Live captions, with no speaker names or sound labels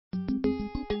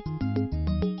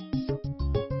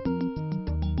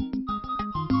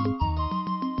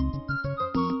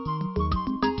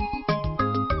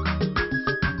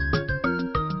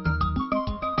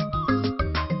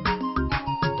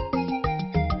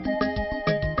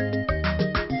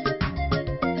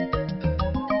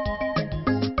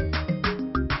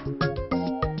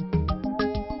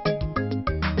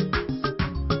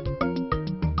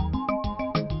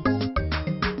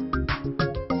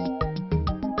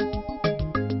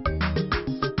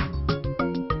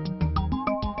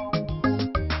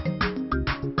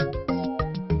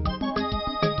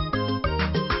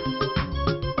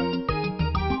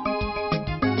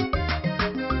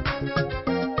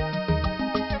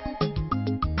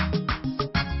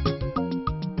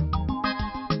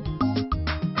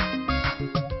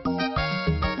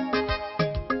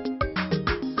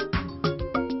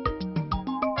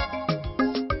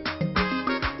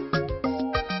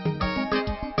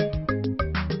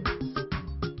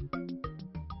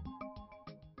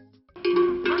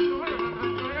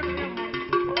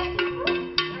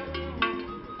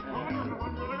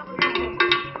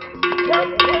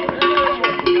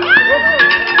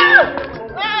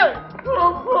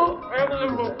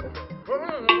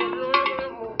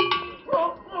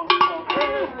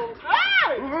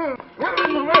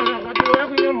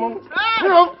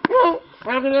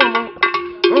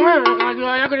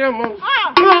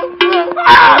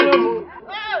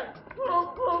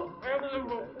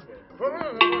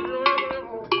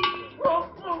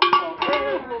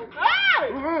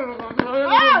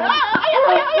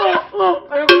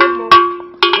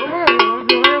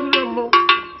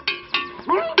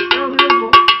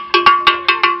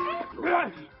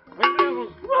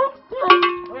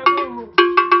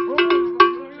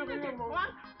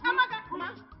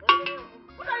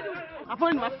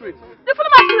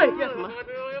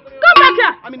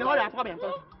call me. I'm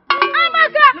coming.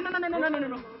 Amaka!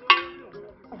 No.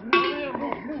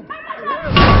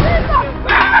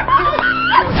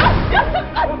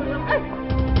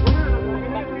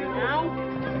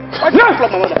 Why did you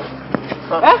flog my mother?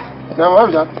 Huh? No, what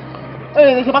was that?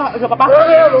 Hey, it's your papa.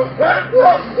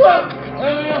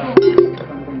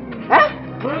 Huh?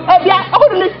 Bia,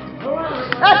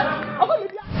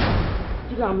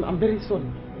 I'm very sorry.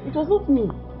 It was not me.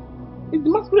 It's the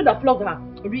masquerade that flogged her.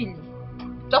 Really?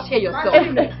 Just hear yourself.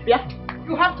 Yeah.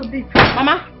 You have to leave.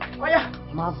 Mama. Oh yeah.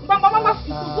 Mama.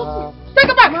 Take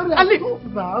her back and leave.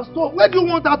 Stop. Where do you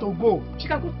want her to go? She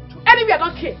can go anywhere. I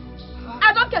don't care.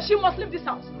 I don't care. She must leave this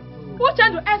house. Who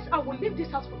turned to us? I will leave this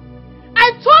house for you.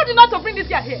 I told you not to bring this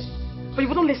girl here, but you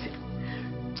wouldn't listen.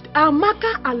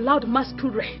 Amaka allowed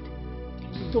masquerade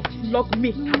to flog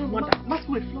me.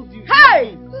 Masquerade flogged you.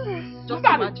 Hey! Just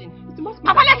imagine.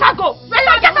 Papa, let her go. Let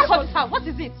her get out of this house. What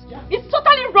is it? Yeah. It's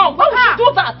totally wrong. Why would you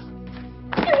do that?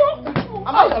 Am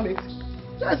I on it?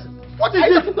 Yes. What is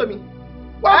it? Are you to me?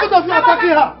 Why both of you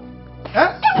attacking her?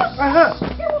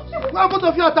 Why both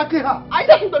of you attacking her? Are you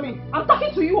talking to me? I'm talking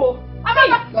to you.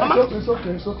 Mama. It's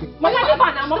okay. Mama, leave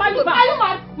her now. Mama, leave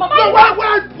her. Mama, no,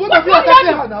 why both of you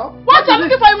attacking her now? What you're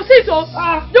looking for, you will see it, oh.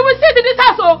 You will see it in this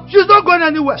house, oh. She's not going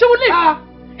anywhere. She will leave.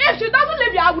 If she doesn't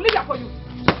leave here, I will leave here for you.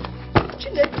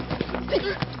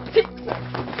 See.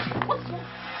 What's that?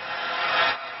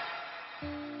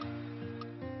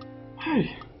 Hey.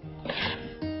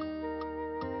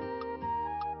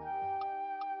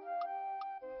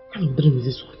 What kind of dream is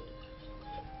this one?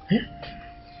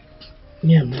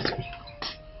 Me and Matthew.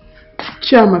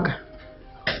 Chiamaka,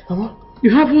 Mama, you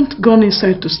haven't gone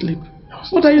inside to sleep.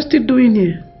 What are you still doing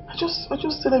here? I just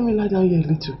said let me lie down here a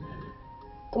little.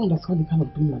 Don't understand the kind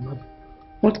of dream I'm having.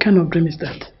 What kind of dream is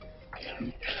that?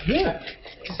 Yeah.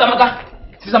 Sister Amaka.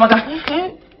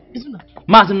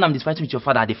 Mazen Nam is fighting with your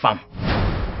father at the farm.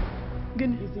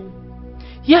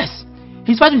 Yes,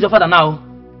 he's fighting with your father now.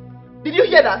 Did you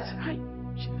hear that?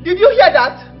 Did you hear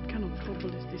that? What kind of trouble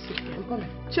is this again?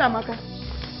 Chiamaka,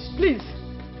 please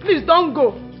don't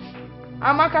go.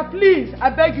 Amaka, please, I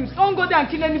beg you, don't go there and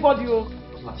kill anybody, oh.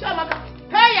 Chiamaka,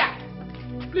 hey ya!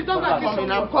 Please don't go and kill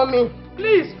someone. I'm coming.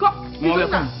 Please,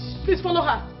 please follow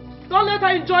her. Don't let her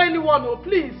enjoy anyone, oh,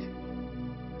 please.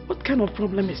 What kind of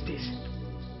problem is this?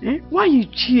 Why you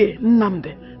cheer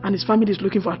Nnamdi and his family is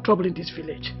looking for trouble in this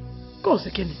village? Go,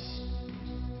 Sekeni.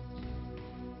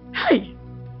 Hey!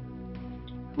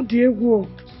 Oh dear world.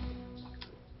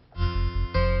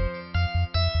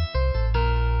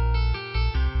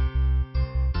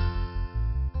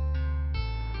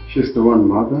 She's the one,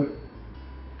 Mother.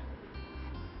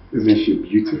 Isn't she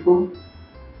beautiful?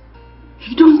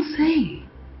 You don't say.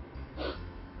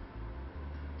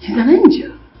 She's an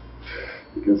angel.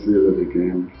 You can see that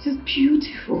again. She's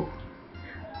beautiful.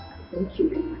 Thank you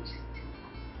very much.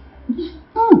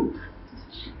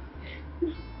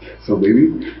 So,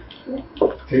 baby,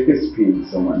 take a spin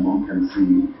so my mom can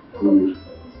see who.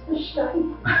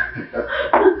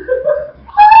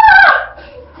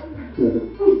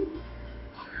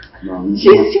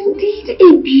 She's indeed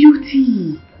a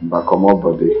beauty. But come on,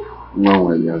 buddy. No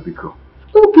way, Yaziko.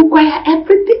 Oh, Bukwaya,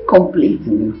 everything complete.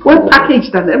 One package,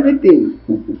 that's everything.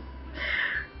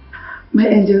 My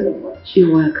angel,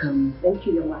 you're welcome. Thank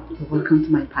you, you're welcome. You're welcome to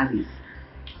my palace.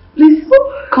 Please,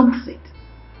 come sit.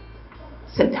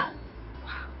 Sit down.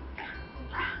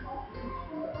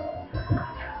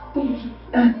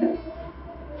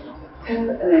 Tell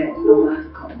Noah,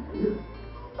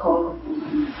 call.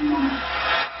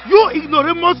 You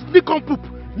ignoramus nincompoop!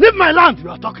 Leave my land, you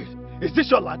are talking. Is this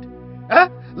your land?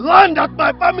 Land that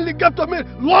my family gave to me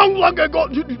long ago.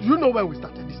 Do you know when we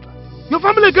started this land? Your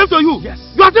family gave to you? Yes.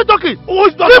 You are still talking? Oh,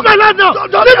 it's not. Leave my land now!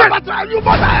 Leave my land! You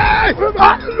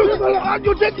must...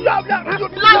 You take the land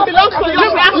belongs to you.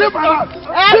 Leave my land!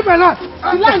 Leave my land!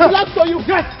 The land belongs to you.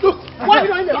 Yes, look. Why are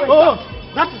you running away? Oh,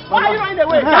 that is why are you running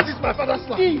away? That is my father's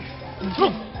land.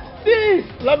 Look,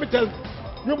 let me tell you,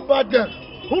 you bad girl.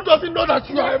 Who doesn't know that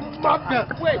you are a mad girl?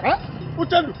 Wait. Who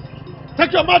tell you?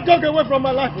 Take your mad dog away from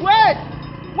my life. Wait.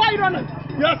 Why are you running?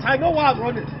 Yes, I know why I'm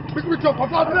running. Pick with your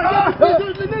papa.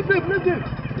 Leave him.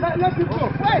 Let him go.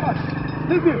 Wait.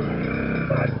 Leave him.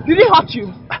 Did he hurt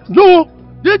you? No.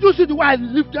 Did you see the way I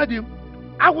lifted him?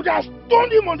 I would have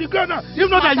stoned him on the ground now. If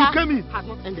not that you came in. Has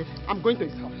not ended. I'm going to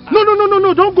his house. No,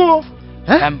 don't go.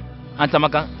 Aunt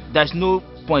Amaka, there's no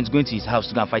point going to his house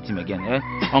to go and fight him again.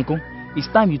 Uncle, it's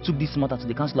time you took this matter to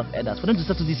the Council of Elders for them to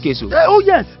settle this case. Oh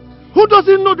yes. Who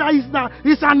doesn't know that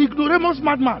he's an ignoramus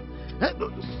madman?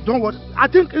 Don't worry. I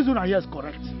think Izuna here is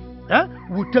correct.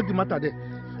 We'll take the matter there.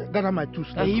 Gather my two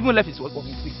slaves. He even left his work of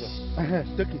his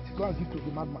Take it. Go and give to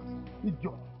the madman.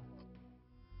 Idiot.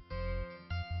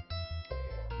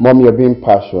 Mom, you're being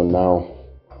partial now.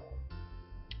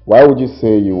 Why would you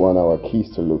say you want our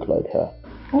kids to look like her?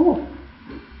 Oh,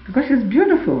 because she's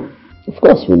beautiful. Of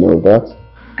course we know that.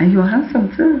 And you're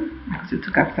handsome too, because you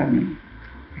took after me.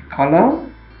 Your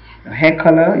color, your hair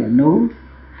color, your nose.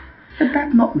 But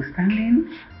that notwithstanding,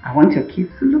 I want your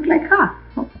kids to look like her.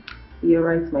 You're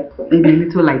right, my queen. Maybe a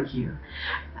little like you.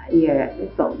 Yeah,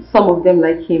 some of them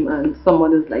like him and some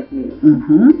others like me.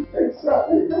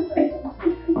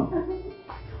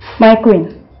 My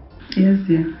queen. Yes,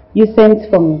 dear. You sent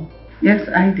for me. Yes,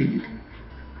 I did.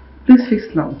 Please fix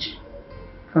lunch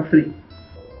for 3.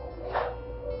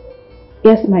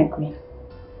 Yes, my queen.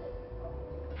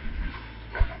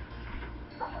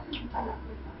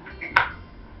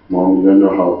 Mom, you don't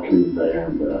know how pleased I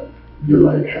am that you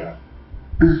like her.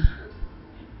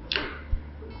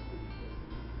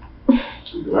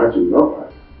 I'm glad you love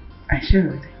her. I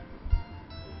should.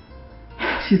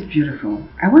 She's beautiful.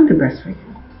 I want the best for you.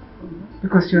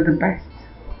 Because you're the best.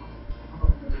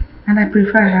 And I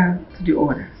prefer her to the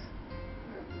others.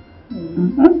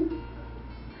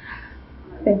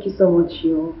 Thank you so much,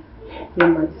 Your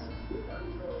Majesty.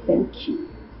 Thank you.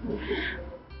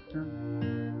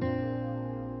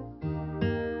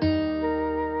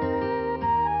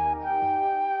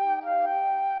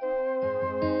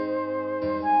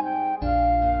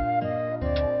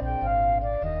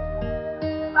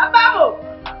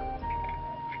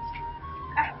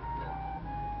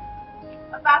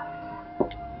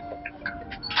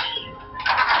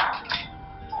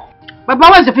 Baba,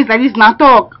 what's your face like this now?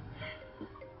 Talk.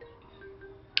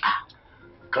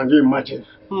 Can you imagine?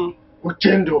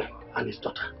 Uchendo and his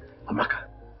daughter, Amaka,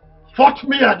 fought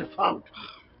me at the farm.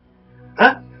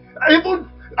 Even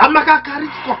Amaka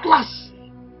carried cutlass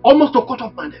almost to cut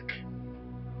off my neck.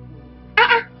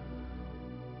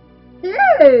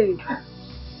 Hey!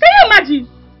 Can you imagine?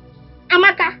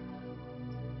 Amaka?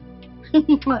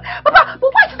 Papa,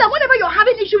 but why is it that whenever you're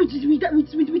having issues with that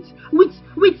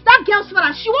girl's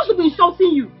father, she wants to be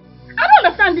insulting you? I don't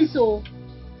understand this, oh.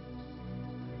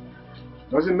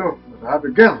 Doesn't know that I have a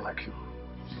girl like you.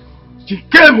 She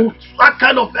came with that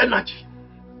kind of energy.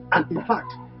 And in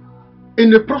fact, in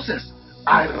the process,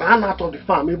 I ran out of the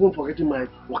farm, even forgetting my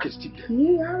walking stick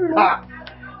there.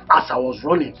 As I was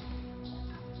running,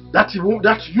 that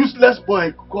useless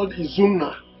boy called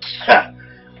Izuna,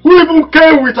 who even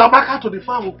came with Amaka to the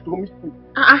farm to meet me.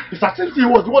 It's as if he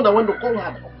was the one that went to call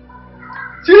her.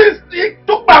 He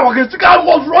took my walking stick and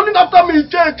was running after me.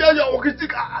 Change your walking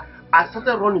stick. I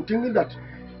started running, thinking that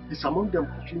it's among them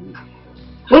pushing me.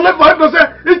 Only for him to say,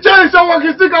 it's your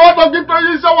walking stick, I want to give to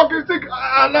you, it's your walking stick.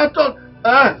 And I thought,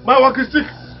 my walking stick,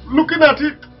 looking at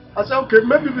it, I said, okay,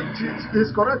 maybe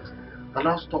he's correct. And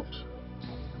I stopped.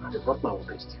 And they brought my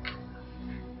walking stick.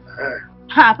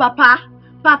 Papa,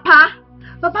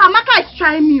 Amaka is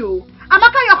trying me, oh.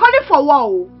 Amaka, you're calling for war,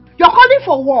 oh. You're calling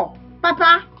for war.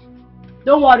 Papa,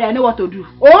 don't worry, I know what to do.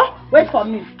 Oh, wait for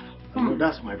me. No,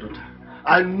 that's my daughter.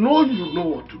 I know you know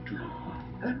what to do.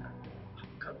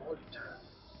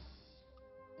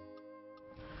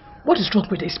 What is wrong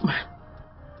with this man?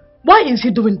 Why is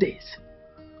he doing this?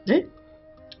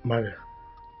 Maria,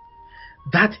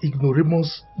 that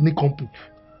ignoramus nincompoop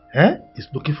is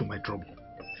looking for my trouble.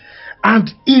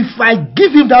 And if I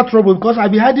give him that trouble, because I'll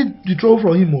be hiding the trouble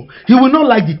from him, he will not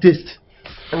like the taste.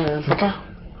 Papa,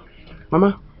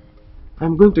 Mama,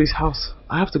 I'm going to his house.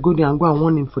 I have to go there and go and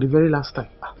warn him for the very last time.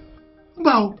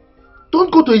 Mbao,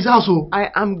 don't go to his house. I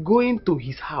am going to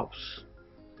his house.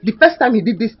 The first time he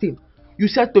did this thing, you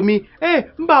said to me, hey,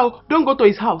 Mbao, don't go to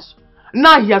his house.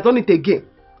 Now he has done it again.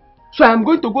 So I am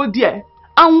going to go there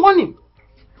and warn him.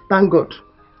 Thank God,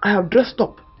 I have dressed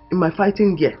up in my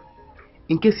fighting gear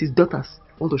in case his daughters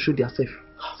want to show themselves.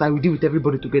 So I will deal with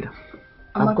everybody together.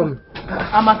 I'm coming.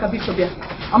 Amaka, big Sobia.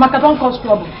 Amaka, don't cause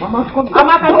trouble. Mama, come.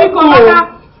 Amaka, big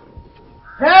Amaka.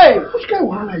 Hey! Which kind of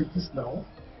wahala is this now?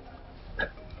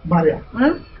 Maria,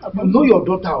 you know your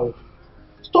daughter.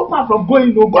 Stop her from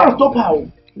going. Go and stop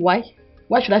her. Why?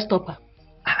 Why should I stop her?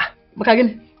 But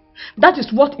again, that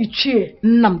is what Ichie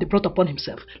Nnamdi brought upon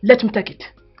himself. Let him take it.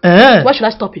 Why should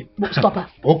I stop him? Stop her.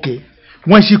 Okay.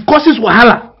 When she causes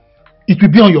wahala, it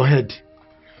will be on your head.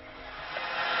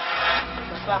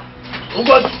 Papa.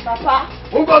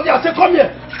 Ungozi, I say come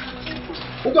here.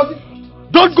 Ungozi,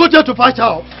 don't go there to fight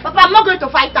her. Papa, I'm not going to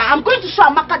fight her. I'm going to show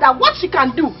Amaka that what she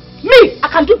can do. Me, I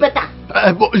can do better.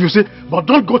 But you see, but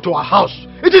don't go to her house.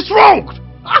 It is wrong.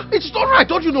 It's not right.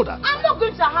 Don't you know that? I'm not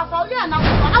going to her house. I'll lay an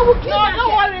ambush. I will kill her. Don't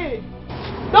worry.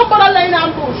 Don't bother laying an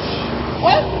ambush.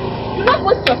 You not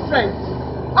waste your strength.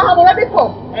 I have already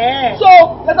come.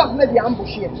 So let us make the ambush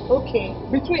here. Okay.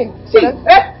 Between. See,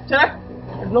 I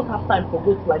do not have time for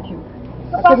goats like you.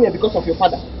 I came here because of your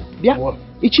father. Yeah? What?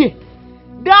 Ichie,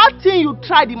 that thing you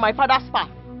tried in my father's farm,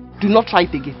 do not try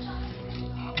it again.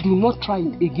 Do not try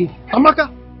it again. Amaka,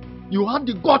 you had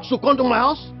the guts to come to my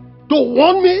house to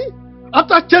warn me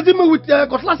after chasing me with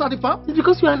cutlass at the farm? It's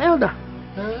because you are an elder.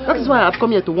 That is why I have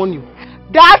come here to warn you.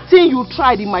 That thing you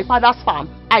tried in my father's farm,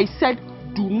 I said,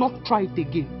 do not try it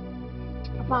again.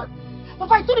 Papa,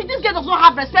 I told you this girl does not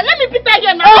have respect. Let me beat her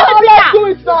here now. Let's do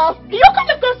it now. You come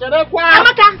to close.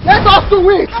 Amaka. Let us do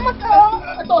it.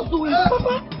 Amaka. Let us do it.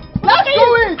 Papa. Let's do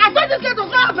it. I told this girl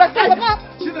does not have respect. Papa.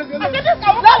 I said this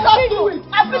girl. Let us do it.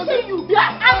 I'm beating you.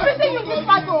 I'm beating you this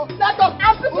battle.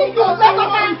 I'm beating you. Let us do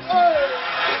it.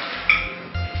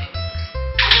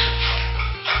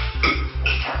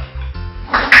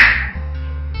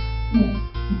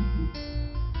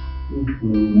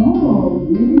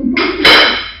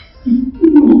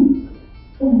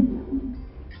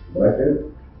 Like it?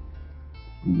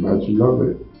 Glad you love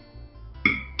it.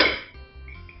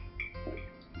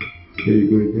 Here you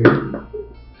go again.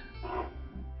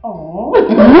 Oh,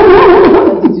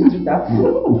 did you do that?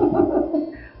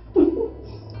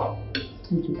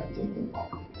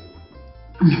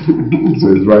 So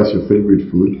is rice your favorite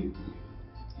food?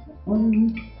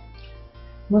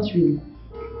 Not really.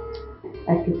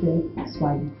 I prefer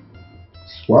swallow.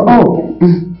 Swallow?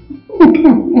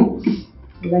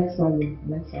 I like swallow. I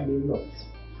like swallow a lot.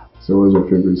 So what's your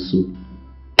favorite soup?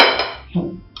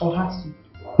 Oha soup.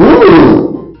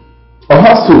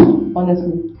 Oha soup?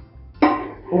 Honestly.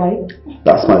 Why?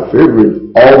 That's my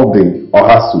favorite all day.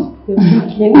 Oha soup. You're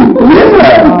thinking?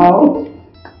 Yeah. Wow.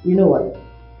 You know what?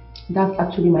 That's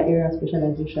actually my area of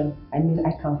specialization. I mean,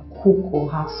 I can cook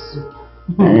oha soup.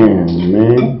 Damn,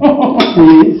 man.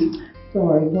 Please. Don't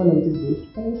worry, one of these days,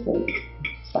 I'll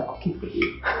start cooking for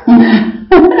you.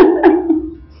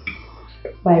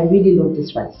 But I really love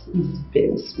this rice. It's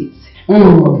very sweet.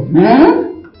 Thank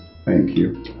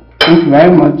you. Thank you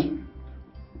very much.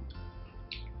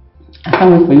 I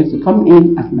can't wait for you to come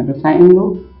in as my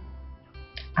daughter-in-law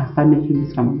and start making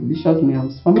these kind of delicious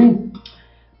meals for me.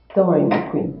 Don't worry, my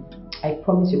queen. I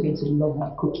promise you're going to love my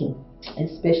cooking,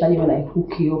 especially when I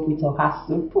hook you up with oha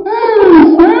soup.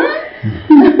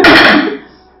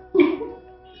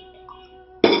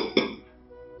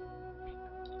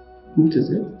 What is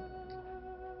it?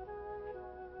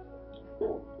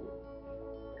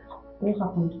 What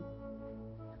happened?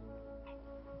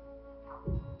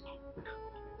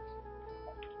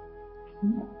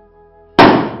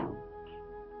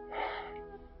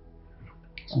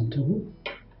 Something?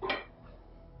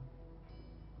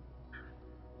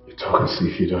 You talk as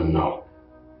if you don't know.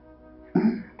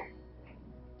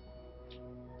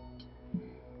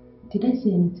 Did I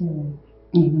say anything wrong?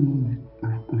 No,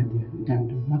 my dear, you can't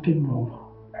do nothing wrong.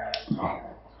 Oh.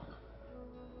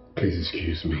 Please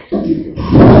excuse me.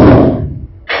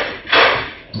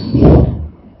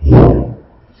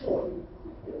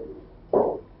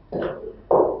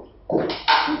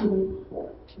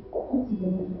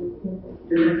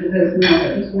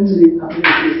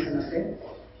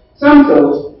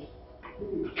 Santos.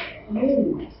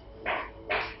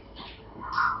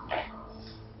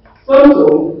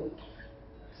 Santos.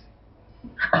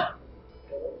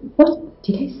 What?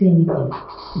 Did I say anything wrong?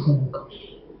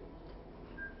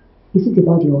 Is it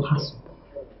about your husband?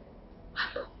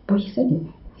 But he said it.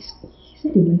 He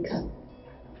said he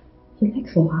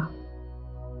likes for her.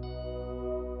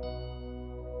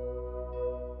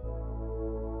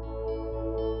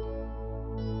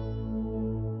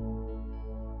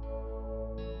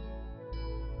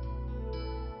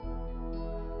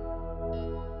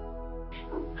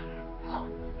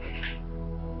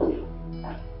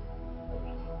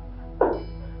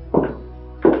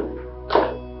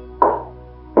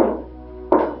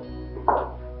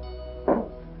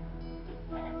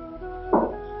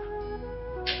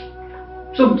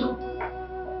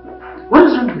 What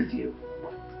is wrong with you?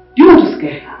 Do you want to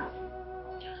scare her?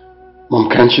 Mom,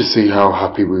 can't you see how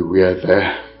happy we were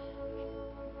there?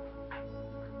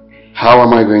 How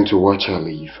am I going to watch her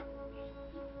leave?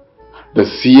 The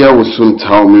seer will soon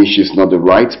tell me she's not the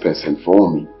right person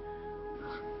for me.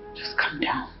 Just calm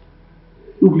down.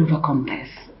 We will overcome this.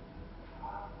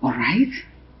 Alright?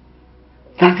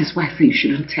 That is why I say you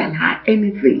shouldn't tell her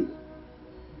anything.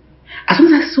 As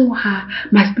soon as I saw her,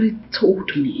 my spirit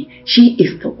told me she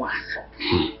is the one.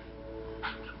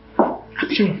 I'm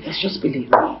sure of this, just believe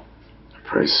me. I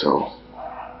pray so.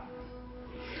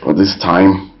 But this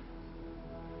time,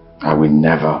 I will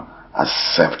never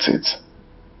accept it.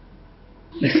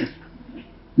 Listen,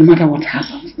 no matter what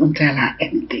happens, don't tell her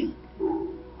anything.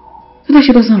 So that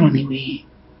she doesn't run away.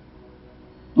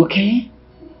 Okay?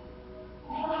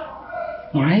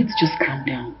 Alright, just calm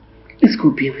down. Let's go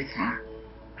be with her.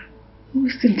 We're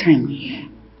wasting time here.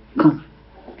 Come,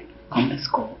 let's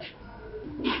go.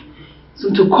 So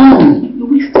to come, you're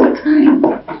wasting time.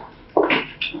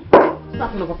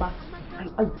 Stop, no, Papa.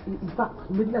 In fact,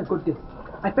 immediately I got there,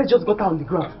 I first just got her on the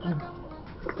ground.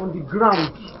 On the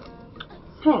ground.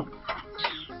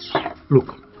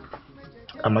 Look,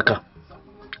 Amaka,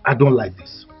 I don't like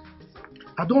this.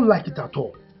 I don't like it at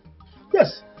all.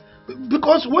 Yes,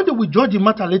 because when they will judge the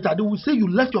matter later, they will say you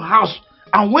left your house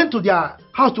and went to their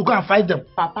house to go and fight them.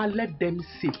 Papa, let them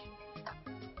say.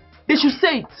 They should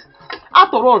say it.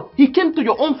 After all, he came to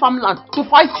your own farmland to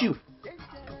fight you.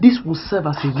 This will serve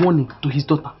as a warning to his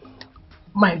daughter.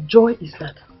 My joy is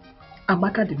that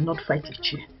Amaka did not fight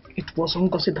Ichie. It was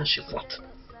Ngozi that she fought.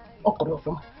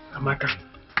 Amaka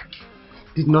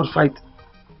did not fight.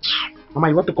 Mama,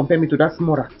 you want to compare me to that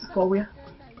small rat? For where?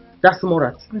 That small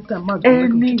rat.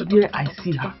 Anywhere I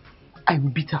see her, I will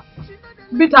beat her.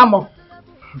 Beat her more.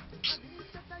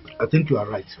 I think you are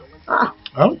right.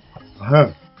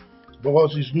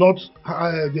 Because it's not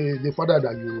the father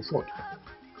that you fought.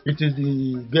 It is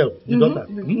the girl, the daughter.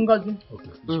 Ngozi.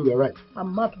 Okay, so you are right.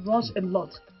 And Matt runs a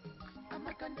lot.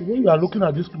 The way you are looking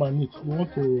at this man, you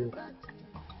want to...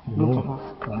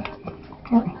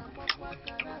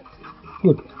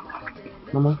 Good.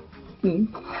 Mama, I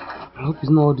hope it's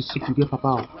not all the soup you get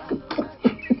Papa.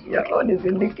 Your own is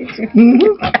in the kitchen.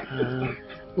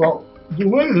 Well, the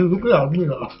way you're looking at me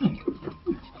now.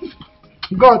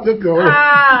 God, take your own.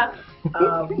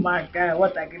 Oh my God,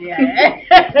 what a clear.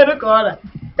 Look at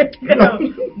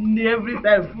every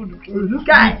time food.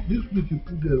 Guy. This meat you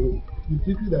put there, you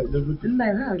think that everything.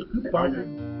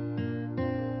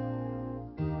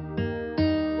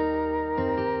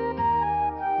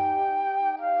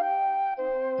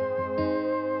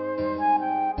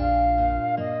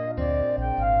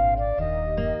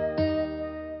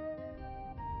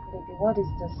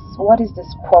 What is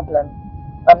this problem?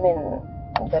 I mean,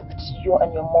 that you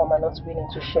and your mom are not willing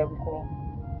to share with me.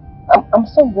 I'm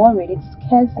so worried, it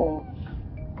scares me.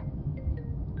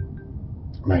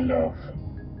 My love,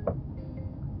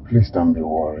 please don't be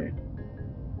worried.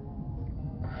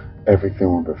 Everything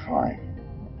will be fine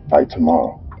by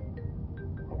tomorrow.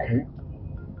 Okay?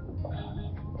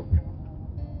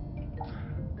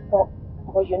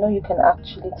 But you know you can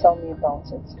actually tell me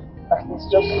about it. At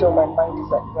least just so my mind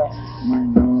is at rest. My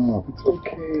love, it's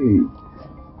okay.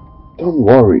 Don't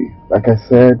worry. Like I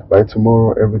said, by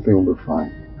tomorrow everything will be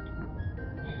fine.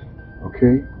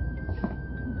 Okay?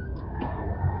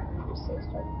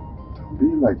 Don't be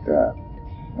like that.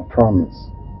 I promise.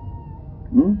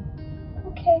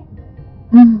 Okay.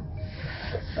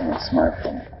 Smile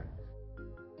for me.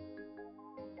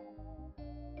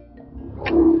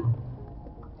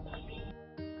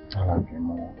 I love you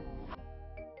more.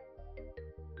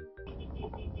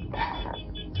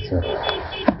 So,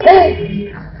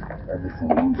 everything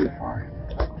will be fine.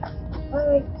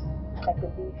 Alright, I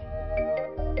believe.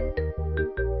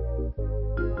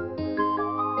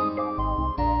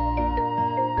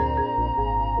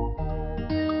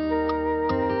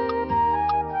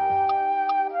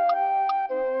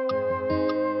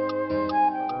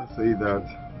 Don't say that.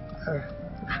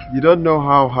 You don't know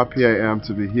how happy I am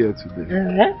to be here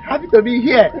today. Happy to be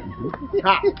here.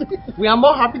 We are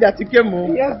more happy that you came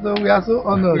home. Yes, no, we are so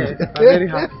honored. Yes, I'm very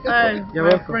happy. You're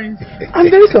welcome. Friends. I'm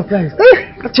very surprised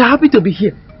that you're happy to be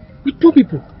here with two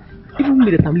people. Even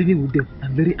me that I'm living with them,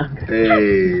 I'm very angry.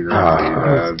 Hey,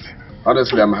 that's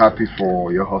honestly, I'm happy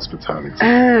for your hospitality.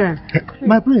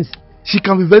 My prince, she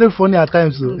can be very funny at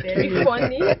times. So. Very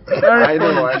funny. I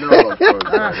know, of course.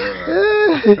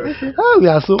 We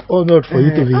are so honored for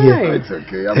you to be here. It's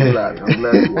okay, I'm glad you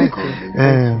welcomed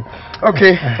me.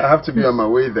 Okay, I have to be on my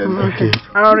way then. Okay.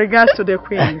 Our regards to the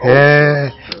queen.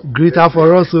 Greet her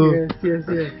for us. Yes.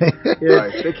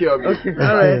 Alright, take care of you. Okay.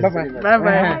 Alright, bye-bye.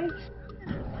 Bye-bye.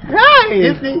 Hi!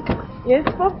 Yes,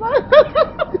 Papa.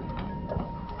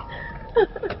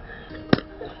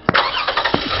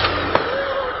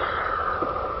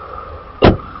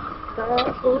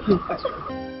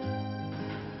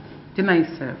 Dinner is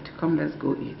served. Come, let's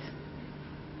go eat.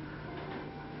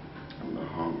 I'm not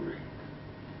hungry.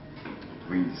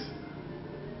 Please.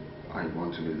 I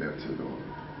want to be left alone.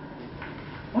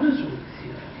 What is wrong with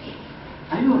you?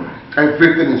 Are you alright?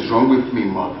 Everything is wrong with me,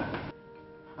 Mother.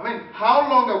 I mean, how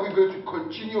long are we going to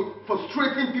continue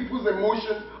frustrating people's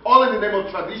emotions all in the name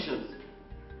of traditions?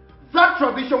 That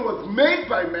tradition was made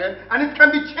by men and it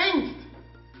can be changed.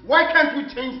 Why can't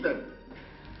we change them?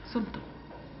 Somto,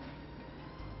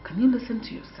 can you listen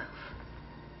to yourself?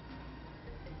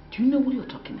 Do you know what you're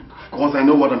talking about? Of course I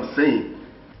know what I'm saying.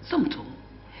 Somto,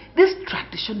 this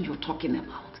tradition you're talking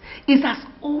about is as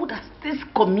old as this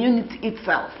community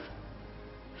itself.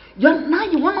 Now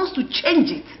you want us to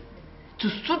change it to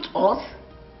suit us?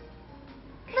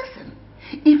 Listen,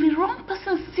 if the wrong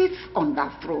person sits on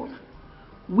that throne,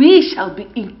 we shall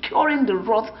be incurring the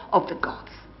wrath of the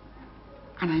gods.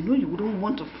 And I know you wouldn't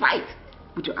want to fight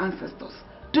with your ancestors,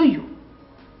 do you?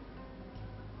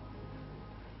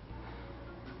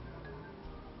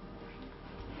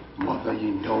 Mother,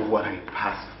 you know what I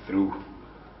passed through.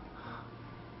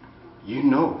 You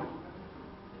know.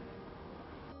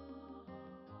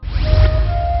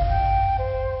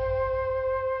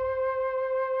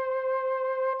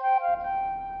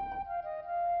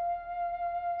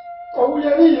 Oh,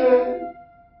 yeah.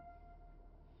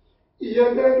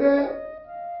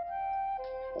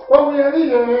 Oh,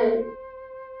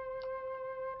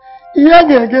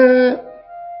 yeah.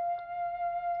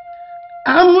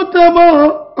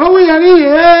 Amutabo, oh, yeah.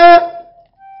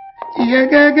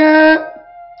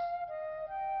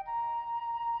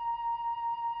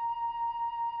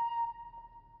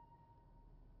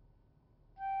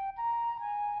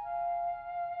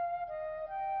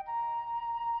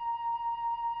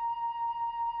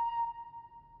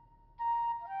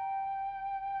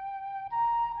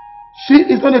 She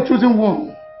is not a chosen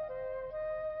one.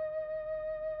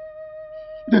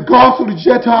 The gods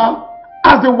reject her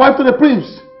as the wife to the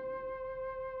prince.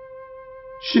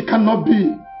 She cannot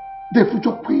be the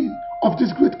future queen of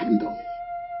this great kingdom.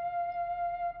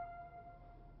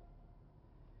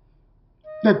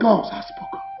 The gods have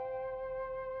spoken.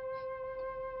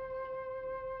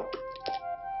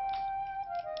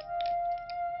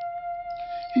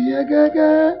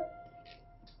 Yeah.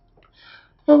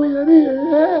 Oh, yeah.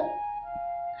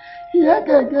 Yeah.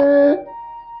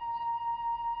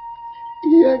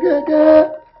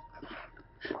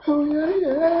 Oh,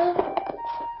 yeah.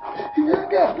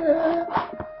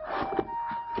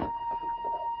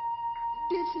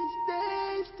 This is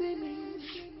destiny.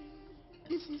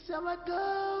 This is our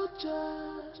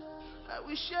culture. I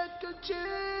wish I could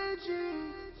change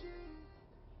it.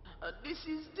 This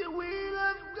is the will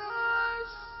of God.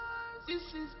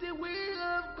 This is the will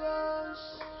of God.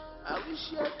 I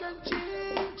wish I can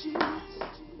change it.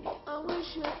 I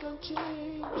wish I can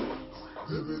change it.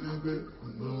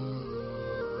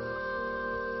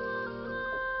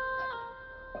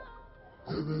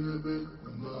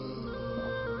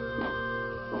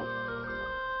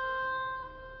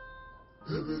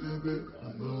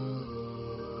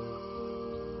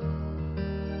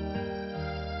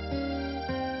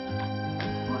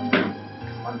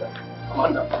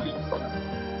 Amanda, please.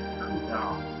 Calm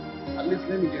down. At least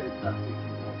let me get it done.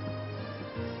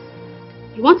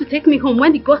 You want to take me home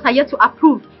when the gods are yet to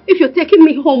approve if you're taking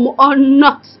me home or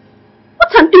not?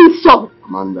 What an insult!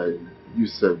 Amanda, you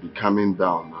said be calming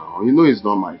down now. You know it's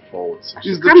not my fault.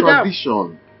 It's the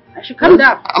tradition. I should calm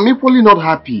down. I'm equally not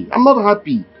happy. I'm not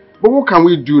happy. But what can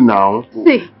we do now?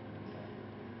 See,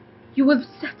 you will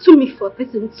settle me for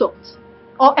this insult,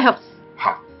 or else.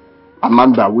 Ha.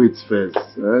 Amanda, wait first.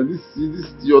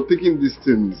 You're taking this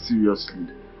thing seriously.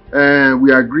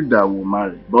 We agreed that we'll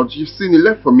marry. But you've seen it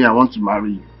left for me, I want to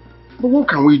marry you. But what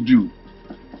can we do?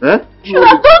 Should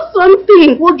have done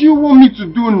something. What do you want me to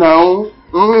do now?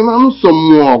 I'm some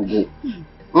more go.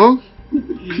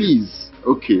 Please.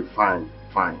 Okay, fine.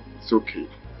 It's okay.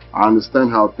 I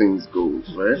understand how things go,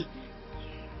 right?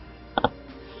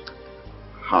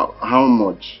 How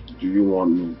much do you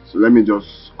want me? So let me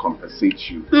just compensate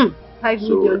you. 5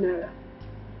 million naira.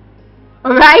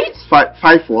 Alright?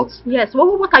 5 what? Yes,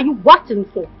 what are you wanting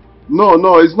for?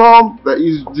 No, it's not.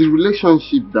 It's the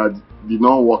relationship that did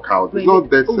not work out. It's not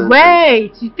that sentence.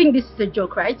 Wait, you think this is a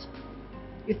joke, right?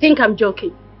 You think I'm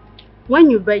joking? When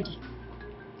you're ready,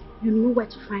 you know where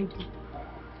to find me.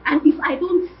 And if I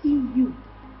don't see you,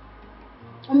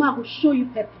 Oma will show you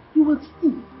pepper. You will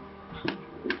see.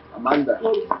 Amanda,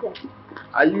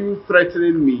 are you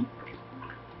threatening me?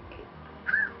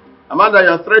 Amanda,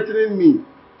 you're threatening me.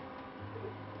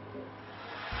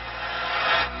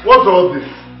 What's all this?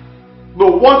 No,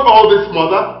 what's all this,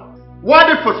 mother? Why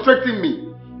are they frustrating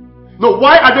me? No,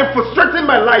 why are they frustrating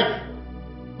my life?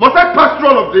 Must I pass through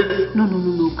all of this? No,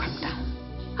 calm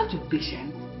down. Have your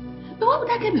patience. But why would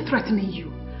I be threatening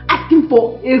you? Asking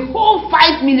for a whole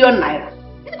 5 million naira.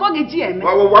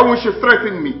 Why won't she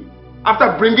threaten me?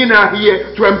 After bringing her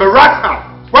here to embarrass her,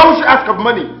 why won't she ask for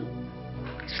money?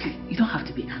 See, you don't have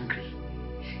to be angry.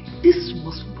 This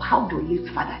was how your late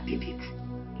father did it.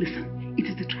 Listen, it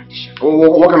is the tradition.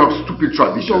 Oh, what kind of stupid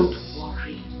tradition? Don't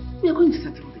worry. We are going to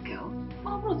settle the girl.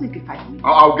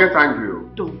 I'll get angry.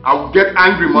 Don't. I'll get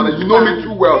angry, mother. You know me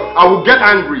too well. I will get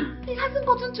angry. It hasn't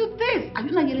gotten to this. Are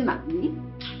you not yelling at me?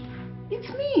 It's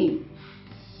me.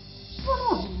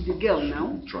 girl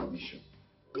now. Tradition.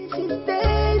 This is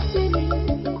destiny.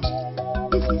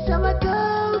 This is our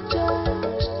culture.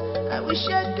 I wish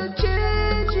I could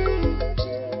change it.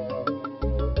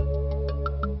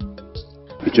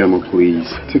 Ijama,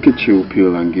 please, take a chill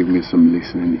pill and give me some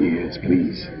listening ears,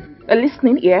 please. A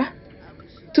listening ear?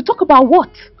 To talk about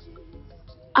what?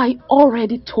 I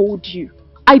already told you.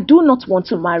 I do not want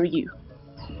to marry you.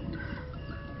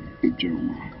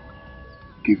 Ijama,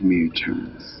 give me a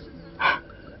chance.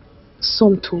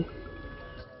 Somto,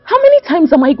 how many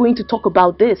times am I going to talk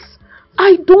about this?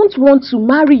 I don't want to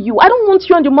marry you. I don't want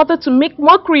you and your mother to make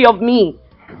mockery of me.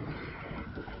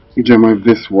 Ijama, if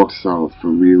this works out for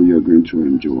real, you're going to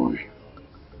enjoy.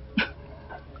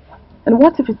 And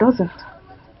what if it doesn't?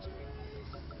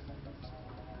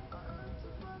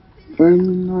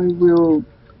 Then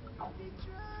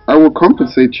I will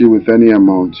compensate you with any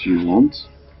amount you want.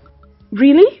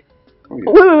 Really? Oh,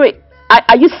 yeah. Wait.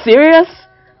 Are you serious?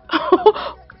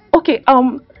 Okay,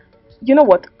 you know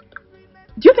what?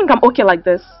 Do you think I'm okay like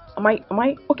this? Am I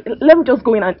okay? Let me just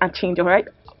go in and change, alright?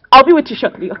 I'll be with you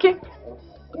shortly, okay?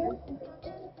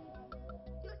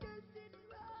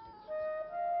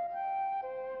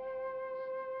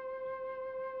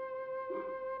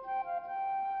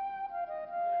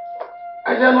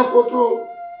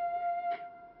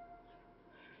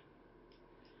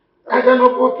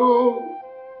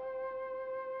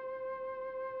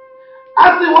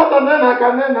 Asi wata nena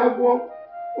kanena gwo,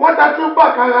 wata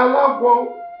chupa kagala gwo,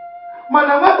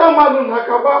 mana wata madu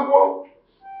nakaba gwo.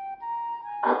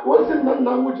 Akwosi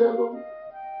nna mujelo,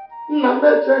 nna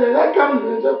meche ya kam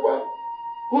nejekwa,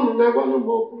 hunu negwa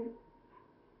nuboku.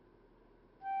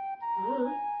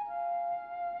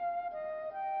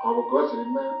 Abukosi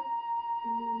me.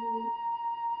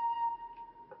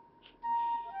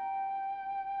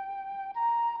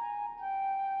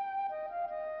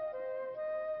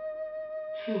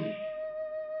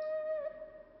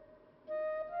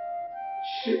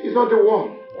 She is not the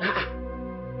one.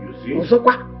 You see?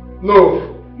 No.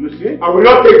 You see? I will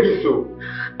not take this so.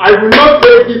 I will not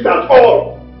take this at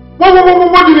all. What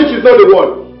do you mean she's not the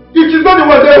one? If she's not the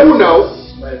one, then who now?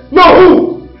 No,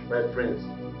 who? My friends,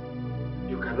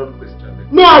 you cannot question me.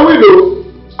 No, I will though.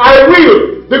 I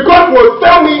will. The God will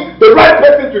tell me the right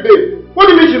person today. What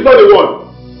do you mean she's not the one?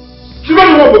 She's not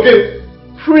the one for games.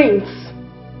 Prince,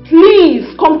 please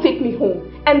come take me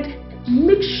home and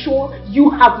make sure you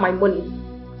have my money.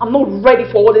 I'm not ready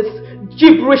for all this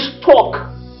gibberish talk.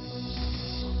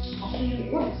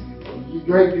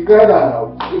 You got that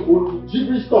now.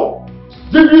 Gibberish talk.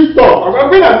 Gibberish talk. I've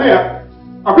been at there.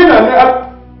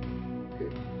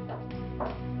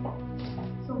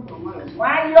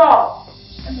 Why y'all?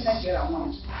 Let me not get on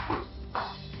one.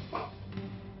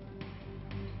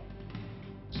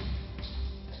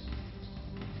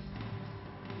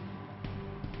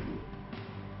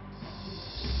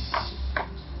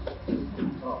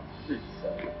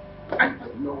 I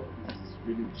know this is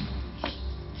really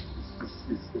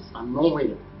it's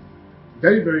annoying.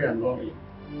 Very, very annoying.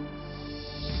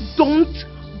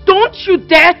 Don't you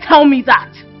dare tell me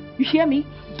that. You hear me?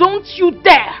 Don't you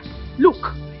dare.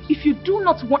 Look, if you do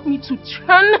not want me to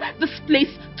turn this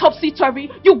place topsy-turvy,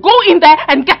 you go in there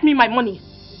and get me my money.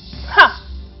 Ha!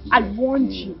 I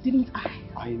warned you, didn't I?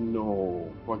 I know,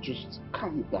 but just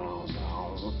calm down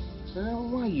now.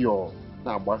 Why you're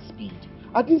that about speed?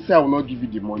 I didn't say I will not give you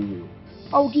the money.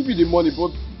 I will give you the money,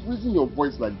 but raising your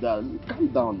voice like that, calm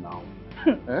down now.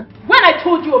 When I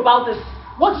told you about this,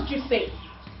 what did you say?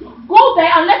 Go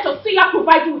there and let your seer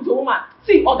provide you with your woman.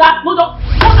 See, Oga, no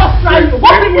just try you.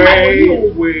 What bring me my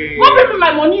money? What bring me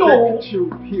my money?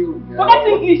 Forget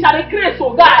English and the craze,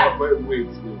 so guy.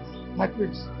 Wait. My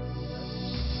prince.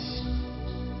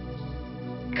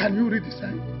 Can you read the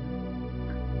sign?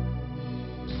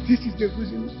 This is the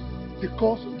reason the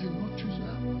cause did not choose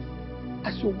her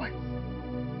as your wife.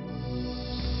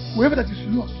 Whoever that is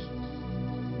lost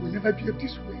will never behave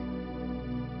this way.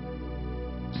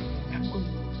 I'm going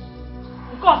to go.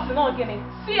 Of course, you're not getting it.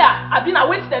 See, I've been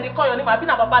away till they call your name. I've been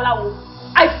a babalawo.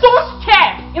 I don't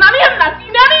care.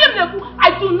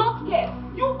 I do not care.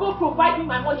 You go provide me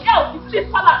my money. Else, you see this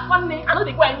palace one day, I know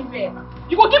they go anywhere.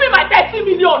 You go give me my 30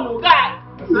 million, no guy.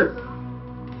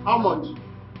 How much?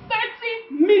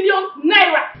 30 million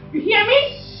naira. You hear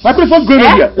me? My prince, what's going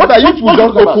on here? What are you two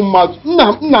just open mouth?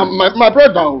 My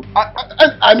brother.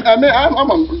 I'm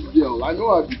a good girl. I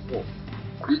know her before.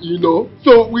 You know?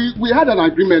 So we had an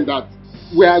agreement that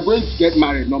we are going to get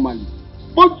married normally.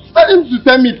 But starting to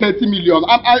tell me 30 million,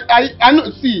 I know.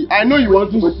 See, I know you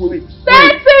want to open it.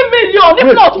 30 million.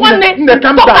 If not one day,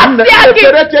 calm down.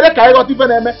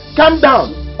 Calm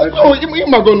down. So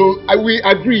we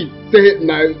agreed say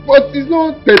now, but it's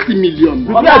not 30 million.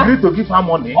 Did you agree to give her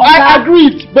money? I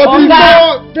agreed, but it's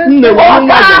not.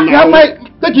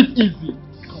 Take it easy.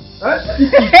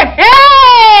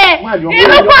 Hey! You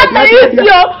know what I used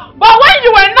you? But when you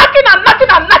were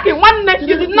knocking, one night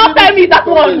you did not tell me that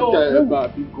one. No.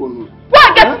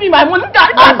 Why get me my money?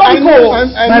 I know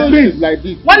it's like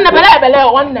this. One.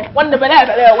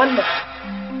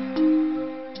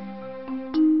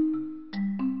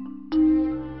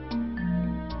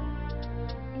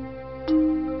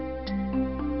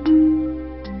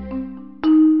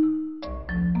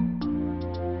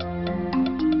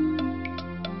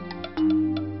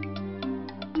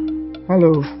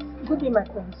 Hello. Good day, my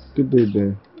friends. Good day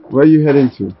there. Where are you heading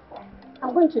to?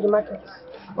 I'm going to the market.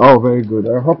 Oh, very good.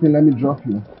 I hope you let me drop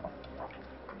you.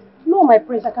 No, my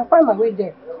prince, I can find my way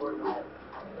there.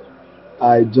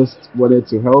 I just wanted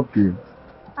to help you.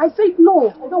 I said no,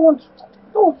 I don't want to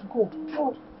go.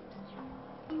 No.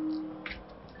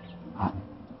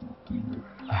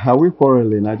 Are we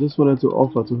quarreling? I just wanted to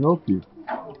offer to help you.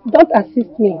 Don't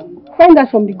assist me. Find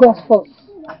out from the gods first,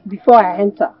 before I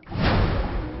enter.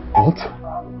 What?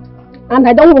 And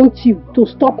I don't want you to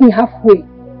stop me halfway.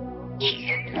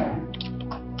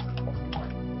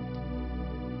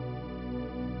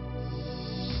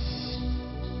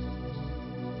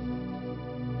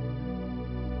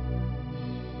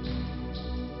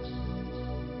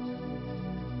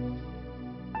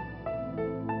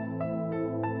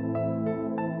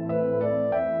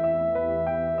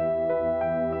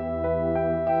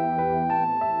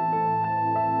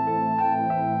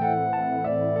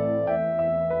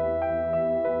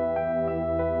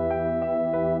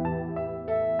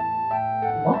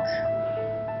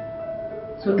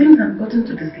 So things have gotten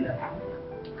to this level.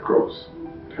 Of course,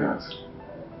 it has.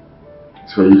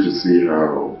 It's for you to see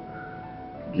how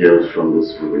girls from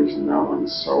this village now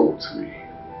insult me.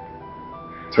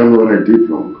 Tell me what I did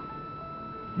wrong.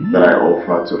 That I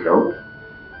offered to help.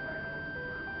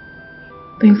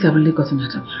 Things have really gotten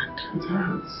out of hand. It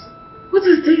has. What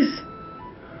is this?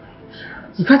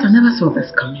 In fact, I never saw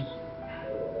this coming.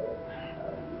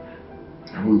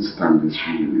 I won't stand this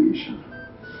humiliation.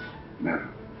 Never.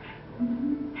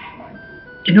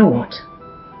 You know what?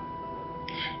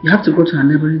 You have to go to a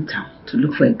neighboring town to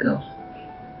look for a girl.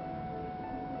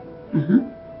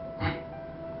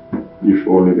 If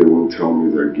only they won't tell me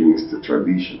it's against the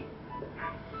tradition.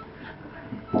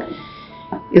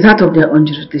 It's out of their own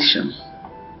jurisdiction.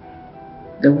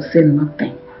 They will say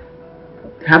nothing.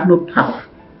 They have no power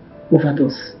over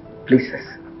those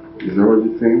places. Is that what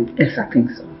you think? Yes, I think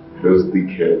so. Those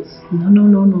dickheads?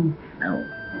 No.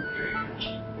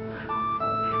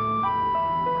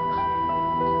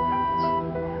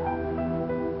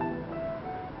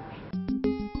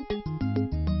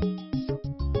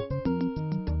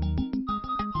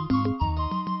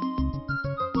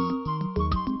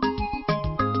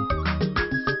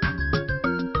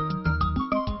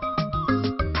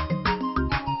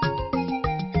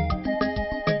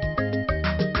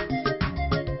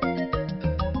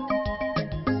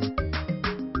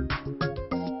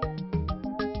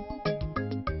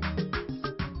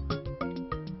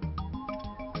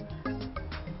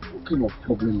 What kind of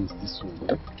problem is this one?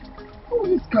 Eh? All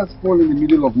these cars fall in the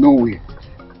middle of nowhere.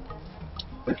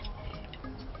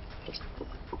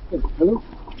 Hello?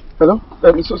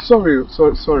 Sorry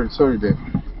there.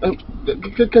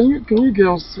 Can you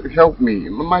girls help me?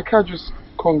 My car just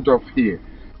conked off here.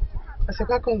 I said,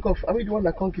 car conk off. Are we the one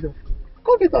that conk it off?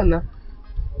 Conk it on now.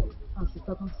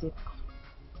 Sister, don't say.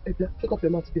 Hey, Bia, take up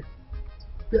your mouth there.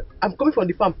 Bia, I'm coming from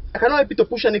the farm. I cannot help you to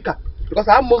push any car because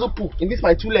I have muzzle pull in this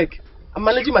my 2 leg. I'm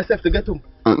managing myself to get home.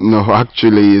 No,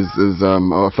 actually, it's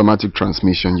automatic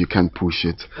transmission. You can't push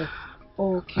it.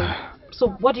 Okay. So,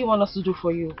 what do you want us to do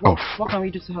for you? What can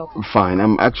we do to help? Fine.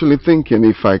 I'm actually thinking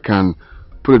if I can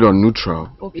put it on neutral.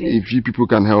 Okay. If you people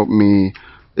can help me,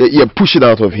 push it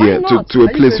out of here to a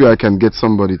place where I can get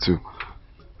somebody to.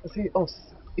 I say us.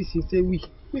 If you say we.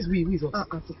 Who is we? Who is us?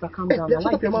 Sister, calm down.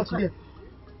 Shut up your mouth there.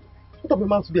 Shut up your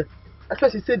mouth there. At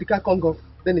first he said the car can't go.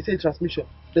 Then he said transmission.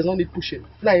 There's no need pushing.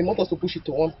 Now he wants us to push it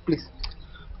to one place.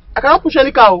 I cannot push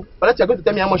any car, but you're going to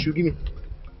tell me how much you give me.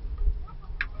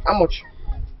 How much?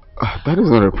 That is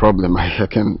not a problem.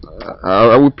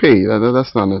 I will pay.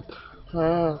 That's not it.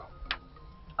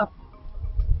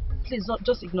 Please don't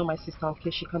just ignore my sister,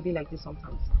 okay? She can be like this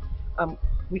sometimes.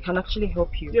 We can actually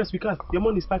help you. Yes, we can. Your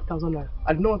money is 5,000 naira.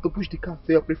 I do not want to push the car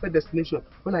to your preferred destination.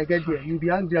 When I get there, you'll be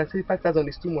angry and say 5,000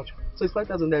 is too much. So it's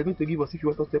 5,000 that you're going to give us if you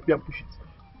want us to help you and push it.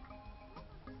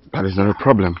 That is not a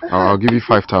problem. I'll give you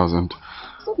 5,000.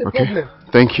 It's not a problem.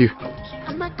 Thank you.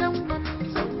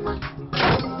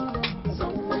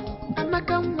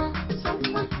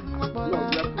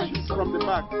 from the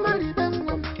back.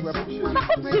 We're pushing.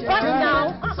 Sit back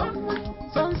now.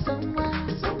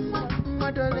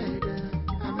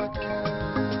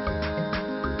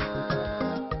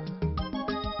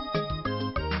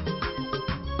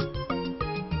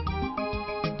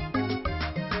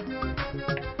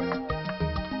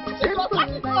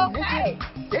 Okay.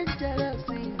 Dangerous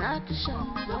in action.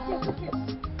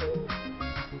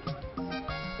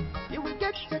 You will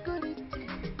get security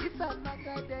if I'm not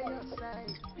at your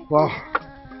side. Wow.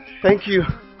 Thank you.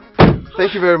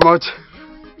 Thank you very much.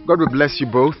 God will bless you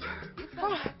both.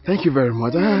 Thank you very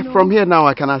much. From here now,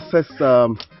 I can access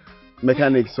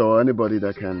mechanics or anybody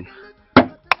that can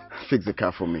fix the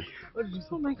car for me.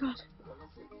 Oh my God.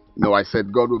 No, I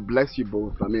said God will bless you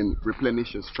both. I mean,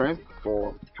 replenish your strength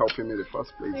for helping me in the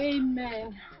first place.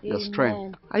 Amen. Your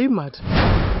strength. Are you mad?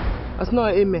 That's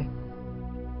not an amen.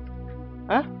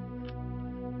 Huh?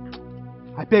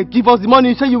 I beg, give us the money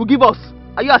you say you will give us.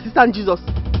 Are you assistant Jesus?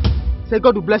 Say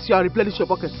God will bless you and replenish your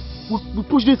pocket. We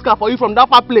push this car for you from that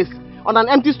far place on an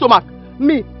empty stomach.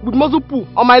 Me with muzzle poo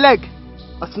on my leg.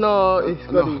 That's not.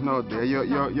 No, dear.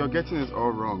 You're getting it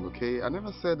all wrong. Okay? I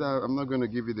never said I'm not going to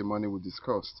give you the money we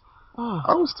discussed.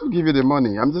 I will still give you the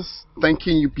money. I'm just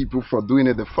thanking you people for doing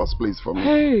it the first place for me.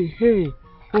 Hey.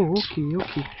 Oh,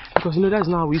 okay. Because you know that's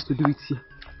not how we used to do it here.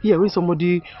 Here, when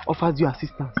somebody offers you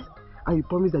assistance and you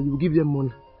promise that you will give them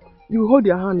money, you hold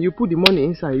their hand, you put the money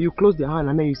inside, you close their hand,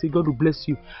 and then you say God will bless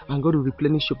you and God will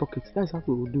replenish your pockets. That's how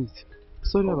we will do it.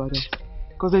 Sorry about that.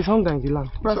 Because there's hunger in the land.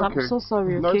 Bros, okay. I'm so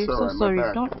sorry, okay? No, it's all right, so sorry.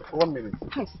 Don't. 1 minute.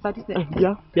 Hi, sister.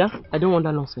 Yeah. I don't want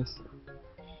that nonsense.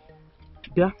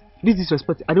 Yeah. This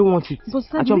disrespect. I don't want it. But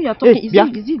sir, you are talking. Is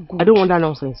it good? I don't want that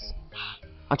nonsense.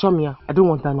 I don't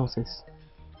want that nonsense.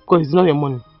 Because it's not your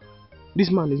money. This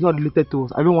man is not related to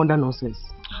us. I don't want that nonsense.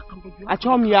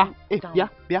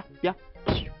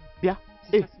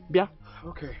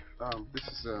 Okay. This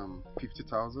is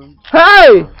 50,000.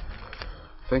 Hey!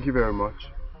 Thank you very much.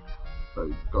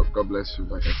 God bless you,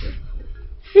 like I said.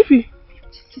 Fifi.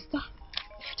 Sister,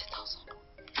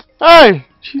 50,000. Hey!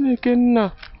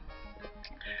 Chineke.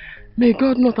 May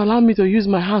God not allow me to use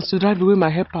my hands to drive away my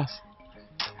helpers.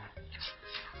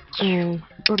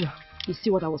 Brother. You see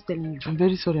what I was telling you? I'm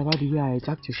very sorry about the way I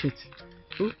attacked your shit.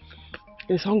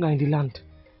 There's hunger in the land.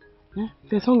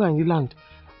 There's hunger in the land.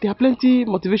 There are plenty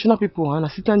motivational people and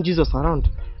assistant Jesus around.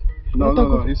 No,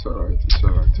 it's alright.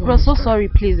 We're so sorry,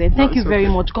 please. And thank you very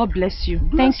much. God bless you.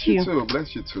 Thank you.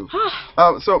 Bless you too.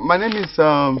 So my name is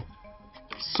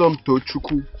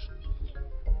Somtochukwu.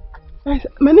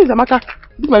 My name is Amaka.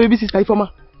 This is my baby sister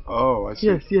Ifoma. Oh, I see.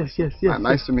 Yes.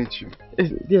 Nice to meet you.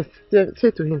 Yes.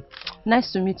 Say to him.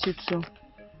 Nice to meet you too.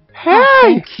 Hey!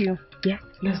 Thank you. Yeah,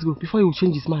 let's go. Before he will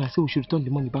change his mind, I say we should return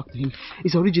the money back to him.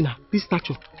 It's original. This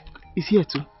statue is here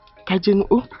too. Kajenu.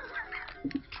 Oh.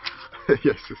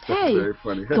 Yes, sister. Hey, very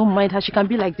funny. Don't mind her. She can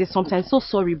be like this sometimes. So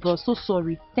sorry, bro. So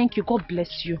sorry. Thank you. God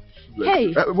bless you.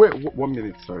 Hey. Wait, 1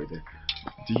 minute. Sorry there.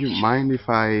 Do you mind if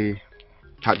I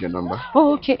have your number?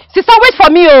 Oh, okay. Sister, wait for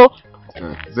me, oh.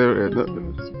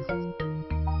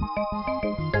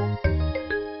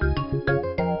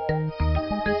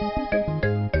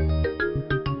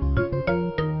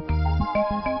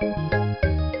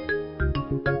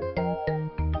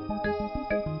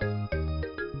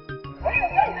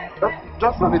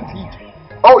 Just on the teeth.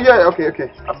 Oh yeah,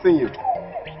 okay. I've seen you.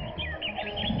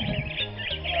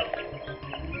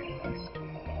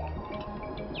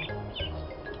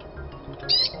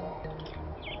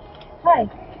 Hi.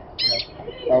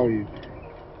 How are you?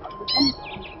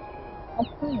 I'm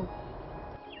fine.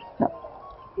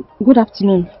 Good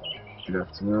afternoon. Good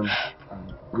afternoon.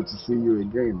 Good to see you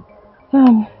again.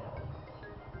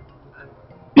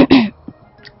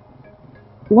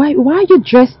 Why are you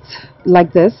dressed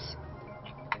like this?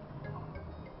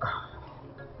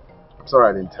 I'm sorry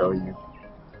I didn't tell you.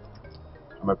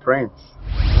 I'm a prince.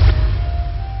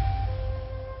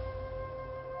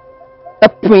 A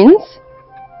prince?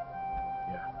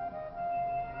 Yeah.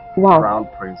 Wow. Crown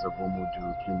Prince of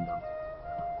Omodu Kingdom.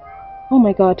 Oh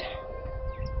my God.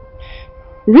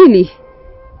 Really?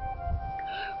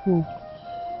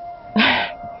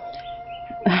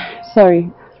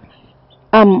 Sorry.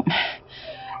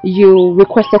 You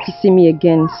requested to see me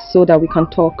again so that we can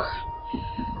talk.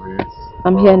 Yes.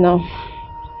 I'm here now.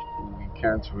 We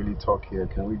can't really talk here.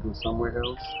 Can we go somewhere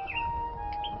else?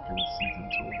 We can sit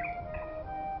and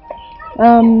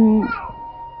talk.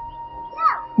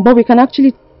 But we can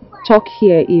actually talk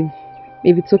here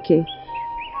if it's okay.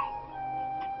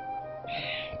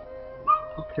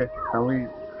 Okay. Can we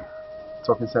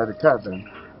talk inside the car then?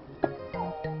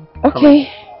 Okay.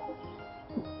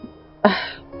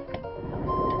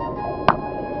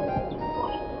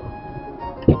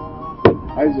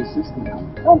 How's your sister now?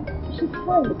 Oh, she's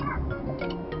fine.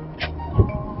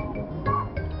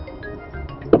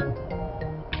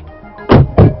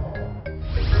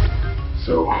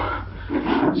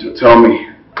 So tell me,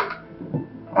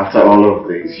 after all of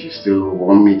this, you still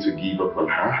want me to give up on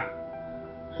her?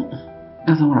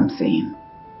 That's not what I'm saying.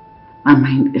 My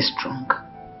mind is strong.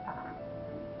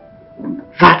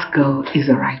 That girl is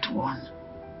the right one.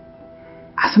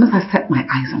 As soon as I set my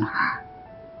eyes on her,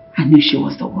 I knew she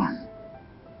was the one.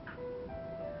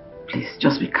 Please,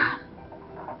 just be calm.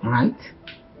 Alright?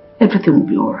 Everything will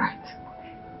be alright.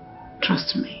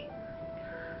 Trust me.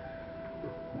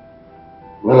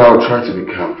 Well, I'll try to be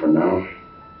calm for now,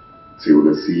 till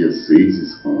the seer says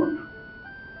it's on.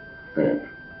 Then,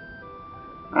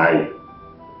 I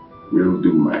will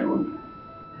do my own.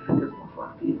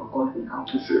 You forgot me now.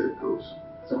 Just here it goes.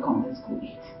 So come, let's go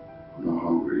eat. I'm not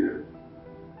hungry yet.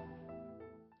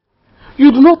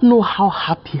 You do not know how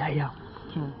happy I am.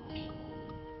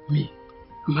 Me,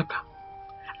 Amaka,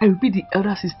 I will be the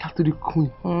elder sister to the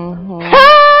queen.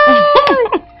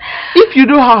 If you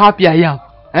know how happy I am,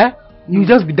 you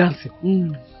just be dancing.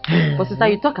 But sister,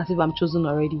 you talk as if I'm chosen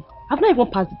already. I've not even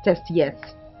passed the test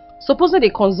yet. Suppose they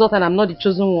consult and I'm not the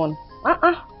chosen one.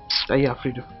 Are you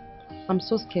afraid of? I'm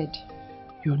so scared.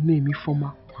 Your name,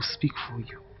 Ifoma, will speak for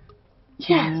you.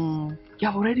 Yes, you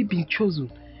have already been chosen.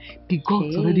 The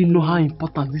gods already know how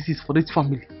important this is for this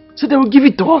family. So they will give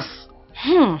it to us.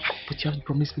 But you have to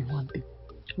promise me one thing.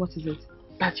 What is it?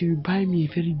 That you will buy me a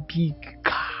very big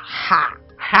car.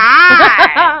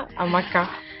 Amaka.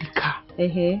 The car.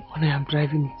 When I am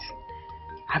driving it,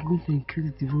 I'm going to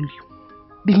increase the volume.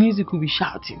 The music will be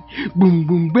shouting, boom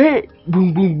boom bay,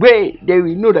 boom boom bay. They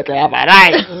will know that I have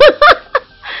arrived.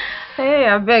 Hey,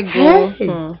 I beg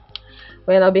you.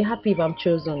 Well, I'll be happy if I'm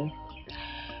chosen.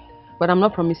 But I'm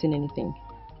not promising anything.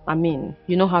 I mean,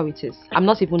 you know how it is. I'm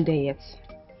not even there yet.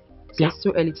 So it's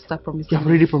too early to start promising. You have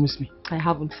already promised me. I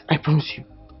haven't. I promise you.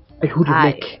 I hold your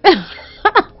neck.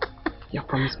 You have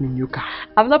promised me new car.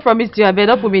 I've not promised you. I better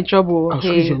not put me in trouble. I'll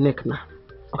squeeze your neck now.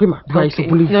 Okay, ma. Okay.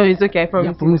 No, it's okay. I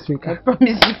promise. You promise me car. I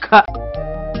promise you car.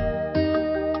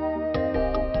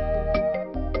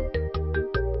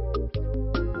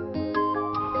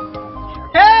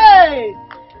 Hey!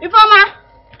 Ifoma!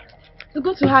 It's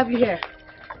good to have you here.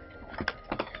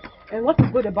 And what is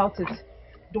good about it?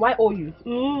 Do I owe you?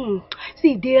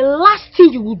 See, the last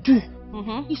thing you will do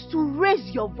is to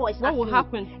raise your voice. What will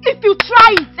happen? If you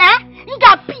try it, I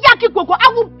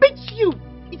will beat you.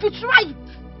 If you try it.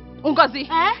 Ungozi.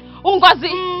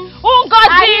 Ungozi. Oh,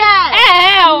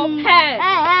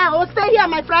 stay here,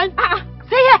 my friend.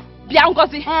 Stay here. Bia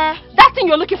Ungozi. That thing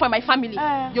you're looking for in my family,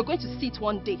 you're going to see it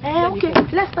one day. Okay,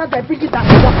 let's start by bringing that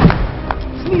water.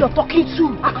 It's me you're talking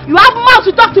to. You have mouth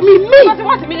to talk to me.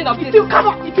 What's the meaning of this? If you come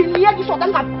up, if you near this one,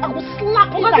 then I will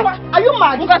slap you. Are you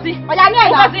mad? Ungozi. Oh, yeah, near.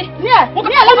 Let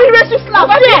me raise you slap.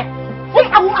 I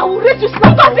will raise you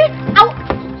slap. Ungozi.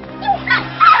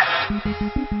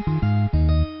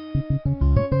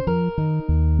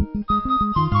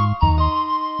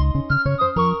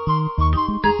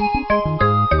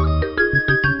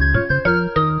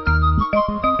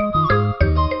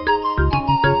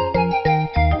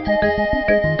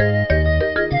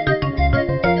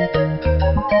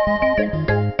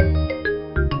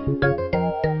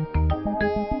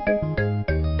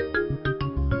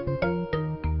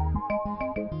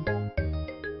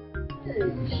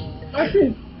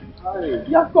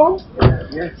 You have come?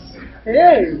 Yes.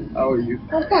 Hey. How are you?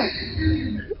 I'm fine.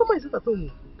 Mama is not at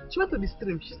home. She went to the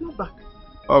stream. She's not back.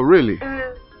 Oh, really?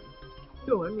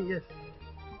 No, I mean, yes.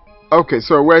 Okay,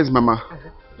 so where is Mama?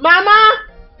 Mama!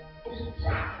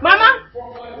 Mama!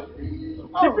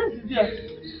 The prince is here.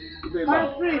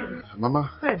 My friend.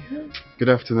 Mama? Hey. Good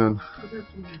afternoon. Good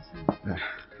afternoon. Yeah.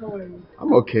 How are you?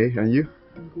 I'm okay, and you?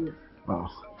 I'm good. Wow.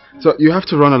 So you have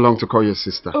to run along to call your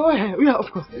sister. Oh, yeah, of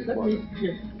course. Let me,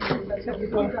 yeah.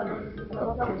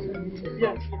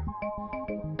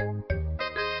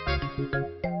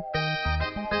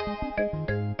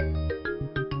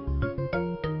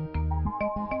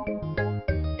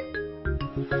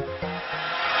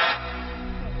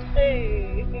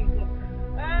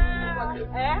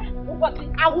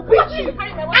 I will beat you.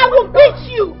 I will beat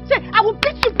you. Say, I will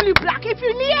beat you blue black if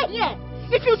you near here.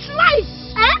 If you try it,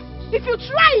 if you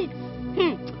try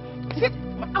it,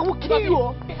 I will kill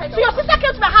you. So your sister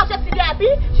came to my house yesterday,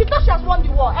 Abby. She thought she has won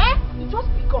the war, It just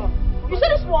begun. You see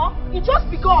this war? It just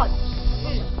begun.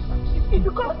 If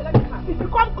you come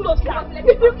close, I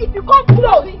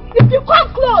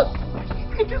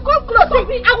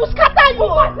will scatter you.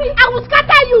 I will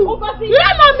scatter you. You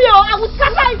don't know me, I will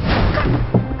scatter you.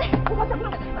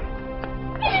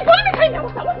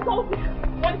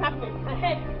 what is happening?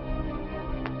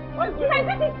 What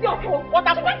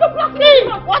happened?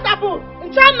 What happened?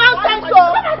 Jam nonsense, so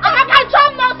Amaka,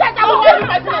 jam nonsense. I will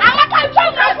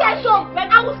jam nonsense, so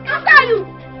I will scatter you.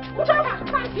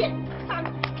 Stand here. Stand.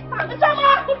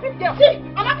 Stupid girl. See,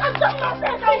 Amaka, jam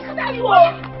nonsense. I will scatter you.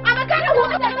 Amaka, I will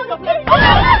scatter you.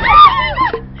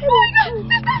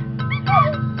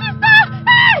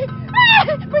 Oh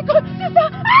my God, sister!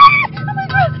 Hey! Oh my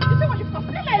God! You see what you've done?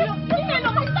 Leave me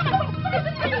alone.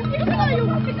 This is not you.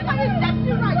 This is not you. Set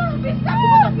me right. This set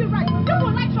both of you right. You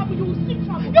will like trouble. You will seek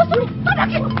trouble. You see? Come back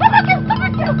here. Come back here. Come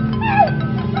back here.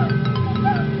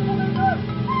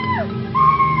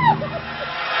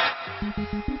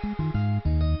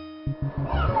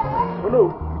 Hello,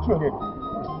 it's your name.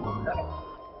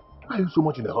 Why are you so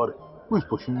much in a hurry? Who is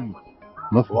pursuing you?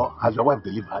 Not Or has your wife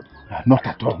delivered? Not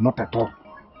at all, not at all.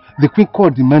 The queen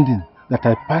called demanding that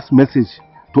I pass message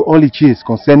to all Ichies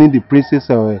concerning the princess'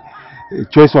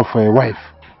 choice of a wife.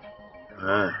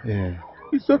 Yeah.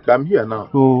 It's okay, I'm here now.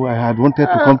 So I had wanted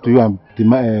to come to you and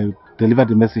deliver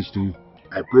the message to you.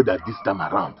 I pray that this time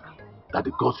around, that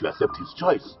the gods will accept his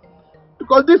choice.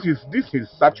 Because this is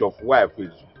search of wife.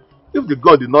 If the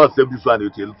god did not accept this one,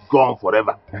 it will go on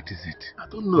forever. That is it. I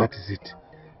don't know. That is it.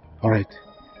 Alright.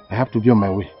 I have to be on my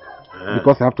way.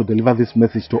 Because I have to deliver this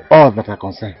message to all that are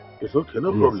concerned. It's okay,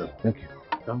 no problem. Thank you.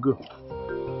 I'm good.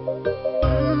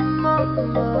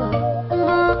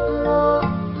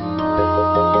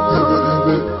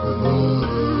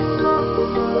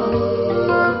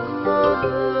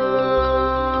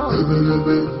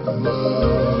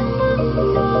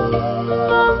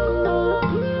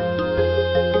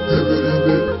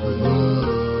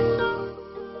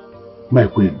 My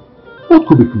queen, what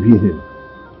could be convenient?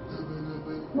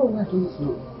 No, I don't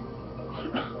know.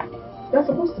 They're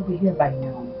supposed to be here by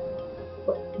now.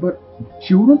 But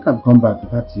she wouldn't have come back to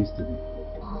that yesterday.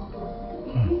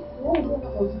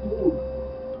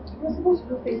 You're supposed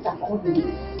to face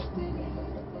accordingly.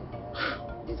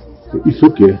 It's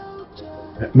okay.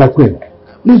 My queen,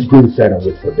 let's go inside and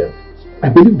wait for them. I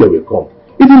believe they will come.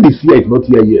 Even the seer is not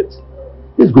here yet.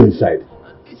 Let's go inside.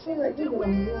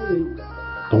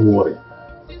 Don't worry.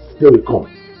 They will come.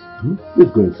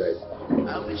 Let's go inside. I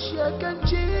wish I could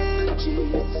change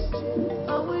it.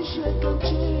 I wish I could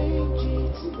change it.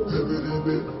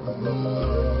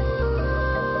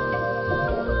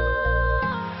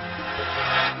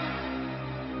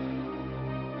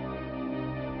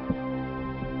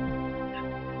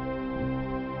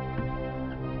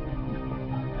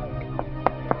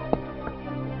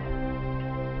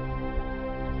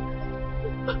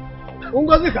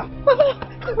 Ungozika!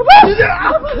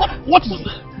 What is it?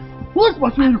 Who is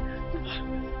pursuing you?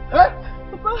 Eh?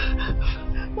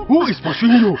 Who is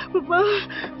pursuing you? Papa,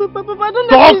 I don't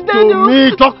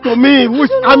know. Talk to me.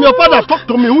 I'm your father. Talk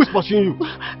to me. Who is pursuing you?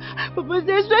 Papa,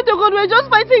 I swear to God, we're just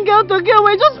fighting girl to girl.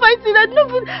 We're just fighting. I don't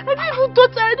even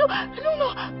touch her. I don't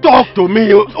know. Talk to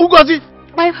me. Ugozi.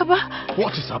 My Papa.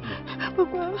 What is happening?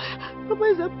 Papa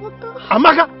is Amaka.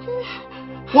 Amaka?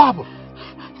 What happened?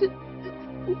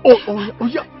 Oh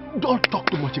yeah. Don't talk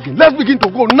too much again. Let's begin to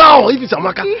go now. If it's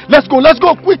Amaka, let's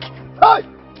go, quick. Hey!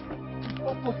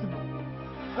 Not possible.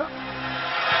 Huh?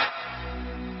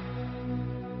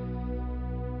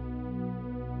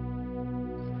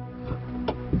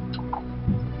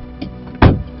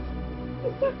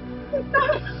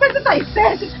 My sister is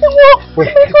dead. Wait.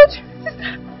 Oh my God. Sister.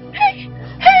 Hey.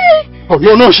 Oh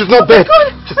no, she's not dead.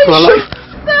 She's still alive.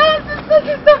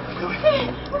 Sister. Hey.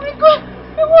 Oh my God.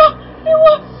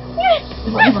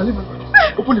 Leave her.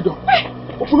 Open the door.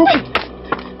 Open. Oh my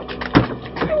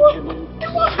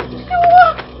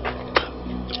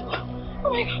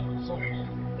God. Sorry.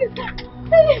 Sister.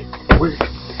 Wait.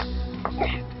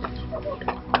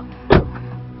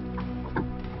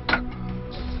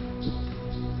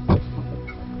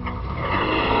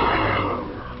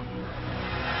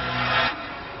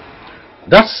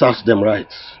 That serves them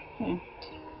right.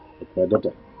 My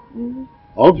daughter. I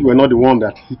hope you were not the one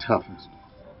that hit her first.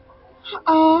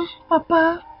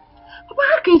 Papa,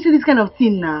 how can you say this kind of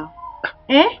thing now?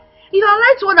 If I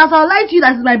lie to others, I'll lie to you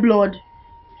that is my blood.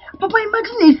 Papa,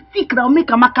 imagine a stick that will make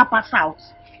Amaka pass out.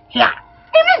 Yeah.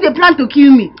 It means they plan to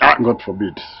kill me. God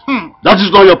forbid. That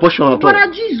is not your portion at all.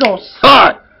 Brother Jesus.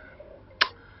 Hi!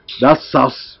 That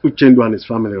serves Uchendu and his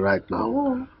family right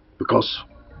now. Because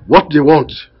what they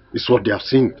want is what they have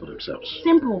seen for themselves.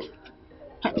 Simple.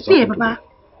 See, Papa,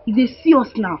 if they see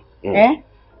us now,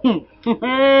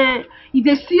 if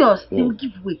they see us, they will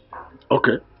give way.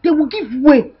 Okay. They will give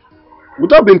way.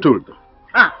 Without being told.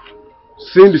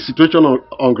 Seeing the situation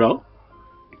on ground,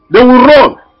 they will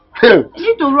run. You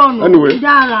need to run. Anyway,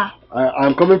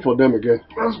 I'm coming for them again.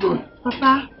 Let's go.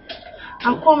 Papa,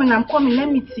 I'm coming. Let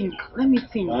me think.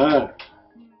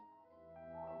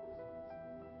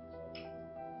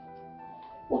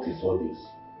 What is all this?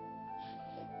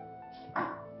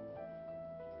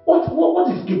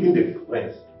 What is giving the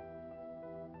friends?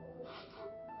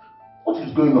 What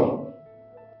is going on?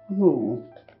 No.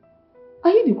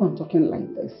 Are you the one talking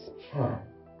like this?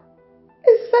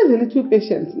 Exercise a little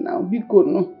patience now. Be good,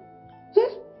 no?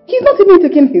 He's not even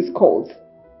taking his calls.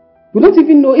 We don't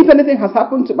even know if anything has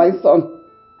happened to my son.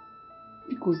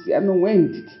 Because I know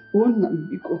when did. Oh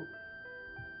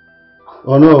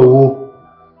no.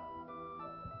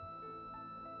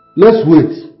 Let's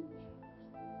wait.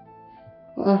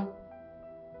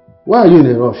 Why are you in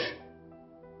a rush?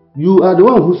 You are the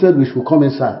one who said we should come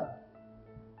inside.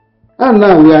 And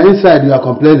now we are inside, you are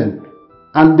complaining.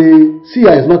 And the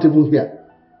seer is not even here.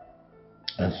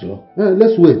 And so?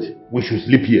 Let's wait. We should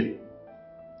sleep here.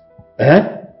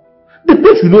 The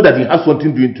prince should know that he has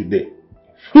something doing today.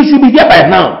 He should be here by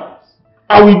now.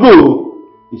 I will go.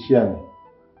 Ishiami.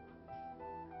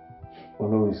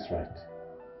 Ono is right.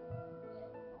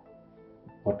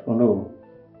 But Ono,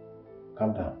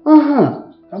 calm down.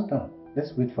 Calm down.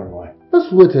 Let's wait for a while.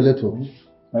 Let's wait a little.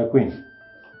 My queen,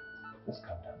 let's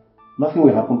calm down. Nothing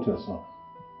will happen to your son.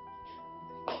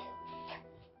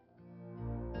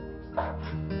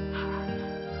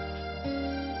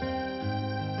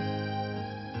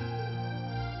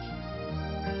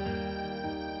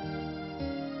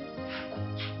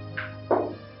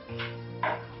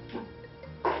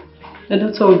 The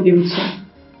doctor will be able to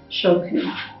shortly.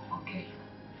 Okay.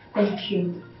 Thank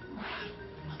you.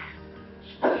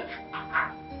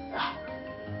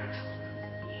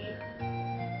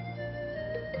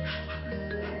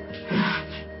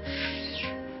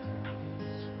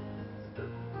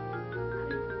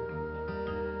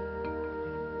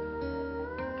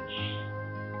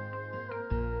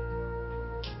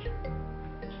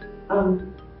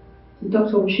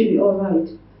 Doctor, will she be alright?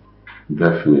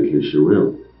 Definitely she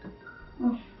will.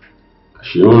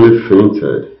 She only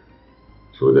fainted,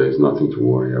 so there is nothing to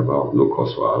worry about, no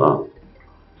cause for alarm.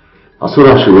 As soon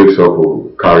as she wakes up,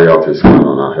 we'll carry out a scan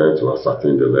on her head to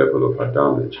ascertain the level of her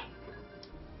damage.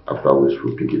 After which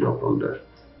we'll pick it up from there.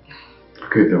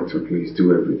 Okay, doctor, please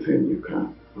do everything you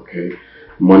can, okay?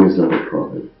 Money's not a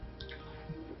problem.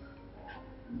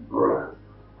 Alright.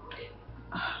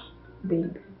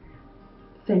 Babe,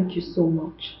 thank you so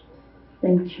much.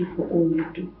 Thank you for all you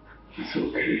do. It's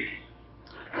okay.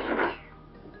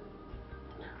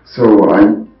 So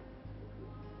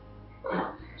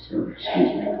sorry,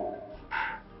 excuse me.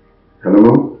 Hello,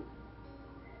 Mom?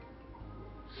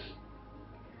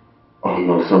 Oh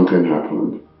no, something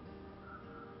happened.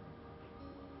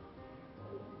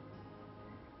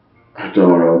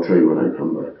 Don't worry, I'll tell you when I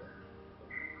come back.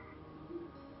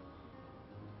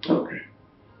 Okay.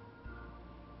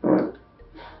 Alright.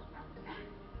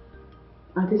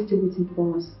 Are they still waiting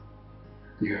for us?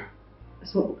 Yeah.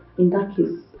 So, in that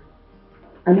case,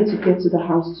 I need to get to the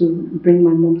house to bring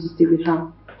my mom to stay with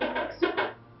her.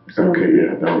 Okay,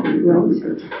 yeah, that'll be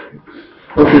better.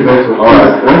 Okay, doctor.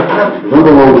 Alright.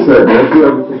 Remember what we said. Let's do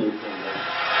everything we can.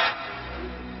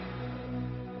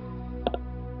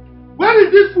 Where is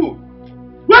this fool?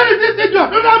 Where is this idiot?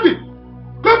 Don't have it.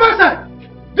 Come outside.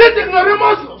 This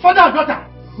ignoramus father and daughter.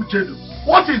 Uchedu,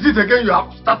 what is it again you have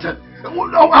started?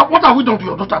 What have we done to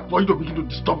your daughter for you to begin to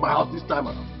disturb my house this time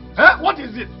around? What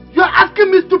is it? You are asking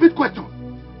me stupid questions.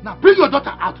 Now bring your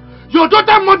daughter out. Your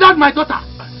daughter murdered my daughter.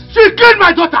 She killed my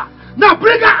daughter. Now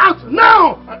bring her out.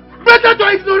 Now. Bring her to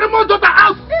ignoramus daughter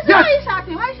out. Yes. Why are you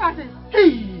shouting? Why are you shouting?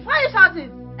 Hey. Why are you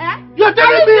shouting? You're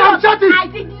telling me I'm shouting. I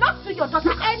did not see your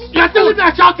daughter anything. You're telling me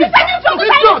I'm shouting. He said it's your daughter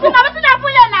anything now. What's that for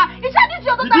you now? He said it's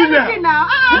your daughter anything now.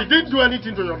 He didn't do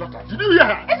anything to your daughter. Did you hear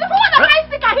her? It's the one that I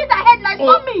stick and hit her head like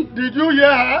not me. Did you hear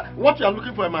her? What you are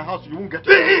looking for in my house, you won't get it.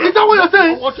 Is that what you're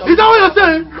saying? Is that what you're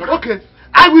saying? Okay.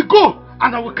 I will go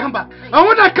and I will come back. And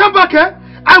when I come back,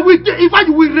 I will, in fact,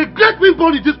 you will regret being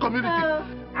born in this community.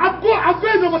 I'm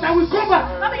going over, but I will come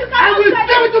back. Mama, you I will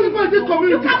stay with you people in this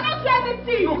community. You cannot do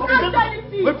anything. You cannot do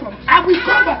anything. Wait for me. I will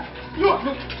come back. No,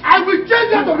 I will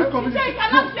change out of this community. You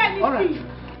cannot do anything. All right.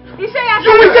 You say you're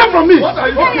You will hear from me. What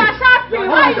are you saying? You're shouting.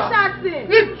 Why are you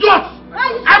shouting? It's just.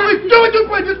 I will stay with you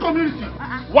people in this community.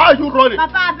 Why are you running?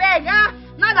 Papa, beg.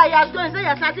 Now that you are going, say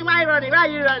you're shouting. Why are you running? Why are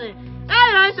you running?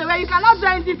 You cannot do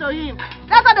anything to him.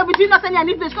 That's why they'll be between us and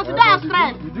any place because you don't have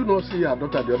strength. Did you not see her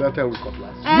daughter the other time with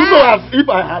cutlass? You know, as if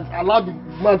I had allowed the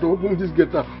man to open this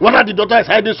gate now, whether the daughter is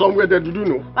hiding somewhere there, did you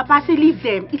know? Papa, say leave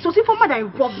them. It's your informer that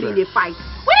involved me in a fight.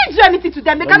 We didn't do anything to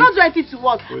them. They cannot do anything to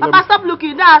us. Papa, stop looking.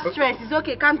 You don't have strength. It's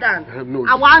okay. Calm down. No,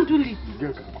 I will handle it. The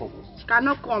girl can come.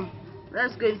 cannot come.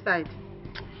 Let's go inside.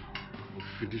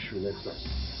 Finish you next time.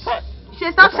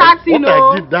 She stop shouting, What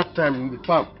I did that time in the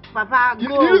farm. Papa,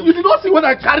 go. You did not see when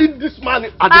I carried this man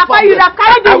at the farm. Papa, you would have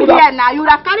carried him here now. You would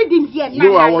have carried him here now.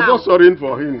 No, I was just sorry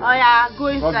for him. Oh yeah, go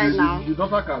inside now. The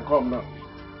daughter can come now.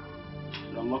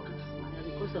 You're lucky.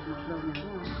 Because of my problem.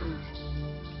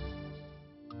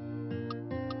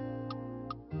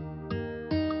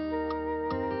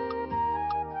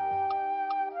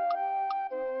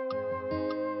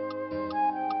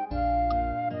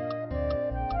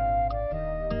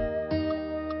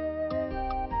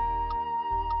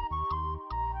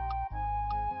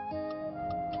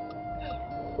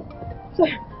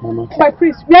 Mama. My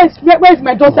priest, where is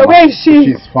my daughter? Mama, where is she?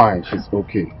 She's fine. She's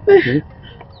okay. Okay?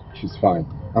 She's fine.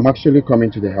 I'm actually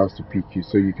coming to the house to pick you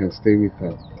so you can stay with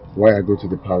her while I go to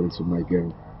the palace with my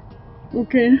girl.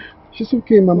 Okay. She's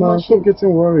okay, Mama. Stop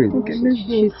getting worried. Okay, let's go.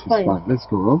 She's fine. Let's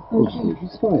go, huh? Okay.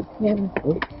 She's fine. Yeah.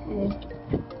 Oh. Yeah.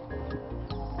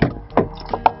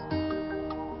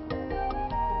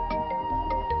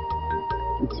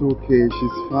 It's okay.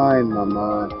 She's fine,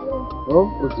 Mama. Oh,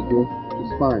 let's go.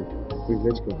 She's fine. Wait,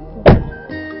 let's go.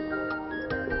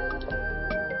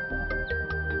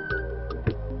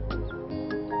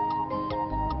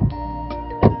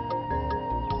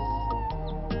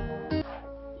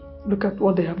 Look at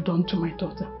what they have done to my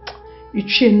daughter.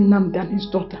 Ichie Nnamdi and his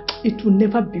daughter. It will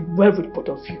never be well with both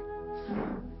of you.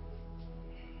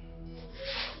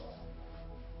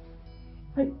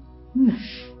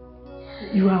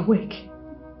 You are awake.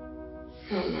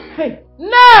 Hey,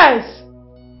 nurse!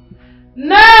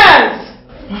 Nurse!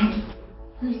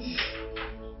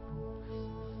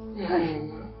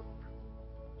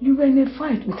 You were in a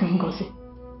fight with Ngozi.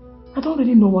 I don't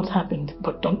really know what happened,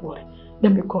 but don't worry.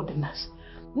 Let me call the nurse.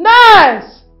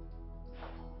 Nurse!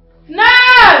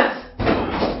 Nurse!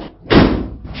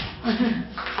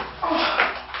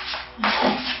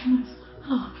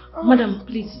 Madam,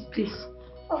 please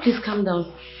calm down,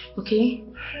 okay?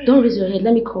 Don't raise your head.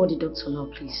 Let me call the doctor now,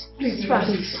 please. Please,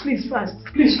 fast. Please, fast.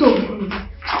 Please go.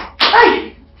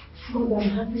 Hey! God, I'm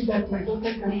happy that my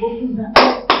daughter can open that.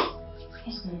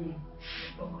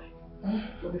 Don't worry.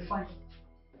 You'll be fine.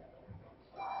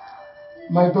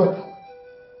 My daughter,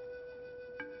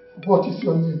 what is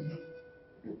your name?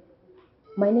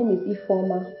 My name is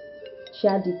Ifeoma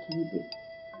Chiadikibe.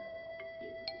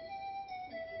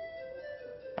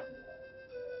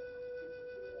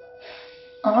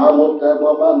 Àwọn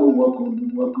tẹ́gbọ́ bá lù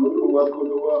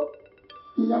wọ́kùlùwọ́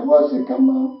ìyàwó sì ká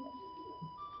máa.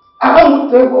 Àwọn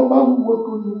tẹ́gbọ́ bá lù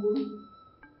wọ́kùlùwọ́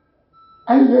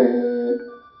ayé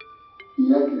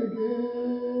ìyá gẹ́gẹ́.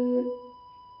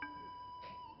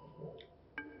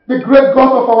 The great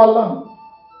God of our land,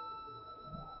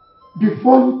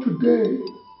 before you today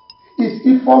is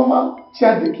Ifeoma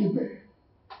Chiadikibe,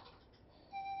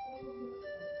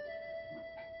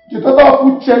 the daughter of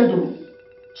Uchendu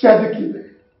Chiadikibe.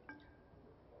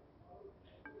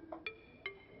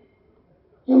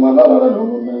 You must not know the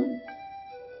woman.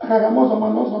 I am also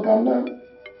man also can now.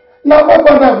 Now what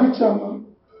about that which man?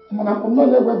 Man, I'm not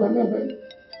there with them.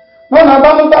 No, na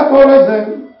ba no ta ko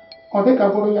rezen. O de ka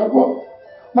boro ya go.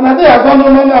 Man, I dey agba no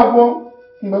no na go.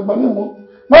 Ngba ni mo.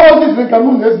 No what this thing can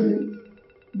no ezi.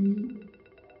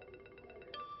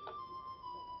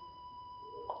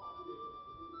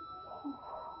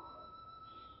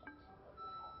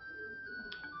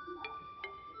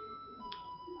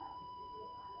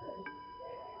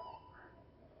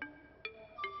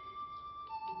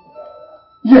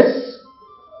 Yes,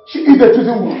 she is the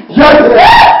chosen one. Yes,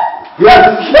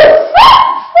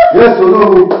 or no.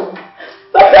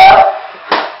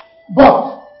 But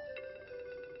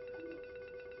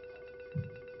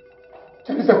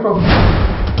there is a problem.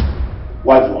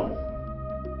 Wise one,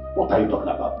 what are you talking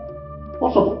about?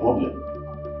 What sort of problem?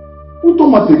 We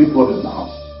don't want any problem now.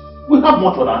 We have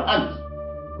much on our hands.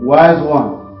 Wise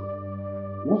one,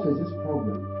 what is this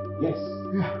problem? Yes.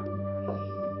 Yeah.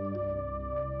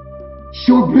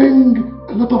 She will bring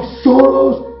a lot of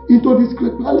sorrows into this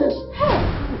great palace.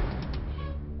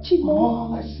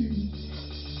 All I see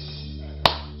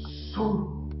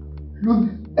sorrow,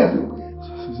 loneliness everywhere.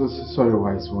 Sorry,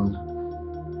 wise one.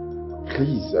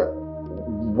 Please,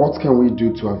 what can we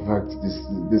do to avert this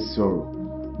sorrow?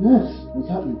 Yes,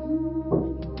 exactly.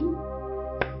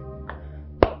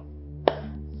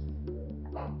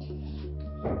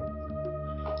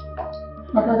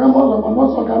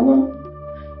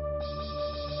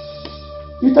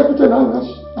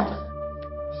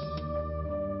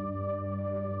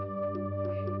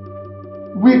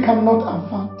 We cannot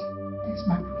avert this,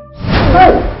 my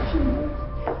friend.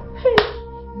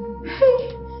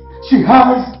 She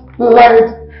has light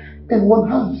in one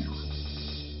hand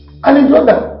And his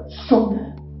brother, so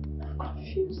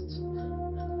confused.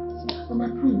 So my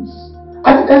prince,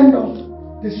 at the end of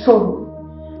the sorrow,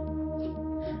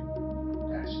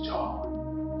 there is joy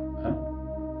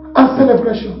and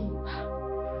celebration.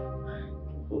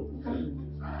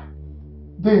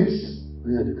 This is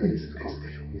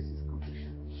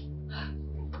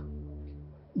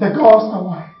the girls are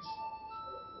wise.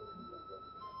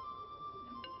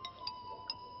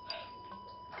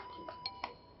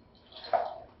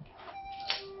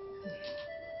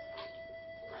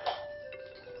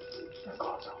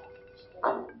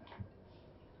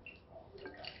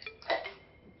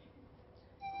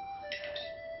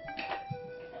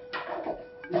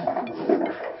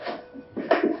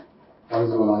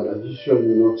 Are you sure you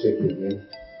will not check again?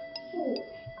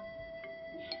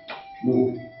 No.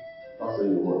 I'll say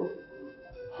you will.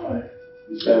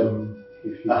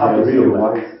 If you I have to be on my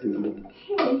way. thing.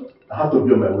 I have to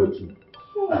be on my way too.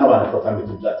 I have an important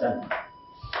meeting to attend.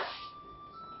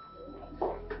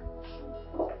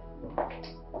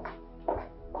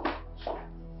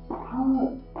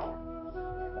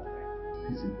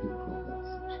 This is a big problem.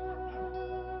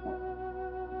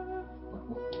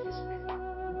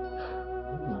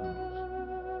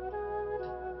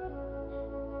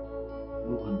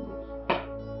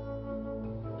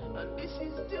 This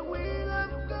is the will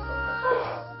of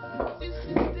God. This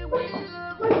is the will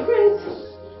of My God. prince.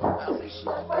 I wish I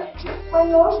could change. My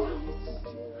love.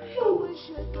 I wish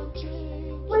I could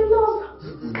change. My love.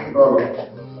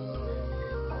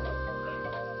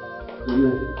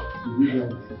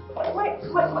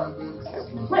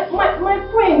 My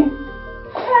prince.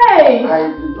 Hey. I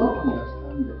do not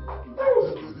understand that.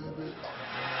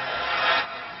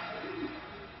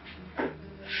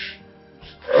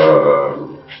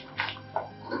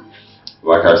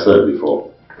 Like I said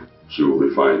before, she will be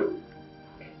fine.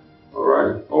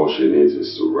 Alright? All she needs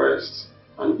is to rest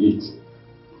and eat.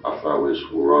 After which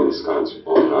we'll run the scans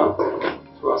on her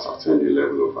to ascertain the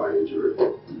level of her injury.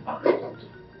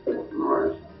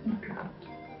 Alright?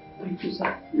 Thank you,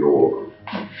 sir. You're welcome.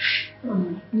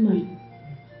 Mine.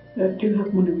 Do you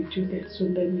have money with you there? So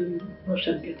let me rush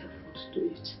and get her food to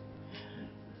eat.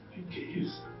 Okay,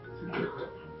 yes.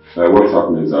 What's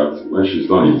happening is that when she's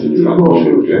done eating, you can call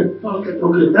me, okay? Okay,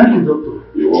 thank you, doctor.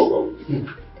 You're welcome.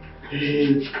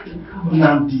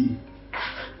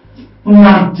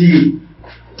 Nnamdi,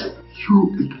 you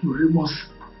ignoramus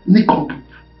nincompoop.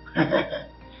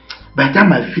 By the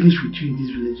time I finish with you in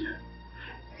this village,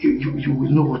 you will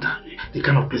know what the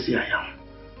kind of person I am.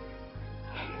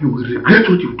 You will regret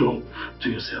what you've done to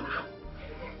yourself.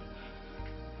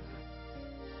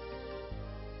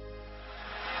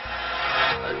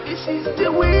 This is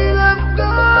the will of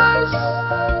God.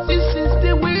 This is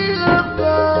the will of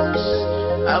God.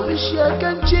 I wish I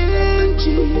can change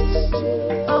it.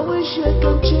 I wish I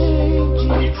can change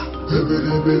it.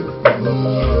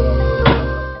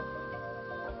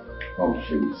 Oh,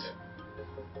 please.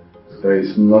 There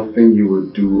is nothing you will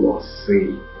do or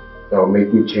say that will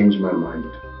make me change my mind.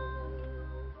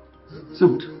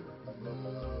 Zund,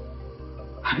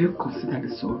 have you considered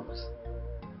the sorrows?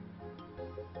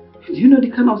 Do you know the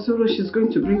kind of sorrow she's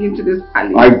going to bring into this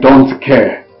palace? I don't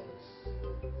care.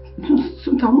 No,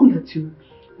 Zund, I won't let you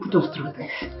put us through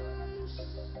this.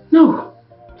 No.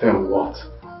 Then what?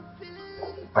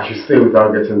 I should stay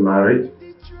without getting married?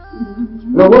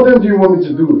 Now what then do you want me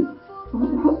to do?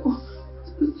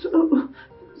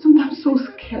 I'm so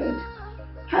scared.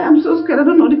 I am so scared. I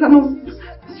don't know the kind of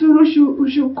sorrow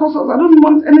she'll cause us. I don't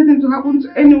want anything to happen to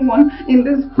anyone in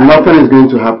this palace. Nothing is going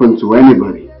to happen to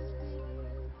anybody.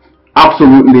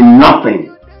 Absolutely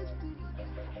nothing.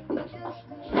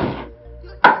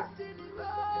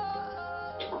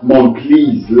 Mom,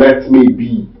 please let me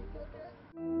be.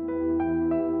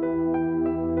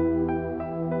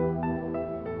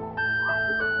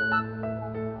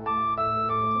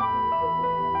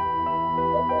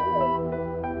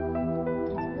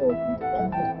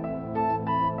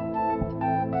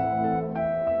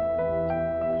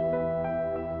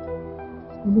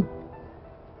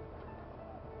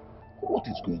 What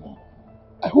is going on?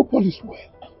 I hope all is well.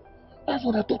 That's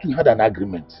what I thought we had an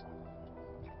agreement.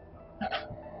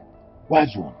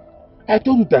 Wise one, I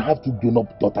told you that I have two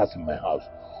grown-up daughters in my house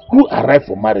who arrived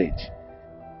for marriage.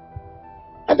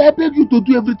 And I beg you to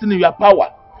do everything in your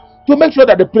power to make sure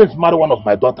that the prince marry one of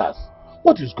my daughters.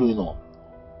 What is going on?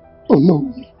 Oh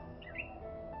no.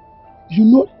 You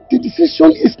know, the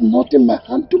decision is not in my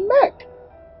hand to make.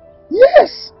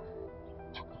 Yes.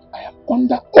 I am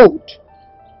under oath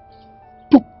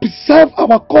to preserve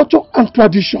our culture and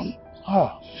tradition.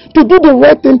 To do the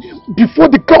right thing before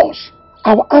the gods,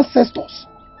 our ancestors,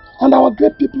 and our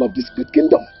great people of this great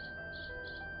kingdom.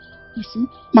 You see,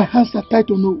 my hands are tight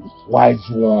on no. Wise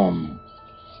one.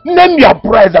 Name your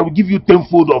price, I will give you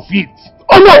tenfold of it.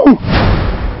 Oh no!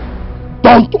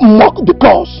 Don't mock the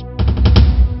cause.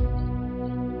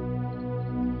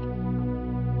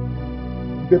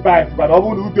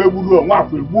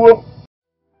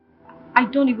 I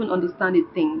don't even understand a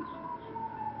thing.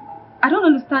 I don't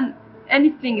understand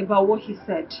anything about what he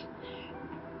said.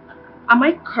 Am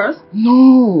I cursed?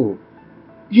 No,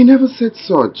 you never said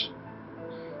such.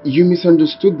 You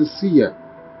misunderstood the seer.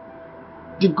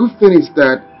 The good thing is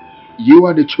that you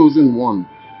are the chosen one.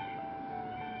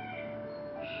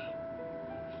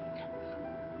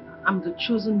 I'm the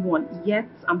chosen one, yet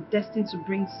I'm destined to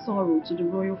bring sorrow to the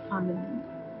royal family.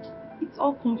 It's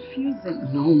all confusing.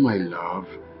 No, my love.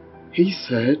 He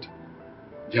said,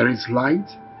 there is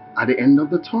light at the end of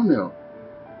the tunnel.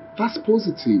 That's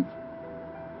positive.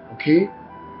 Okay?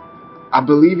 I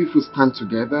believe if we stand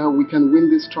together, we can win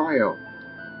this trial.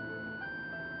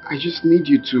 I just need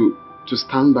you to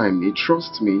stand by me,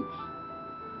 trust me,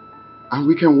 and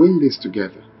we can win this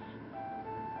together.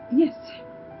 Yes.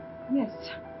 Yes.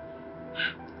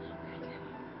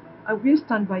 I will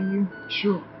stand by you.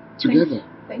 Sure. Together.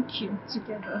 Thank you.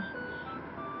 Together.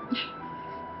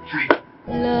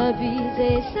 Love is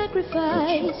a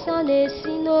sacrifice on a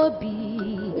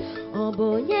sinobi.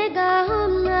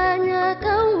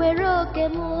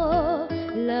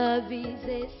 Love is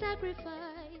a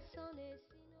sacrifice on a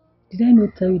sinobi. Did I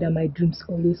not tell you that my dreams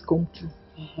always come true?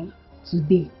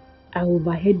 Today, I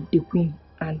overheard the queen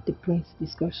and the prince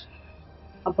discussion.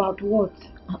 About what?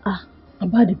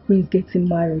 About the prince getting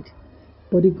married,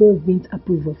 but the gods didn't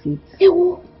approve of it.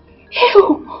 Ew!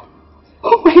 Ew!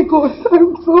 Oh my God,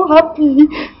 I'm so happy.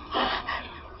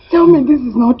 Tell me this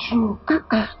is not true.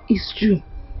 It's true.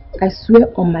 I swear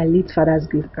on my late father's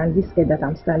grave and this head that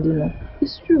I'm standing on.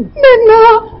 It's true.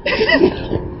 Nena!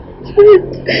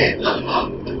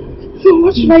 So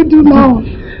what should I do now?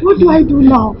 What do I do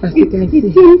now? It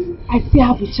seems I still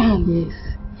have a chance. Yes.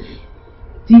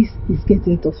 This is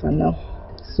getting tougher now.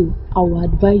 So I will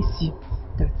advise you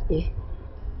that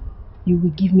you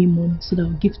will give me money so that I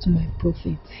will give to my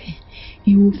prophet.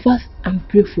 He will fast and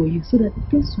pray for you so that the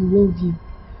prince will love you.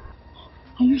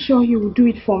 Are you sure he will do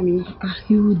it for me?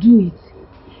 He will do it.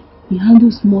 He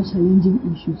handles more challenging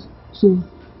issues. So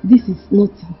this is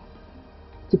nothing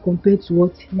to compare to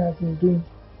what he has been doing.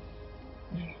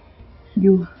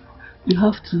 You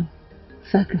have to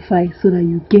sacrifice so that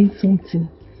you gain something.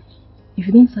 If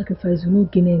you don't sacrifice, you will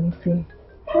not gain anything.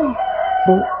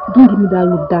 But don't give me that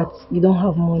look that you don't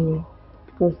have money,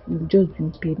 because you've just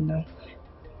been paid now.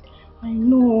 I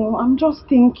know, I'm just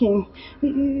thinking.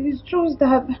 It's just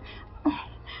that...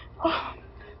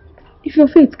 If your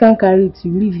faith can't carry it,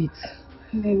 you leave it.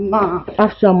 Nena.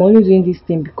 After, I'm only doing this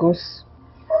thing because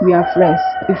we are friends.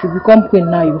 If you become queen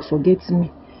now, you will forget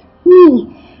me.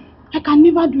 Me? I can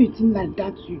never do a thing like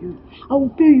that to you. I will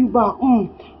pay you back.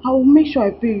 I will make sure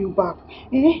I pay you back.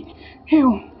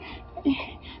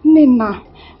 Nena,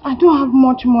 I don't have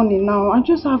much money now. I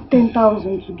just have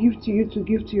 10,000 to give to you, to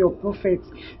give to your prophet,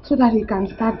 so that he can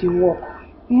start the work.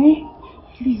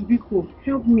 Please, Biko,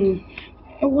 help me.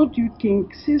 What do you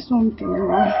think? Say something.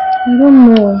 I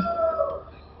don't know.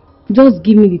 Just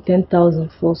give me the 10,000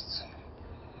 first.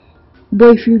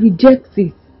 But if you reject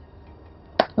it,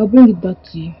 I'll bring it back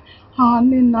to you.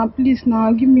 Nena, please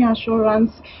now, give me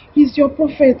assurance. He's your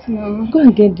prophet now. Go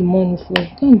and get the money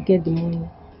first. Go and get the money.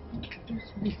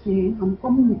 Just listen, I'm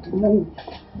coming with the money.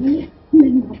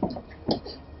 Nena.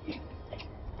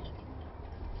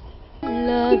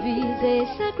 Love is a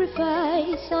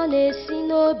sacrifice on a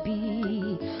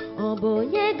sinobi.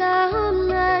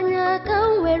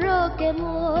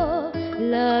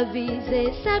 Love is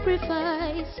a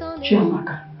sacrifice on a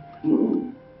Chiamaka,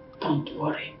 don't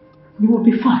worry. You will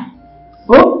be fine.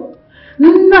 Oh,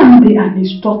 Nandi and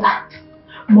his daughter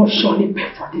must surely pay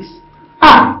for this.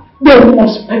 They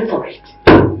must pay for it.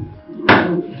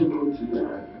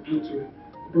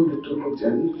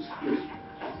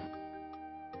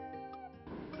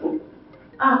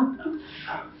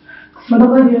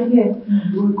 Mama, you're here.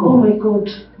 Oh my God.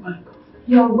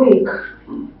 You're awake.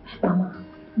 Mama,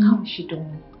 how is she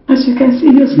doing? As you can see,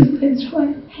 your sister is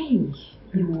fine. Hey,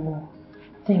 you.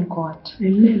 Thank God.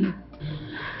 Amen.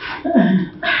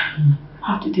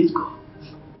 How did it go?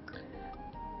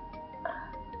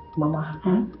 Mama,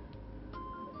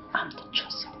 I'm the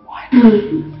chosen one.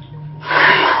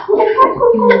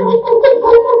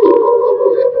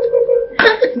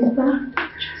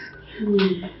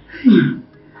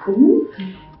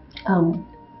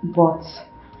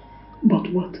 But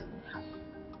what?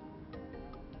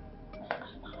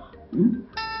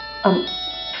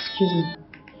 Excuse me.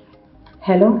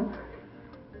 Hello?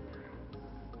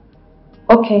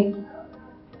 Okay.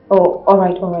 Oh,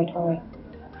 alright.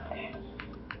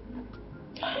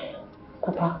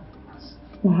 Papa,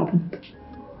 what happened?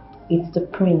 It's the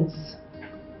prince.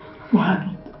 What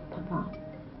happened? Papa,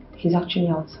 he's actually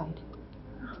outside.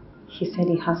 He said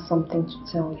he has something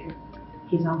to tell you.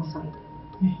 He's outside.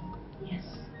 Yes.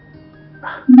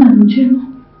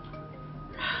 Nanjiro.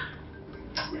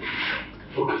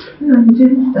 Okay.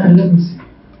 Nanjiro. Let me see.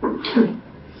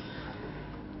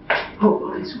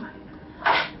 Oh, this way.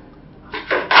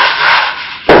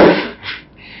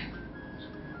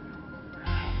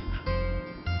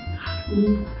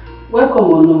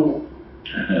 Welcome, Ono.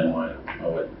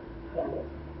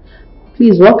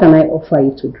 Please, what can I offer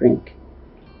you to drink?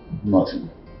 Nothing.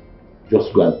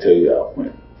 Just go and tell your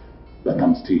friend that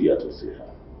I'm still here to see her.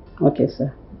 Okay,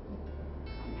 sir.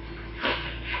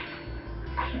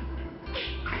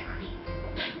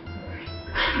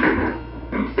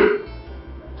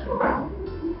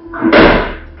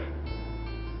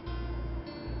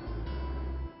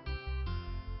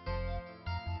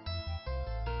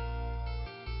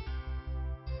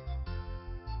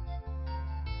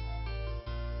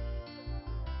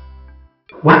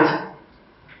 What?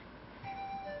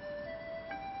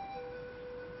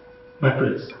 My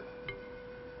prince.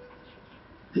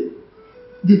 Did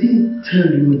he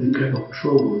tell you the kind of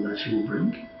trouble that she will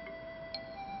bring?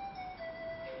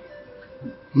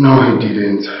 No, he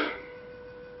didn't.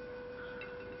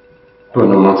 But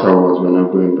no matter what, we're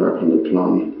not going back on the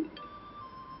plan.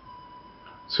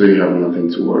 So you have nothing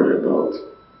to worry about.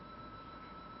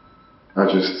 I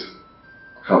just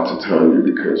have to tell you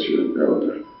because you're an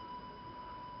elder.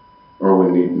 All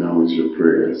we need now is your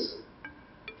prayers.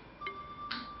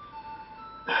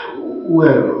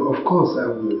 Well, of course I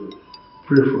will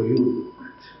pray for you,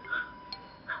 but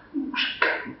which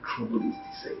kind of trouble is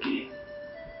this again?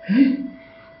 Eh?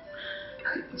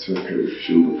 It's okay,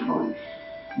 she'll be fine.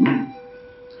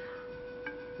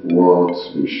 What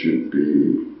we should be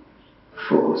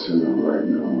focusing on right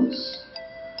now is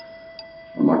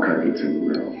Amaka getting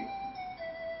well.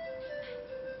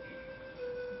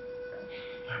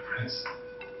 My prince,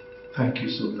 thank you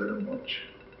so very much.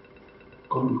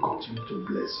 God will continue to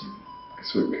bless you.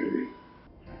 It's okay.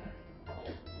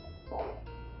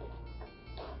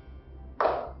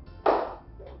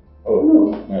 Oh, no.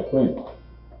 My friend.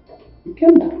 You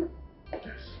came back.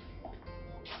 Yes.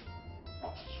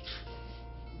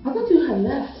 I thought you had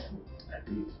left. I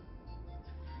did.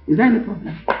 Is there any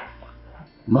problem?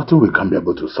 Nothing we can be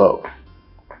able to solve.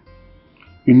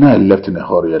 You know I left in a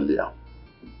hurry earlier.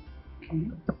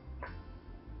 Okay.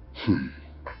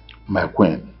 My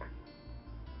queen,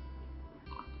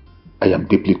 I am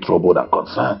deeply troubled and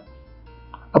concerned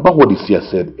about what the seer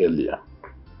said earlier.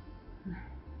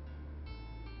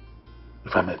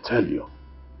 If I may tell you,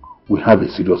 we have a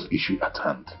serious issue at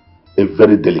hand, a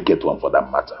very delicate one for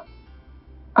that matter.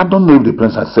 I don't know if the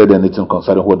prince has said anything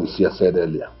concerning what the seer said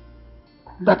earlier.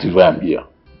 That is why I'm here.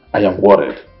 I am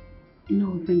worried.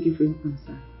 No, thank you for your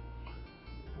concern.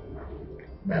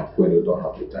 My queen, you don't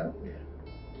have to thank me.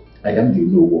 I am the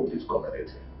know of this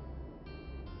community.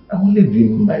 I'm only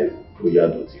doing my prayer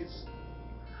duties.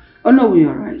 Oh no, we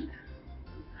are right.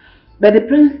 But the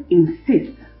prince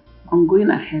insists on going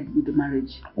ahead with the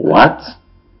marriage. What?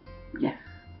 Yes.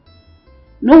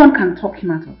 No one can talk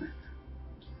him out of it.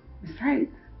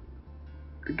 Besides,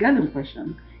 the girl in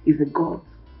question is a God's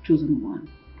chosen one.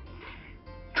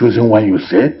 Chosen one, you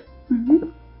said? Mm-hmm.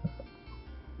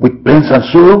 With brains and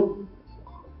soul?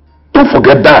 Don't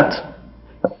forget that.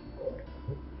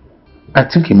 I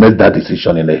think he made that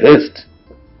decision in a haste.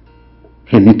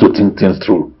 He needs to think things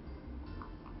through.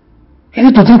 He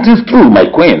needs to think things through, my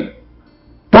queen.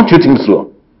 Don't you think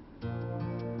so?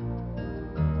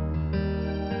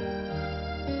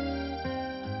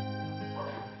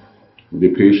 The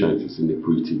patient is in a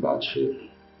pretty bad shape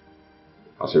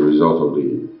as a result of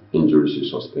the injuries she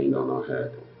sustained on her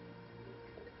head.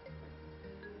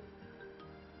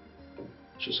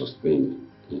 She sustained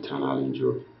internal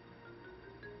injury.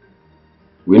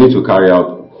 We need to carry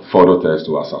out further tests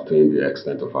to ascertain the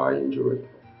extent of her injury.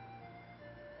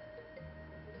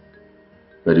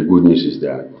 But the good news is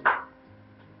that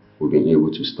we've been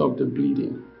able to stop the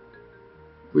bleeding,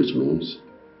 which means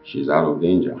she's out of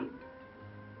danger.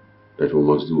 But we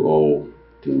must do all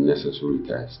the necessary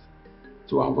tests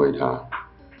to avoid her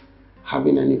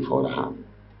having any further harm.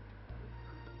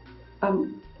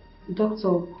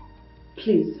 Doctor,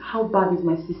 please, how bad is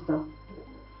my sister?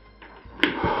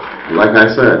 Like I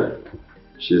said,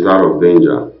 she's out of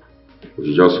danger. We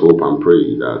should just hope and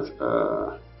pray that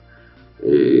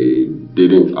it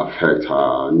didn't affect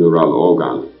her neural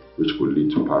organ, which could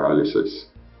lead to paralysis.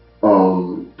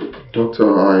 Doctor,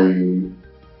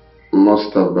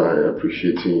 must start by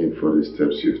appreciating you for the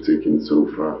steps you've taken so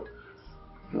far.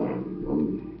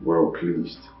 I'm well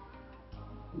pleased.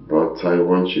 But I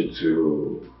want you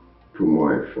to put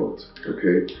more effort,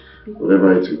 okay?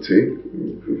 Whatever it will take,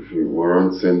 if you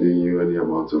warrant sending you any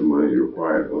amount of money you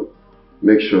require, but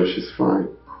make sure she's fine,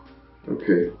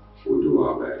 okay? We'll do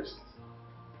our best.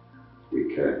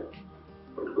 We care,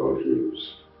 but God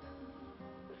heals.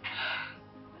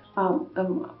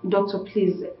 Doctor,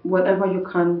 please, whatever you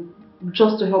can,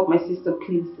 just to help my sister,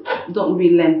 please, don't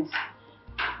relent.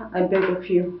 I beg of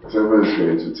you. Whatever it's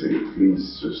going to take,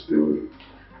 please just do it.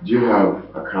 Do you have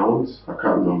account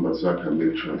number so I can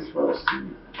make transfers to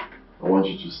you? I want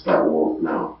you to start work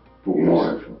now. Put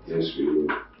more effort. Yes, we will.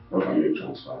 Okay. Make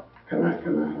transfer. Can I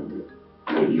have it?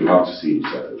 No, you have to see the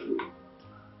secretary.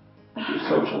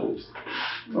 Receptionist.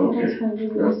 Okay.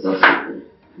 That's okay.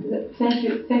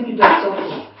 Thank you, doctor.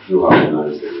 You have a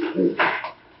nice day.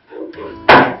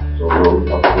 So we'll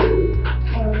talk to you.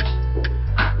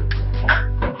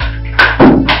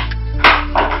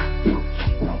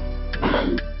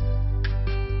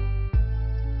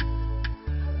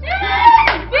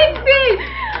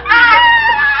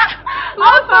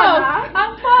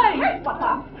 I'm fine.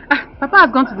 Papa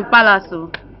has gone to the palace,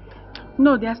 so.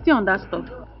 No, they are still on that stuff.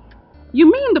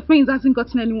 You mean the prince hasn't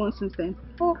gotten anyone since then?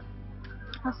 Oh,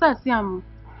 as I see him.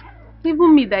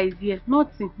 Even me that is here,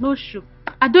 nothing, no show.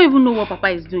 I don't even know what Papa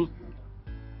is doing.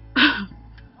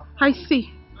 I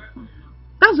see.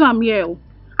 That's why I'm here.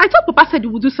 I thought Papa said he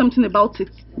would do something about it.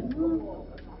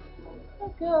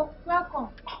 Okay, welcome.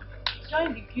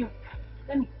 Join the queue.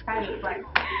 Let me tie the price.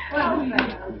 Thank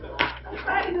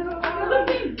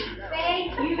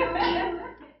you. Where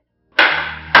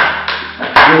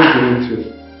are you going to?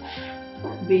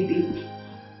 Baby,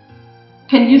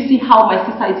 can you see how my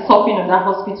sister is suffering on that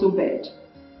hospital bed?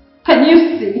 Can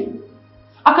you see?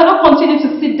 I cannot continue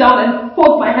to sit down and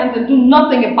fold my hands and do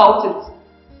nothing about it.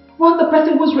 While the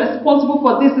person who's responsible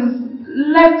for this is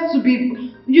left to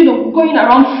be, going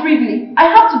around freely. I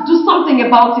have to do something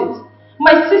about it.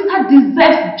 My sister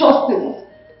deserves justice.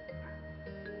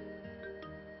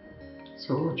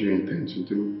 So what do you intend to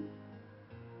do?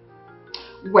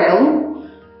 Well,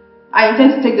 I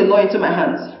intend to take the law into my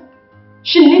hands.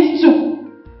 She needs to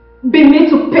be made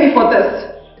to pay for this.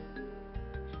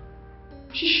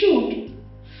 She should.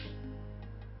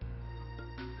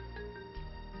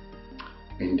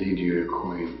 Indeed, you're a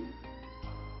queen.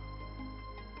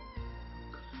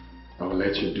 I will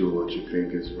let you do what you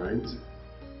think is right.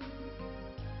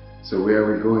 So where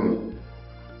are we going?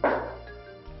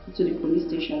 To the police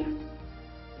station.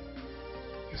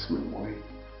 Yes, my boy.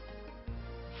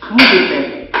 Move it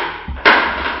then.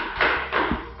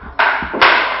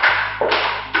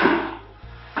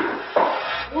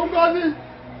 Ungazi!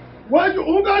 Where you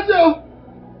Ungazi?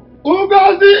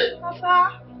 Ungazi! Papa.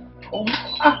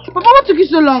 Papa, what took you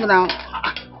so long now?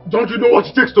 Don't you know what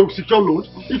it takes to secure loans?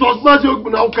 It was Mazi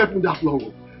Ogbuna who kept me that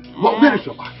long. But where is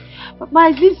your bag? Papa,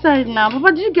 it's this side now.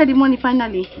 Papa, did you get the money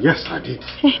finally? Yes, I did.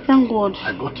 Hey, thank God.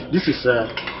 I got it. This is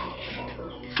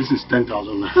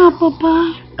 10,000 now. Ah,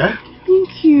 Papa. Eh?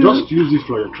 Thank you. Just use it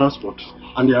for your transport.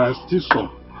 And there are still some.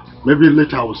 Maybe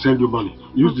later I will send you money.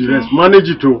 Use the rest. Manage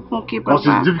it too. Okay, Papa. Because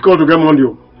it's difficult to get money.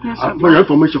 Yes, For your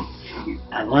information,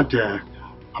 I want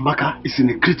Amaka is in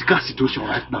a critical situation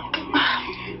right now.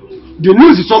 The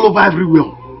news is all over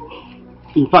everywhere.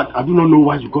 In fact, I do not know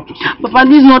why you got to say. Papa,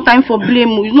 this is not time for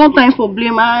blame. It's not time for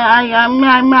blame. I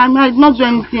did not do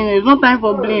anything. It's not time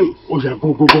for blame. Oh yeah,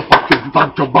 go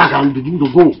pack your bag and begin to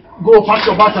go. Go pack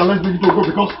your bag and let's begin to go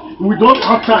because we don't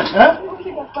have time, eh?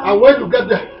 And when you get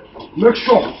there, make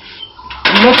sure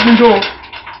you let me know.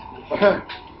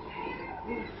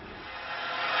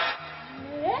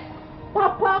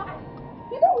 Papa,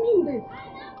 you don't mean this.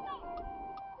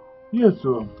 Yes,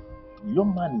 sir. The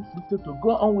young man insisted to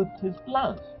go on with his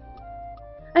plans.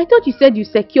 I thought you said you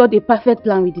secured a perfect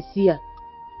plan with the seer.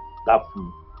 That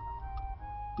fool.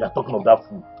 You are talking of that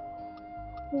fool.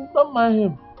 Don't mind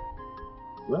him.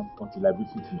 Well, until I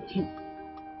visit him.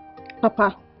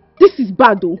 Papa, this is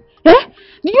bad though. Eh?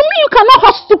 Do you mean you cannot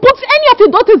host to put any of your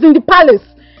daughters in the palace?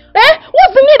 Eh?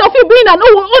 What's the need of you being an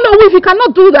honor if you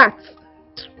cannot do that?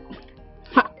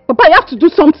 Papa, you have to do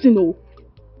something, oh.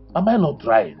 Am I not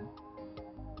trying?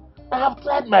 I have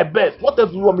tried my best. What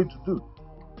else do you want me to do?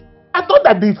 I thought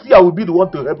that the seer would be the one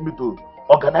to help me to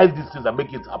organize these things and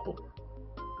make it happen.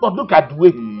 But look at the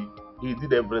way he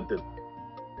did everything.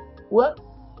 Well,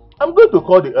 I'm going to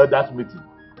call the elders meeting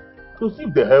to see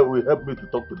if they will help me to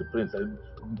talk to the prince and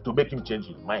to make him change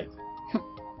his mind.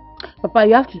 Papa,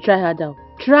 you have to try harder.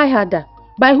 Try harder.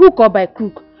 By hook or by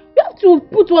crook. You have to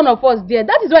put one of us there.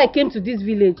 That is why I came to this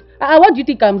village. What do you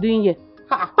think I'm doing here?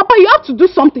 Papa, you have to do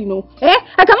something, no?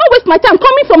 I cannot waste my time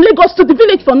coming from Lagos to the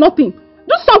village for nothing.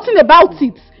 Do something about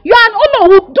it. You are an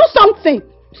Olowu. Do something.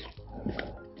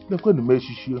 Look at the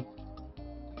message here.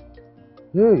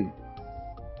 Hey.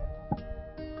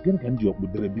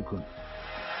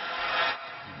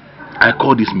 I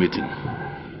call this meeting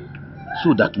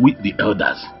so that we, the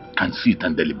elders, can sit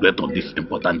and deliberate on this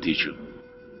important issue.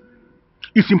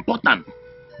 It's important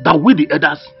that we, the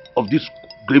elders of this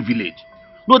great village,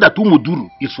 know that Umuduru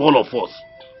is for all of us.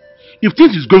 If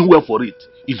things is going well for it,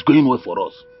 it's going well for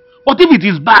us. But if it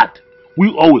is bad, we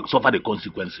all will suffer the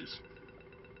consequences.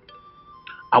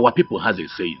 Our people has a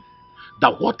saying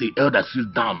that what the elder sits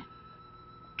down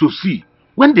to see,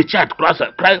 when the child climbs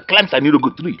an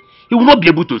iroko tree, he will not be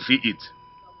able to see it.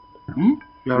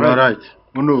 You're right.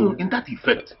 Oh, no. So in that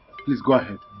effect, please go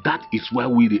ahead. That is why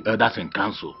we, the elders and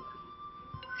council,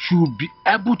 should be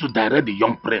able to direct the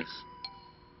young prince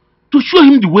to show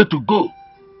him the way to go.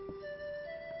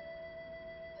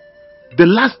 The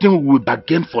last thing we will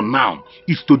bargain for now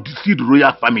is to see the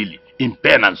royal family in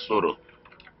pain and sorrow.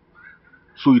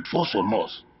 So it falls on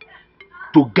us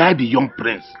to guide the young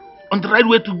prince on the right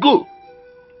way to go.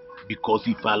 Because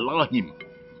if I allow him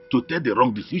to take the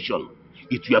wrong decision,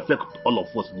 it will affect all of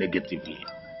us negatively.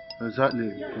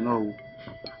 Exactly. No.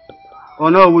 Oh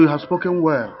no, we have spoken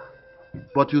well.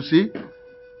 But you see,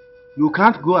 you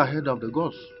can't go ahead of the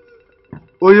gods.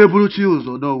 Oh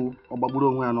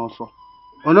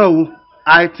no,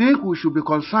 I think we should be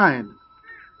concerned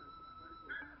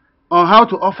on how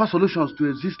to offer solutions to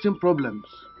existing problems.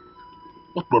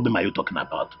 What problem are you talking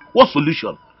about? What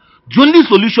solution? The only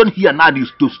solution here now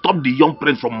is to stop the young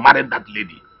prince from marrying that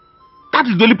lady. That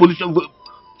is the only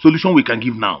solution we can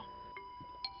give now.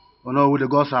 Oh no, the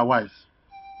gods are wise.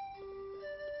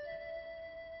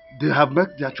 They have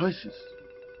made their choices.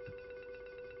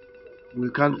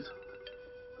 We can't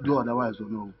do otherwise, oh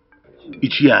no.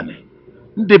 Ichiane,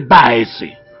 the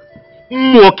baese,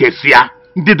 mwokesia,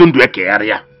 they don't do a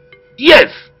area.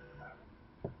 Yes.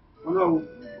 Oh no,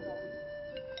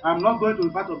 I'm not going to be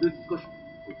part of this discussion.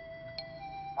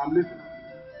 I'm listening.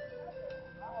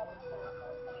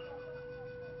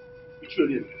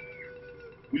 Ichiane,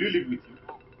 will you live with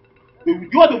you? You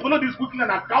want to follow this quickly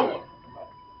and a coward?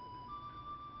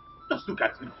 Just look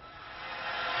at him.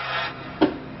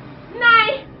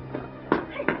 Nai!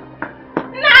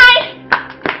 Nai!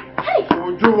 Hey!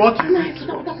 Ojo, what is it?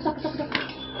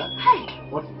 Hey!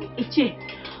 What? Ichie,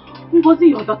 Ngozi,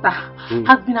 your daughter,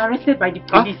 has been arrested by the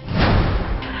police.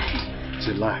 It's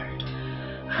a lie.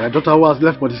 My daughter was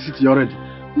left for the city already.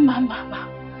 Mama,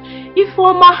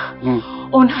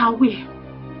 Ifeoma, on her way,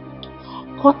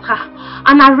 caught her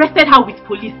and arrested her with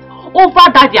police over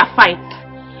that their fight.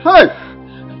 Hey!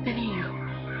 I'm telling you.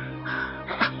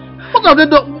 What have they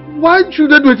done? Why should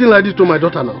they do anything like this to my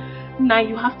daughter now? Now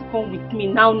you have to come with me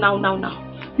now.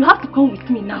 You have to come with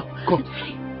me now. Come.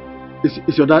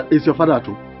 Is your father at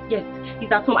home? Yes,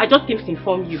 he's at home. I just came to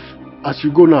inform you. As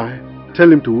you go now, tell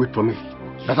him to wait for me.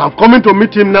 That I'm coming to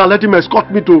meet him now. Let him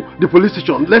escort me to the police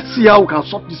station. Let's see how we can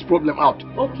sort this problem out.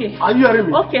 Okay. Are you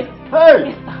hearing me? Okay. Hey!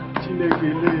 Yes, sir.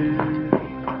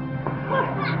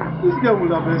 This girl will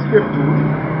have escaped too.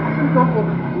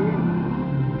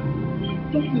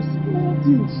 Just a small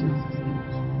thing she has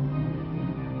escaped.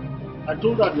 I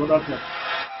told her the other time.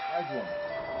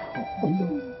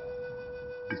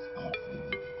 This powerful.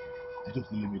 I just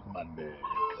really make man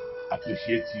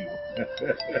appreciate you.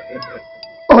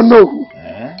 Oh no!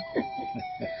 Eh?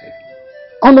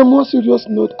 On a more serious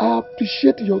note, I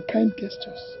appreciate your kind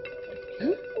gestures.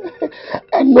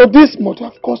 I know this must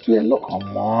have cost you a lot.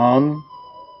 Come on.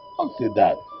 Don't say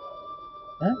that.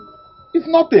 Huh? It's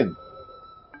nothing.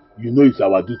 You know it's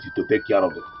our duty to take care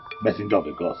of the messenger of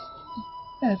the gods.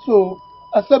 And so,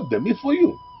 accept them. It's for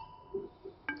you.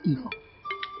 No.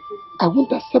 I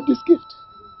won't accept this gift.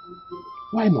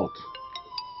 Why not?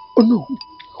 Oh no.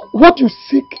 What you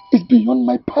seek is beyond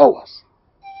my powers.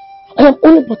 I am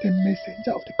only but a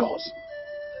messenger of the gods.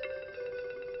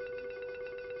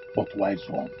 But wise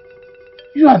one,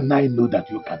 you and I know that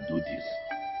you can do this.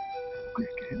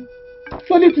 Again?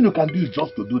 The only thing you can do is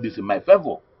just to do this in my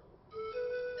favor.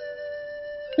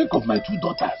 Think of my two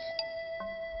daughters.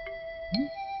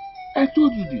 I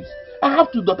told you this. I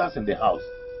have two daughters in the house.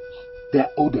 They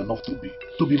are old enough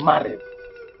to be married.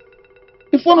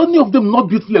 If one only of them not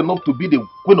beautiful enough to be the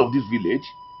queen of this village,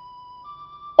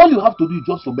 all you have to do is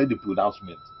just obey the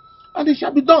pronouncement, and it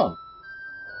shall be done.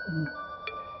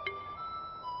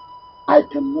 I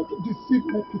cannot deceive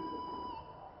my people.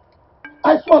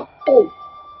 I swear oath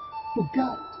to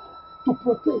guide, to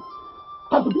protect,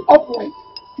 and to be upright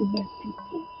to my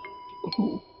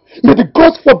people. May the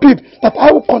gods forbid that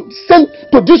I will consent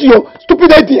to this your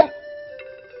stupid idea.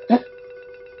 Eh?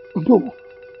 No.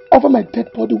 Over my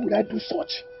dead body will I do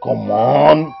such. Come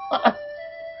on.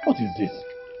 What is this?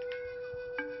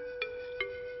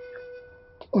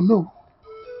 Oh no.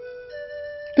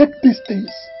 Take these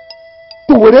things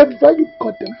to wherever you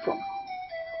got them from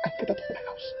and get out of my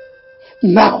house.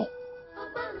 Now.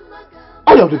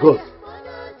 Eye of the gods.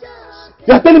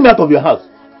 You are telling me out of your house.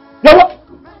 You are what?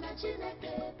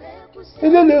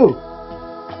 Hello.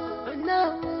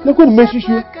 Look what the message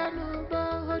you.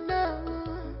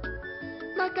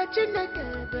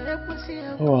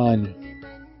 Oh, Annie.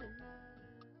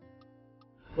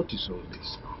 What is all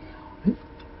this now?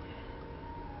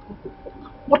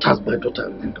 What has my daughter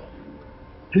been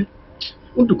done?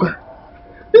 Unduka,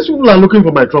 these people are looking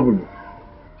for my trouble.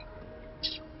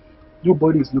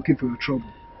 Nobody is looking for your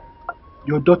trouble.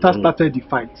 Your daughter started the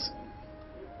fight.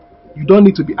 You don't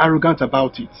need to be arrogant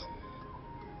about it.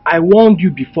 I warned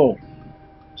you before.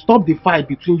 Stop the fight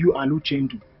between you and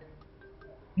Uchendu.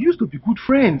 You used to be good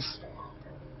friends.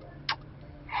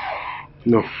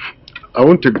 No, I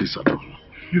won't take this at all.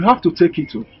 You have to take it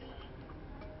too.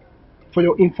 For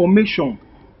your information,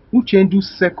 Uchendu's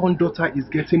second daughter is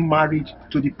getting married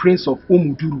to the Prince of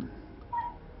Omuduru.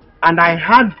 And I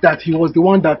heard that he was the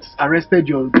one that arrested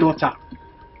your daughter.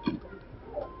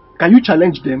 Can you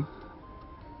challenge them?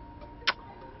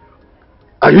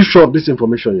 Are you sure of this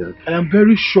information yet? I am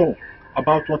very sure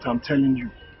about what I'm telling you.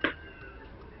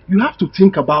 You have to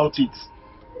think about it.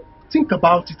 Think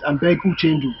about it and beg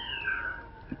Uchendu.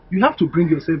 You have to bring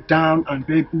yourself down and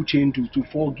beg Uchendu to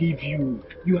forgive you.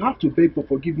 You have to beg for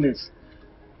forgiveness.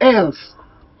 Else,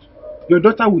 your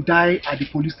daughter will die at the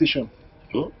police station.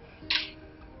 Huh?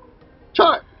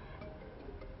 Child,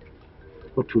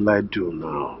 what will I do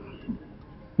now?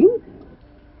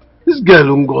 This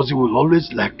girl Ngozi will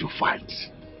always like to fight.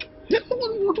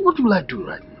 What will I do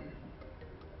right now?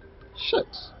 Shit.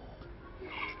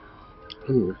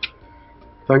 Anyway,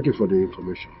 thank you for the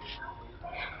information.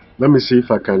 Let me see if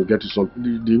I can get you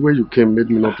something. The way you came made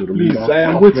me not to remember. Please, I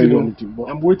am waiting.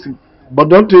 I'm waiting. But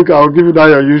don't think I'll give you that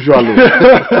your usual.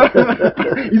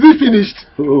 Is it finished?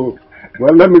 Oh,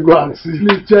 well, let me go and see.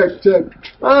 Please check.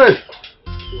 Hey.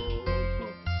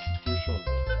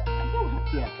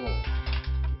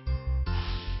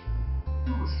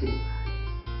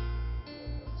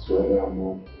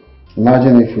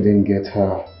 Imagine if we didn't get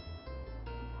her.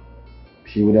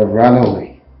 She would have run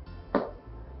away.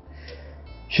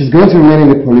 She's going to remain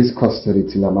in the police custody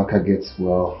till Amaka gets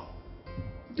well.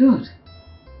 Dude,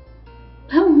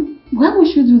 why would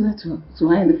you do that to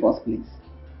her in the first place?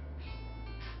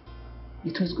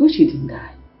 It was good she didn't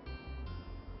die.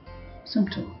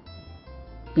 Somto,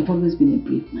 you've always been a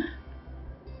brave man.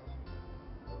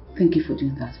 Thank you for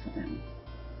doing that for them.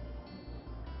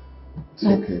 It's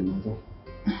okay, Mother.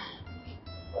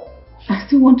 I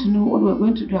still want to know what we're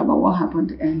going to do about what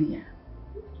happened earlier.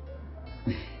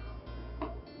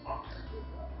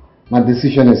 My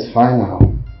decision is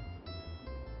final.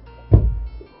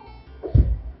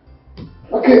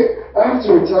 Okay, I have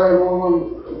to retire,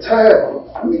 Mom. I'm tired.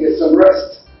 Let me get some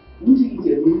rest. Won't you eat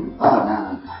your meal? No.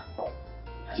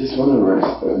 I just want to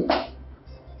rest and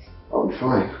I'll be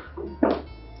fine.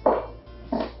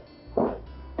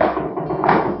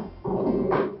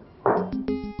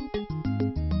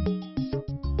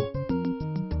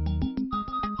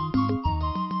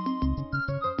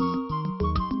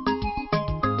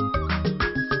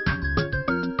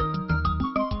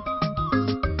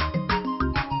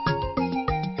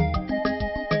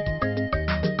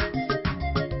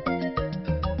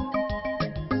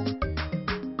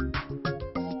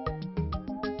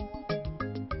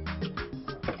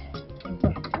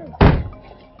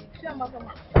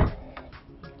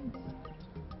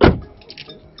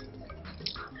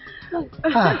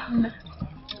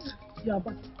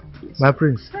 My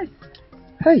prince.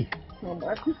 Hey.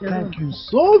 Thank you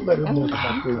so very much,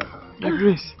 my prince. My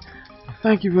prince,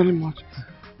 thank you very much.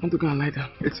 I'm going to lie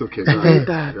down. It's okay.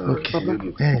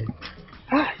 Okay.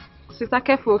 Sister,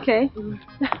 careful, okay?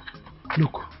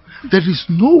 Look, there is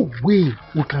no way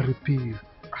we can repay you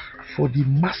for the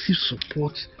massive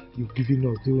support you've given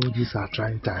us during this our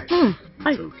trying time.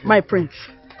 My prince,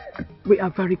 we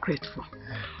are very grateful.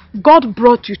 God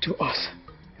brought you to us.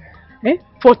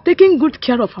 For taking good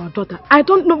care of our daughter. I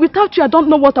don't know, without you, I don't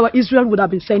know what our Israel would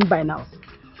have been saying by now.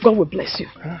 God will bless you.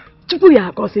 Chukwu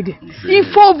ya gozi gị.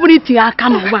 Ife obriti aka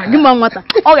n'ụwa gị ma nwata.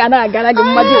 Ọ ga na-agara gị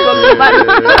mmadụ ịkọ mmadụ.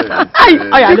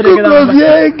 Ọ ya adịrị gị na mmadụ.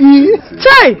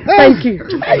 Chai, thank you.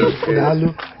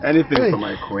 Anything for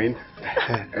my queen.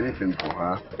 Anything for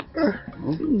her.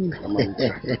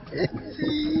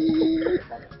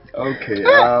 Okay,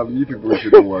 you people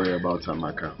shouldn't worry about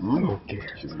Amaka. Okay.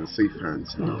 She's in safe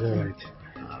hands now. Right.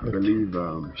 I believe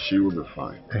she will be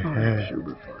fine. She will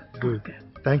be fine. Good.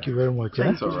 Thank you very much.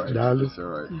 It's alright. It's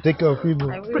alright. Take care of people.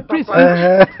 Prince,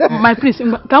 my prince,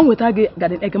 can we tag it?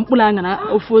 Got it? I can pull on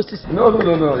of forces. No,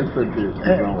 it's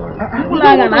okay. Don't worry. Pull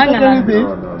on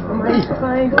No, it's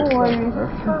fine. Don't worry.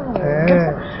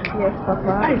 Yes,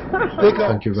 Papa.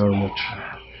 Thank you very much.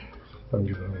 Thank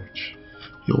you very much.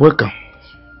 You're welcome.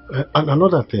 And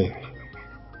another thing,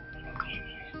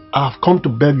 I've come to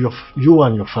beg you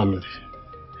and your family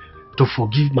to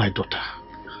forgive my daughter.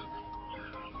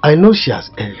 I know she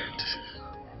has erred,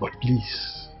 but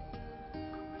please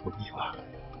forgive her.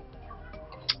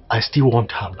 I still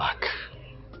want her back.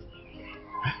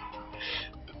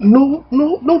 No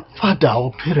father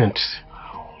or parent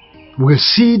will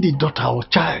see the daughter or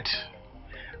child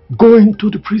going to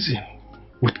the prison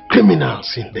with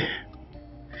criminals in there.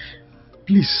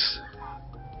 Please,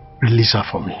 release her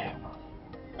for me.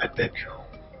 I beg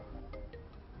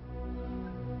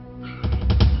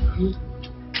you.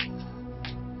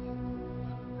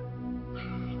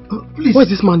 Please. What is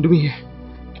this man doing here?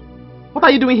 What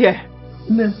are you doing here?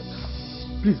 No.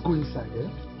 Please go inside.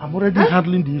 I'm already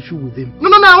handling the issue with him. No,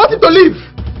 I want him to leave.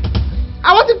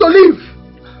 I want him to leave.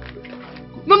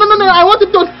 No, I want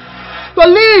him to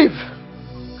leave.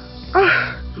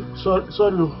 Sorry.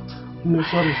 No,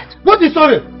 sorry. What is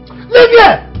sorry? Leave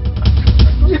here!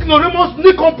 Ignoramus,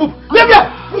 nincompoop. Leave here!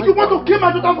 If you want to kill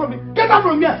my daughter from me, get out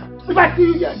from here. If I see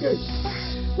you here again.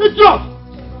 Idiot!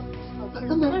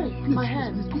 My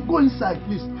hand. Please, go inside,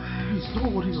 please. Please,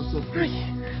 don't worry yourself.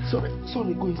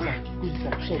 Sorry, go inside.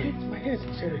 Sorry. My head.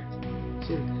 Sorry.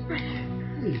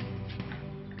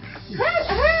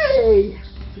 Hey!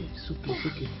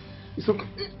 It's okay.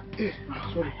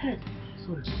 Sorry.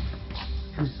 Sorry.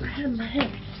 Please, My head.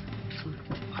 Sorry.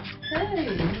 Hey!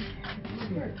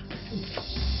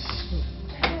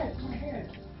 My head.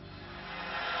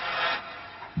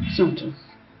 Sonto.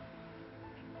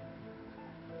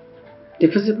 The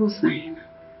visible sign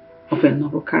of a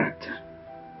noble character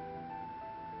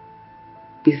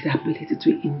is the ability to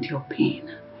endure pain.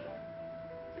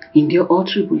 Endure all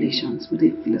tribulations with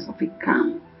a philosophic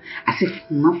calm, as if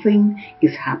nothing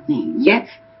is happening, yet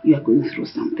you are going through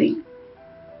something.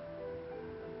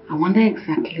 I wonder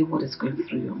exactly what is going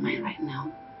through your mind right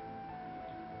now.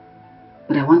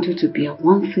 But I want you to bear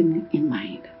one thing in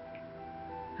mind.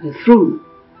 The throne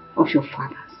of your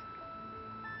fathers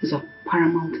is of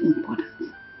paramount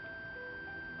importance.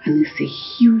 And it's a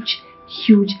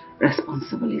huge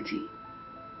responsibility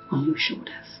on your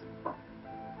shoulders.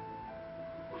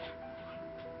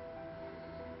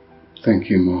 Thank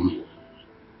you, Mom.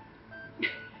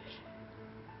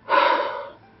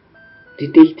 The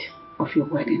date of your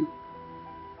wedding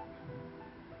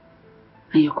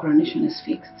and your coronation is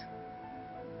fixed.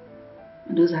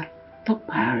 And those are top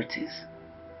priorities.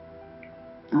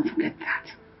 Don't forget that.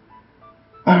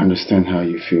 I understand how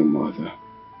you feel, Mother.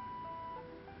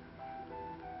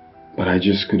 But I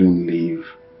just couldn't leave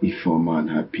Ifeoma and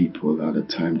her people at the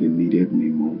time they needed me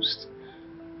most.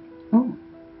 Oh.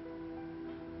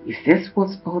 Is this what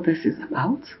all this is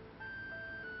about?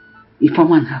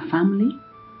 Ifeoma and her family?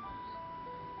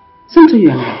 Sonto,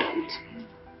 you're an adult.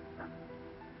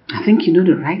 I think you know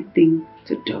the right thing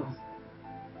to do.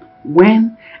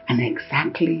 When and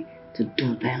exactly to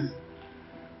do them.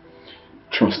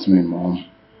 Trust me, Mom.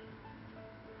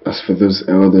 As for those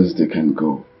elders, they can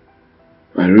go.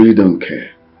 I really don't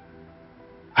care.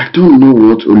 I don't know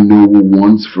what Onowu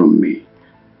wants from me.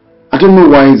 I don't know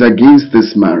why he's against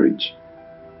this marriage.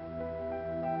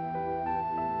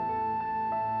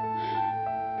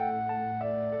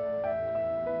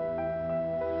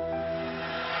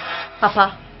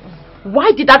 Papa,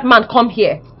 why did that man come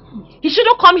here? He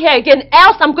shouldn't come here again,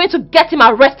 else I'm going to get him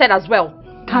arrested as well.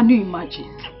 Can you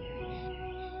imagine?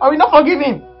 I will not forgive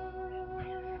him.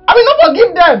 I will not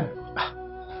forgive them.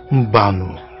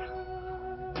 Mbano.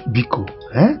 Biko,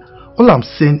 all I'm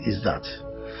saying is that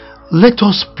let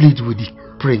us plead with the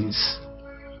prince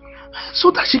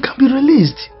so that she can be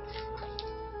released.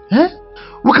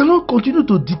 We cannot continue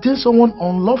to detain someone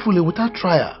unlawfully without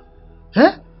trial.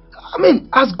 I mean,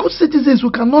 as good citizens, we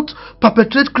cannot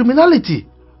perpetrate criminality.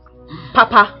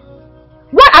 Papa,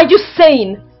 what are you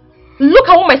saying? Look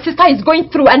at what my sister is going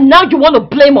through and now you want to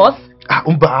blame us?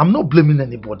 I'm not blaming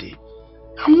anybody.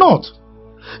 I'm not.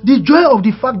 The joy of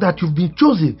the fact that you've been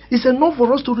chosen is enough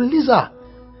for us to release her.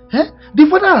 The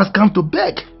father has come to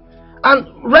beg. And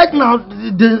right now,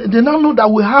 they now know that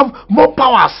we have more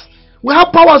powers. We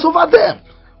have powers over them.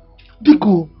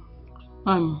 Biko,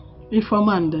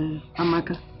 Ifeoma and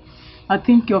Amaka, I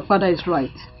think your father is right.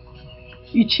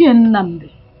 Ichi and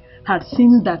Namde had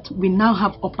seen that we now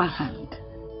have upper hand.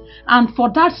 And for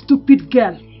that stupid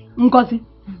girl, Ngozi,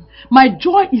 my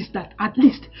joy is that at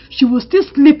least she will still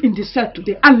sleep in the cell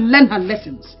today and learn her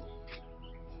lessons.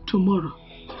 Tomorrow,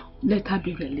 let her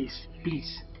be released,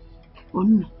 please.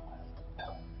 No.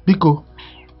 Biko.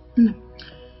 No.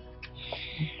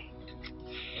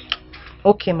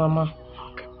 Okay, Mama.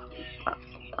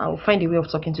 I will find a way of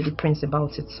talking to the prince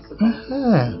about it.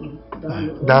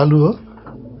 Dalu.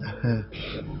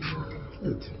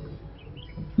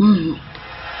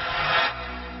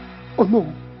 Oh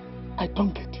no, I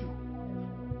don't get you.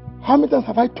 How many times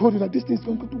have I told you that this thing is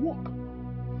going to work?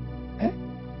 Eh?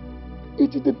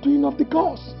 It is the doing of the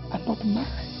gods and not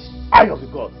mine. Eye of the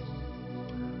gods.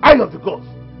 Eye of the gods.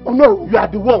 Oh no. You are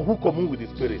the one who commune with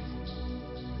the spirit.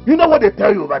 You know what they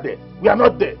tell you over there? We are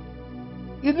not there.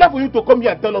 It's not for you to come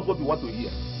here and tell us what you want to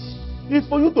hear. It's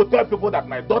for you to tell people that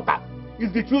my daughter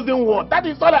is the chosen one. That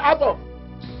is all I ask of.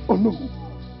 Oh no.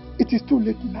 It is too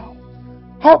late now.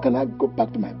 How can I go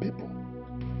back to my people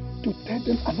to tell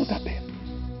them another them?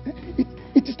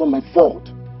 It is not my fault.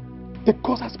 The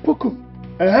gods have spoken.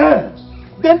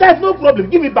 Then there's no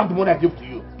problem. Give me back the money I gave to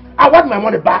you. I want my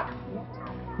money back.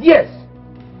 Yes.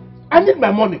 I need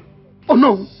my money. Oh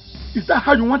no. Is that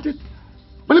how you want it?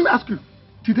 But let me ask you.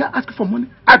 Did I ask you for money?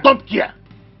 I don't care.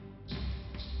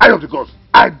 Eye of the gods.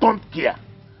 I don't care.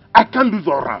 I can't lose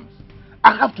all rams.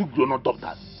 I have 2 grown-up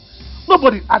daughters.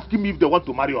 Nobody's asking me if they want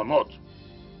to marry or not.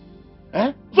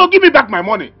 So give me back my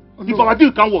money. Oh, no. If our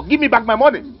deal can't work, give me back my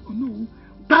money. Oh, no.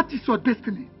 That is your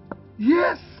destiny.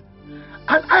 Yes.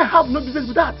 And I have no business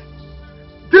with that.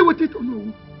 Deal with it or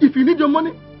no. If you need your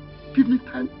money, give me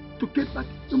time to get back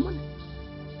your money.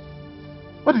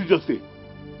 What did you just say?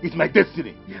 It's my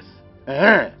destiny. Yes.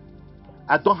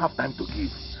 I don't have time to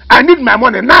give. I need my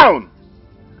money now.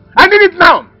 I need it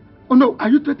now. Oh no, are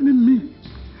you threatening me?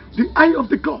 The eye of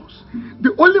the gods.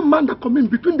 The only man that comes in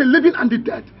between the living and the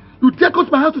dead. You dare come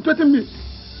to my house to threaten me?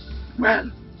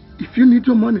 Well, if you need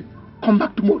your money, come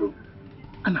back tomorrow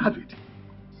and have it.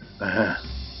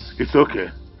 It's okay.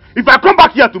 If I come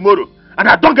back here tomorrow and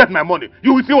I don't get my money,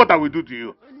 you will see what I will do to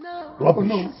you. Oh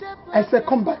no, I said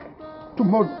come back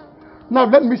tomorrow. Now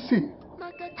let me see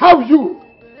how you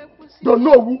don't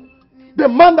know who the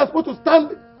man that's supposed to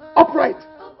stand upright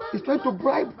is trying to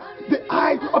bribe the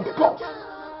eye of the gods.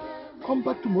 Come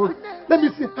back tomorrow. Let me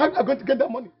see how you are going to get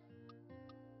that money.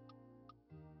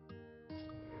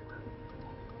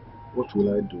 What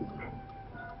will I do?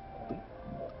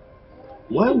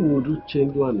 Why would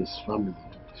Uchendu and his family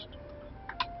do this?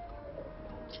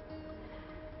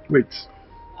 Wait.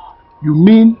 You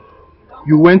mean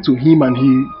you went to him and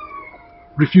he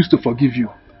refused to forgive you?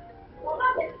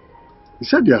 He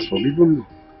said he has forgiven me.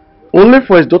 Only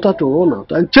for his daughter to run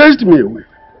out and chased me away.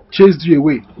 Chased you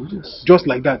away? Yes. Just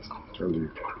like that? Tell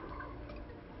you.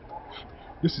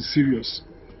 This is serious.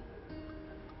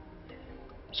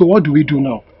 So what do we do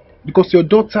now? Because your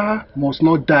daughter must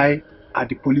not die at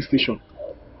the police station.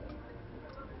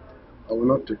 I will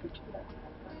not take it.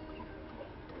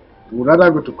 I would rather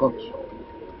go to court.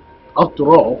 After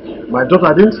all, my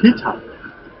daughter didn't hit her.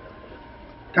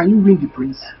 Can you win the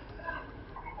prince?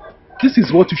 This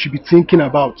is what you should be thinking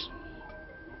about.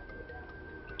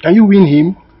 Can you win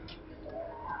him?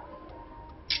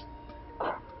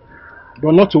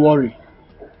 But not to worry.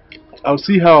 I'll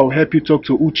see how I'll help you talk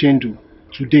to Uchendu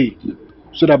today,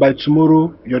 so that by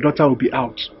tomorrow your daughter will be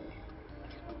out.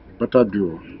 Better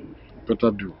do.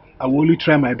 Better do. I will only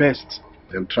try my best.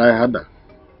 Then try harder.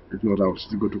 If not, I will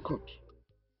still go to court.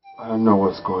 I don't know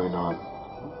what's going on.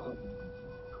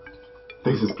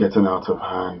 This is getting out of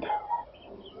hand.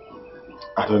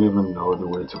 I don't even know the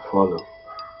way to follow.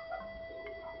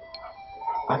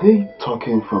 Are they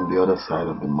talking from the other side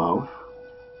of the mouth?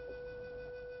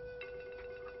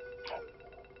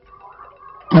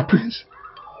 My prince,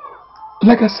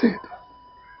 like I said,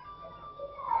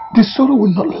 the sorrow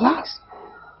will not last.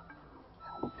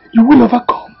 You will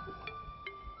overcome.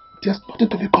 There's nothing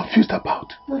to be confused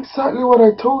about. Exactly what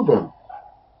I told them.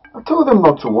 I told them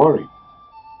not to worry.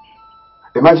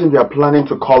 Imagine they are planning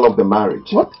to call off the marriage.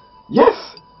 What?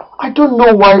 Yes. I don't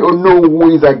know why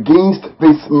Onowu is against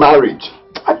this marriage.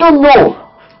 I don't know.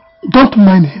 Don't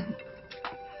mind him.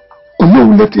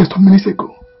 Onowu left here some minutes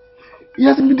ago. He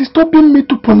has been disturbing me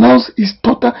to pronounce his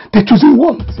daughter the chosen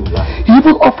one. He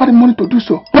even offered him money to do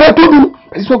so. But I told him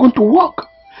that it's not going to work.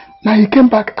 Now he came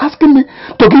back asking me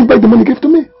to give back the money he gave to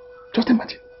me. Just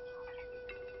imagine.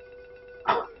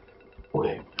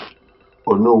 Wait.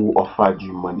 Onowu offered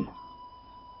you money?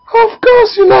 Of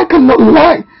course, you know I cannot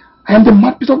lie. I am the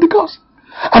mouthpiece of the gods.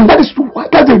 And that is why,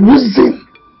 that's the reason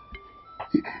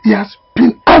he has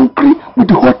been angry with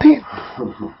the whole thing.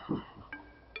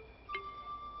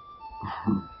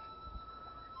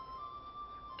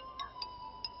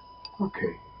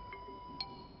 Okay.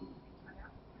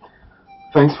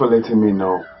 Thanks for letting me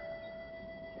know.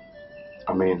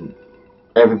 I mean,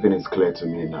 everything is clear to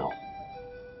me now.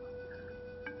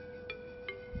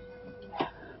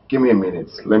 Give me a minute.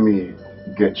 Let me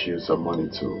get you some money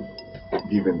to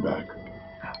give him back.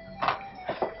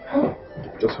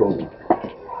 Just hold me.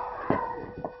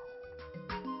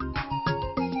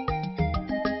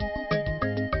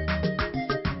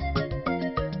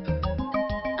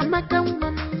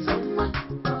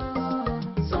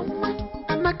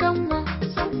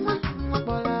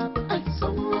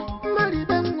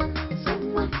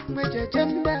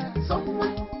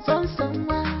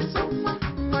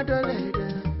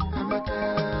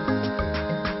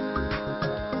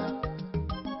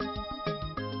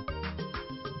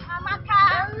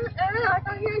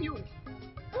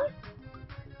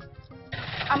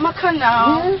 Amaka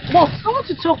now. What? I want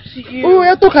to talk to you. Oh,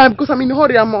 I talk because I'm in a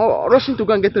hurry. I'm rushing to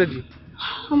go and get ready.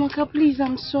 Amaka, please,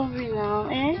 I'm sorry now.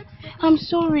 I'm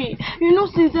sorry. You know,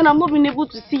 since then I've not been able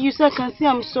to see you, so I can say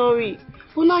I'm sorry.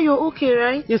 But now you're okay,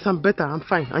 right? Yes, I'm better. I'm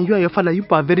fine. And you and your father, you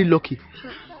are very lucky.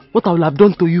 What I will have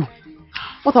done to you.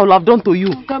 What I will have done to you.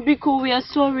 Gabiko, we are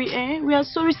sorry, We are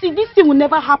sorry. See, this thing will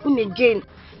never happen again.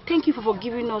 Thank you for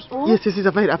forgiving us. Oh? Yes,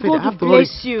 I've heard. I have to hurry.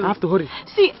 You. I have to hurry.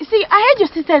 See, I heard your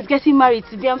sister is getting married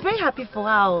today. I'm very happy for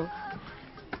her.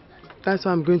 That's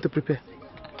why I'm going to prepare.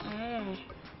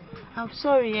 I'm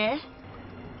sorry,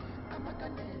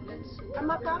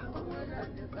 Amaka?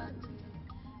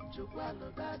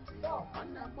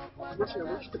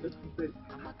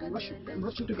 I'm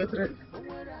rushing to get ready.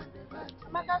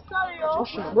 Amaka, sorry,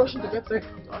 I'm rushing to get ready.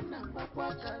 I'm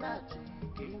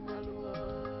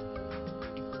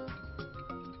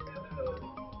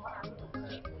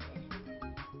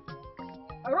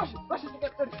rushing to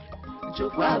get ready.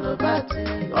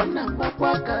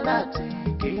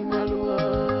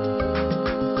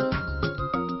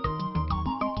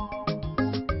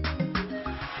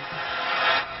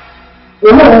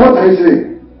 You know what I say?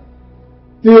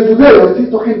 Till today you're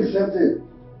still talking the same thing.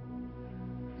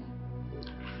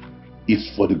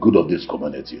 It's for the good of this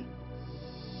community.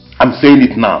 I'm saying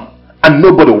it now, and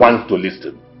nobody wants to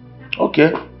listen.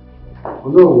 Okay?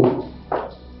 No.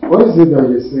 What is it that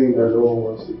you're saying that no one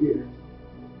wants to hear?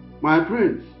 My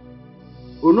friends,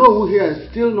 Onowu here is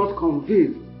still not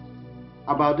convinced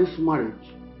about this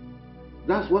marriage.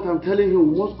 That's what I'm telling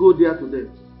him. We must go there today.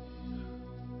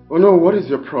 Ono, what is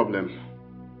your problem?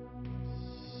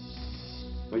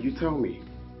 Now you tell me.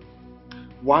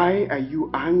 Why are you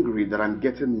angry that I'm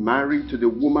getting married to the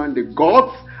woman the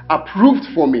gods approved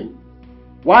for me?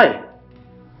 Why?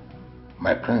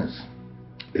 My prince,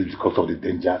 it's because of the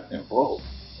danger involved.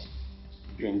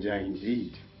 Danger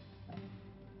indeed.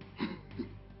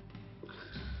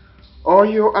 Or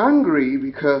you're angry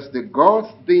because the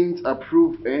gods didn't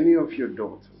approve any of your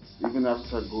daughters, even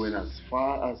after going as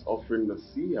far as offering the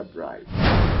seer bride.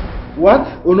 What?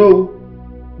 Oh no,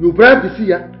 you bribed the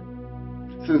seer?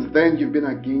 Since then you've been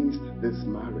against this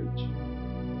marriage.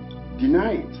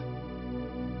 Deny it.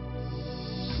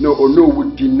 No, Ono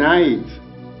would deny it.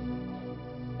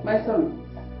 My son,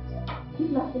 is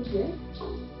nothing here?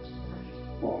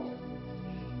 Oh,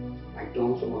 I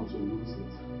don't want to lose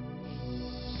it.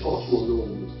 Talk to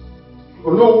Ono.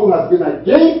 Ono has been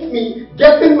against me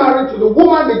getting married to the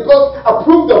woman the God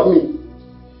approved of me.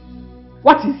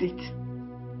 What is it?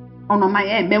 Ono my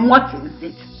man, what is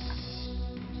it?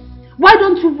 Why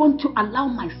don't you want to allow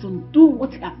my son do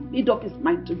what he has made up his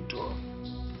mind to do?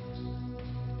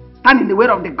 Stand in the way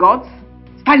of the gods?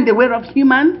 Stand in the way of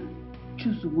humans?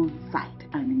 Choose one side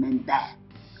and remain there.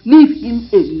 Leave him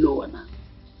alone.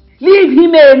 Leave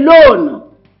him alone.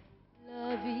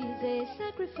 Love is a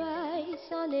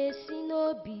sacrifice on a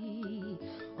shinobi.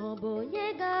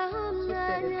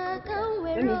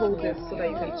 Let me hold this so that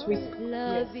you can twist.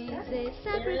 Love is a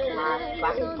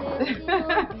sacrifice on a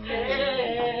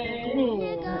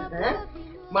shinobi.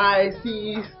 My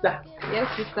sister. Yes,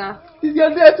 sister. It's your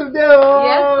day today, oh.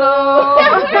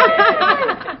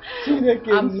 Yes,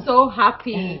 I'm so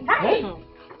happy. Hey,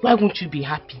 why won't you be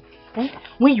happy?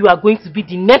 When you are going to be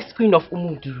the next queen of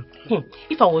Umuduru.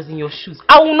 If I was in your shoes,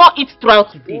 I will not eat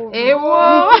throughout today. Hey,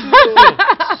 whoa.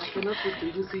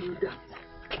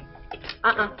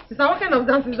 Sister, what kind of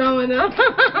dance is that one now?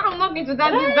 I'm not going to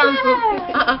dance this dance.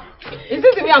 Is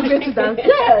this the way I'm going to dance?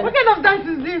 Yes. What kind of dance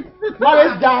is this?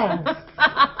 Marriage dance.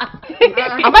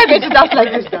 Am I going to dance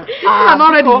like this? I'm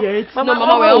not ready yet. No,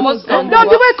 Mama, we're almost done. Don't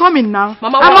be coming now.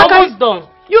 Mama, we're almost done.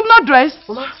 You've not dressed?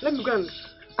 Mama, let me go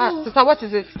and... Sister, what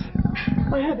is it?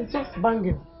 My head is just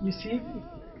banging. You see?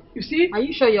 You see? Are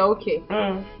you sure you're okay?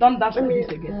 Don't dash like this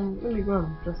again. Let me go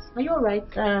and dress. Are you alright?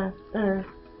 Oh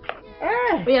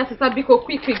yeah, Sister Biko,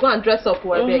 quick, go and dress up,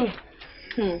 I beg.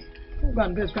 Go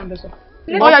and dress up.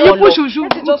 Oh yeah, you push you.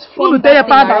 Just follow the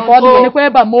path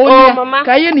Mama.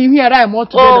 Can you hear I am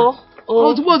together?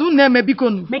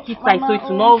 Make it tight so it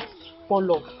will not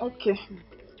fall off. Okay.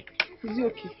 Is it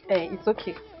okay? It's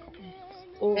okay.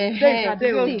 Okay.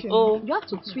 You have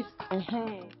to twist.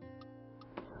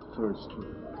 So it's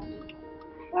true.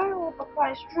 Oh, Papa,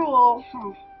 it's true. Oh.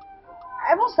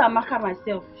 I was Amaka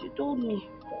myself. She told me.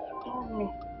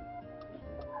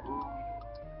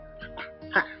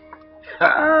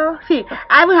 See,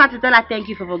 I even had to tell her thank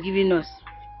you for forgiving us.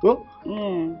 Oh?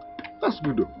 That's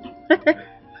good though.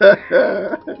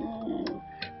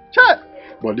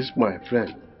 But this my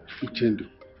friend, Uchendu.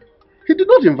 He did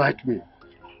not invite me.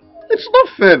 It's not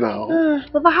fair now.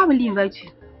 Papa, how will he invite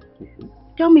you?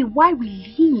 Tell me, why will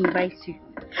he invite you?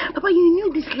 Papa, you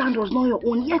knew this land was not your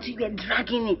own, yet you were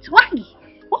dragging it. Why?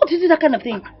 Why would you do that kind of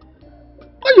thing?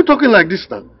 Why are you talking like this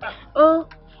now?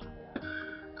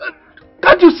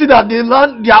 Can't you see that the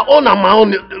land, their own and my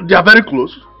own, they are very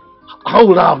close? How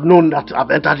would I have known that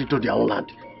I've entered into their own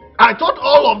land? I thought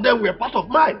all of them were part of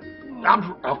mine.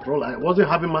 After all, I wasn't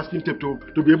having masking tape to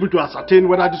be able to ascertain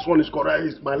whether this one is correct,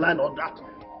 is my line or that.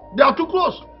 They are too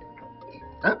close.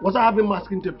 Was I having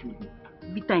masking tape?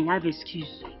 Every time you have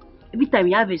excuse.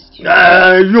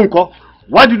 Yunko,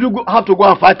 why did you have to go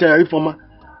and fight Ifoma?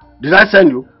 Did I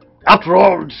send you? After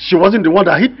all, she wasn't the one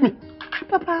that hit me.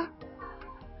 Papa,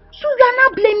 so you are now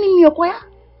blaming me, Okoya?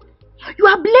 You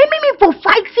are blaming me for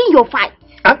fighting your fight?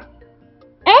 Huh?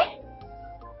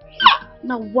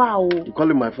 Now, wow. You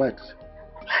call it my fight?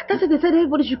 That's what they said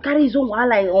everybody should carry his own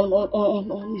ally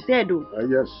on his head.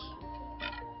 Yes.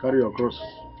 Carry your cross.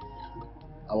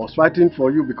 I was fighting for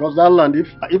you because that land, if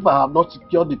I have not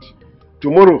secured it,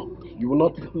 tomorrow you will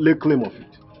not lay claim of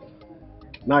it.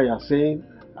 Now you are saying,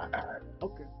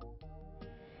 okay.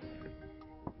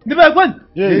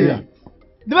 Yeah.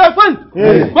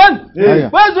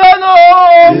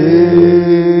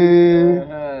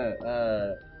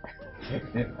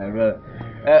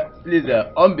 Please,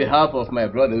 on behalf of my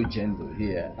brother Uchendo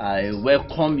here, I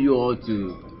welcome you all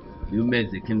to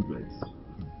Lumes the Kindred.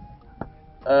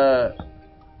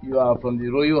 You are from the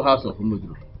royal house of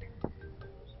Umudru.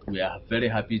 We are very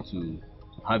happy to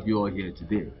have you all here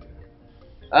today.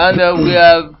 And we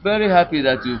are very happy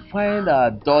that you find our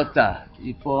daughter,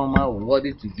 Ifeoma,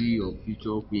 worthy to be your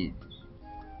future queen.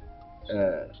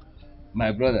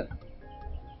 My brother,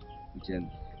 Uchendo,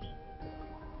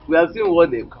 we have seen what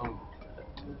they come with.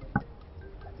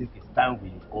 I think it's time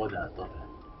we call our daughter,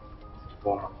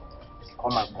 Ifeoma.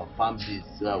 Come and confirm this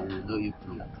so we know if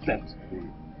we accept the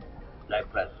black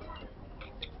price.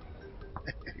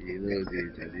 You know the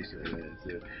tradition.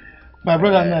 So, my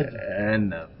brother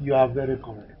Nadi, you are very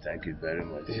correct. Thank you very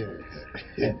much.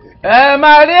 Yes. Hey,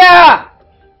 Maria!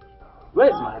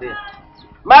 Where's Maria?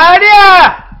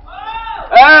 Maria!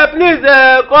 Please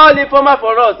call Ifeoma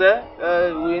for us.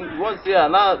 We won't see her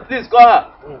now. Please call her.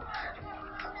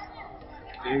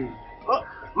 Oh,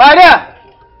 Maria!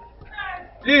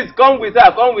 Please come with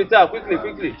her,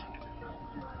 quickly.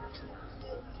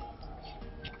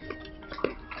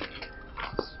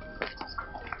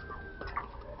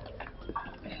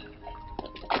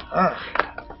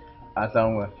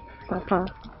 Asanwa.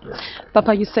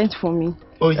 Papa, you sent for me.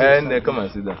 Oh yes. And come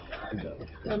and sit down.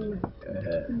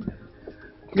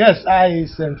 Yes, I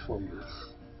sent for you.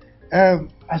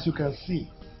 As you can see,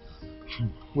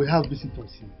 we have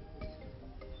visitors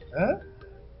here.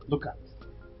 Look at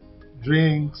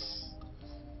drinks,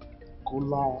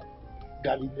 cola,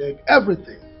 garlic egg,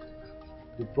 everything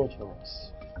they brought for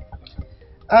us.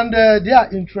 And they are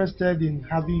interested in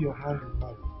having your hand in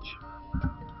marriage.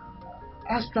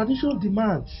 As tradition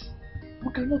demands,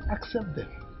 we cannot accept them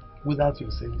without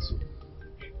your saying so.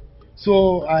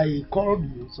 So I called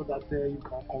you so that you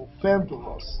can confirm to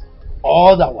us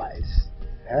otherwise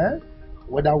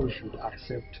whether we should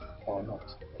accept or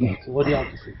not. So what do you have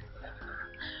to say?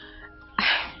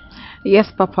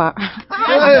 Yes, Papa.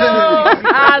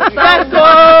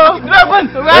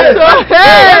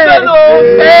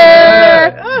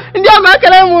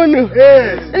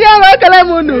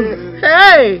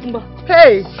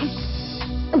 Hey!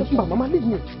 Mama, leave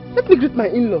me. Let me greet my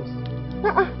in-laws.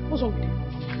 What's wrong?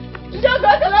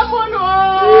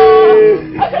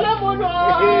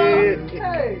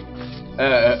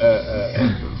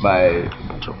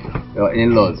 Your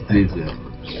in-laws, please.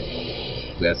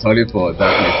 We are sorry for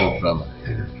that little drama.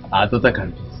 Our daughter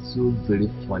can be so very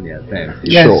funny at times.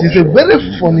 Yes, she's a very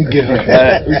funny girl.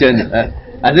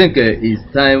 I think it's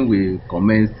time we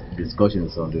commence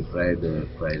discussions on the bride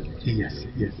price. Yes,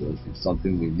 yes. It's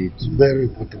something we need to. Very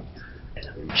important.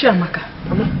 Chiamaka,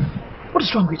 what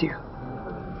is wrong with you?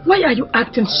 Why are you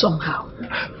acting somehow?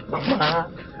 Mama,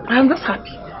 I'm just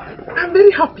happy. I'm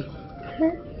very happy.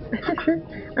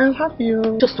 I'm happy.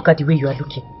 Just look at the way you are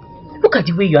looking. Look at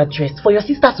the way you are dressed for your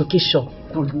sister's occasion.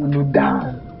 No,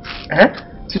 down.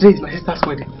 Today is my sister's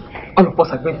wedding. All of us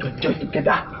are going to enjoy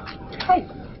together. Hey,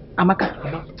 Amaka,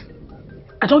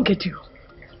 I don't get you.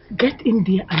 Get in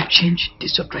there and change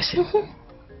this your dressing.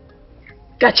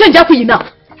 Get change that for you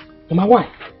now. Mama, why?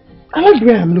 I like the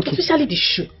way I'm looking. Especially the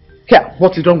shoe. Here,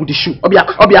 what is wrong with the shoe? Obia,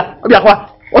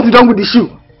 what is wrong with the shoe?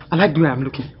 I like the way I'm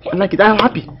looking. I like it. I'm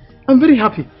happy. I'm very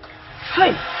happy.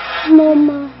 Hey,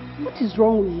 Mama, what is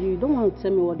wrong with you? You don't want to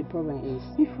tell me what the problem is.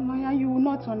 If Maya, you will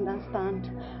not understand.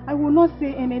 I will not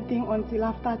say anything until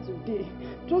after today.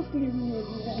 Just leave me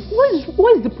alone.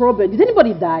 What is the problem? Did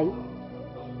anybody die?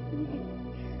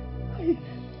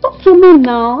 Talk to me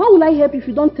now. How will I help if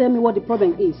you don't tell me what the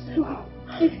problem is?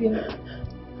 If you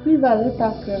leave her, let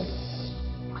her cry.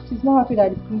 She's not happy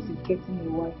that the prince is getting a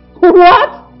wife.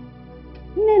 What?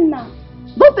 Nena.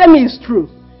 Don't tell me it's true.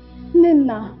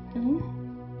 Nena.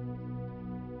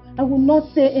 I will not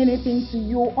say anything to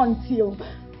you until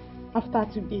after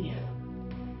today.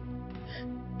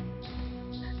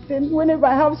 Then whenever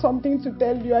I have something to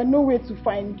tell you, I know where to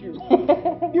find you.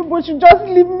 You both should just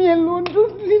leave me alone.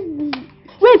 Just leave me.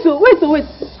 Wait.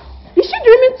 Is she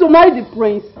dreaming to marry the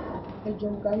prince? Hey.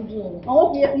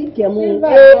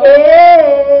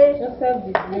 Just have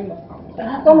the dreamer.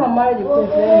 Come and marry the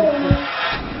prince. Let me see.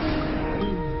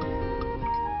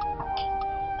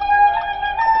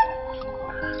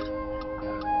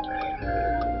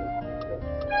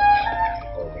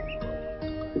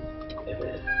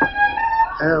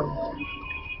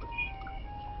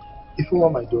 If you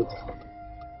want my daughter,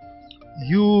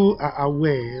 you are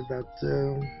aware that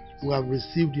we have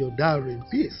received your dowry in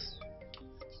peace.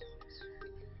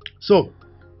 So,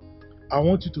 I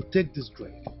want you to take this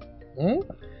drink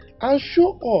and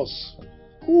show us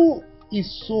who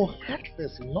is so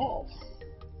heartless enough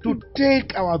to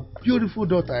take our beautiful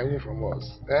daughter away from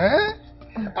us.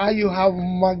 And you have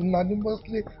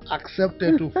magnanimously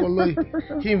accepted to follow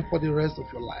him for the rest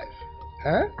of your life.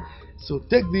 So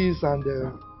take this and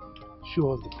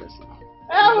show us the person.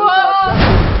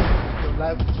 Your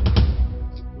life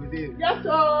with him. Yes,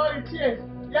 sir. It's here.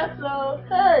 Yes, sir.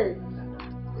 Hey.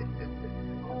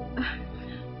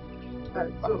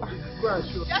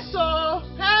 Yes, sir.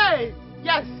 Hey.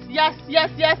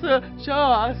 Yes, sir. Show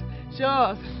us.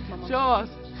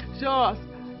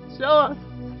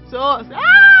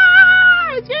 Ah!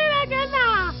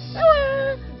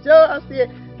 Show us here.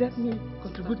 Let me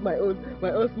contribute my own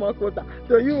small quota.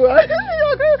 So you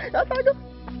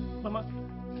Mama.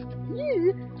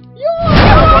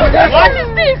 What is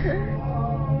this?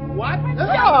 What?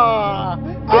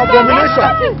 Abomination.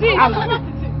 What is this?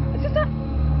 Sister,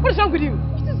 what is wrong with you?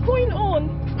 What is going on?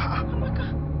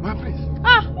 My prince.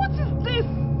 What is this?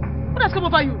 What has come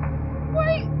over you?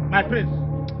 Why? My prince.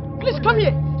 Please come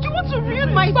here. You want to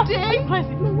ruin my day?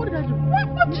 No, what did I do?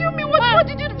 What do you mean? What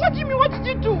did you do? What do you mean? What did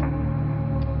you do?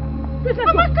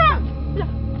 Amaka! Yeah,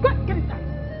 go get it out.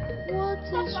 What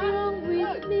is wrong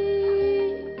with me?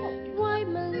 Why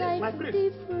my life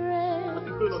different?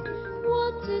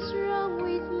 What is wrong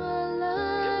with my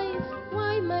life?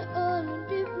 Why my own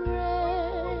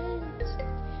different?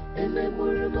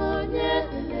 Emeburumonye,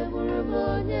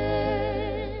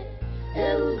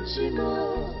 Euchimo,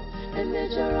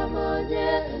 Emejaramonye,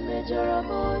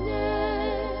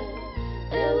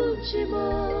 Euchimo,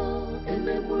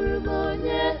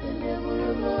 Emeburumonye.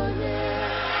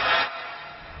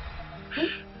 I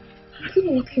don't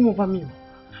know what came over me. I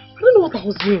don't know what I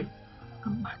was doing.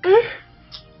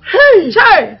 Hey!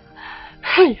 Chai!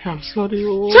 Hey, I'm sorry.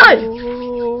 Chai!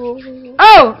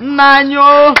 Oh,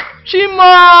 Nanyo!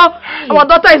 Chimo! Our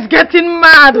daughter is getting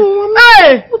mad!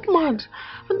 Hey! I'm not mad.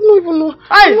 I don't even know.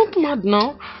 I'm not mad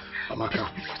now. Amaka,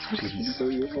 please.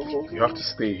 You have to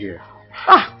stay here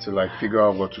till I figure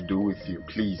out what to do with you,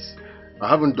 please. I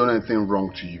haven't done anything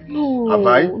wrong to you. No. Have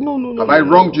I? No. Have I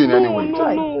wronged you in any way?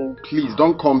 No. Please,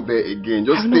 don't come there again.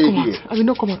 Just stay here. I will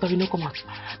not come out.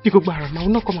 Pick up Baram. I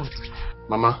will not come out.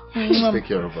 Mama, just take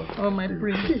care of her. Oh, my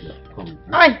prince. Come.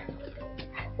 I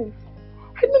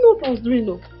don't know what I was doing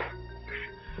though.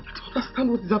 I don't understand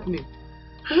what is happening.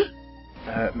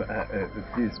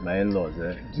 Please, my in-laws,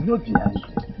 do not be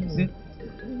angry. See,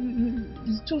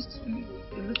 it's just...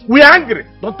 We are angry.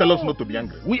 Don't tell us not to be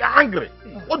angry. We are angry.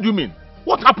 What do you mean?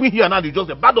 What happened here now is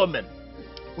just a bad omen.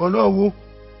 Oh no,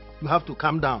 you have to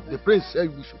calm down. The prince said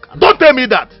we should calm down. Don't tell me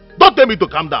that. Don't tell me to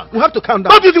calm down. We have to calm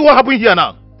down. Don't you see what happened here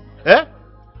now? Eh?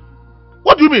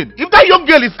 What do you mean? If that young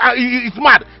girl is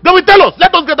mad, then will tell us.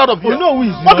 Let us get out of here.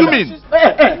 What do you mean?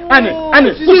 Annie,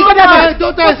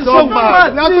 don't tell us so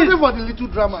mad. Now listen for the little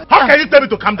drama. How can you tell me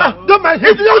to calm down? Don't mind.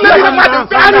 If the young lady is mad,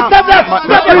 Annie, stop that.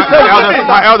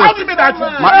 My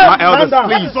elders,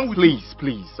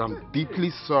 please. I'm deeply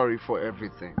sorry for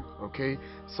everything. Okay,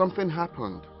 something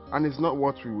happened, and it's not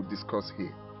what we would discuss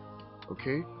here.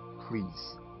 Okay,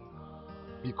 please.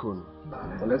 Be cool.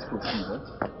 But let's proceed, huh?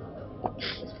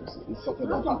 Let's proceed. It's something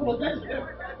that happened.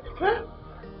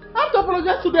 I have to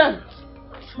apologize to them.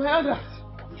 My elders.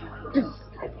 Please.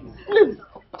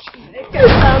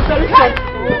 I'm very sorry.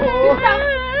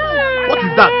 What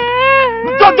is that?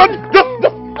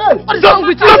 What is wrong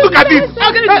with you? Don't look at this.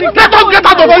 Let us get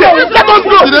out of here. Let us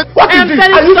go. What is this?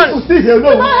 Are you to stay here?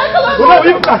 No. No,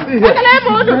 you can stay here.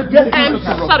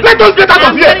 Sorry. Let us get out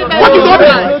of here. What is all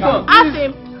this? Ask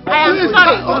him. I am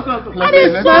sorry.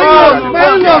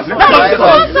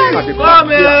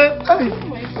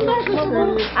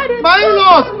 My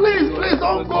in-laws, please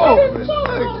don't go.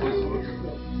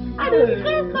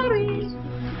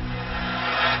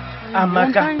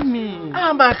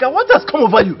 Amaka, what has come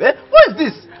over you? Eh? What is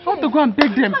this? I want to go and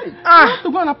beg them. I have to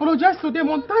go and apologize to them.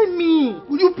 Untie me.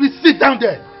 Will you please sit down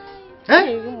there? Eh?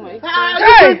 Are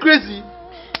you going crazy?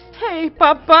 Hey,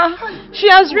 Papa, she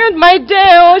has ruined my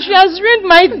day. Oh, she has ruined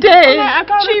my day. I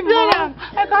can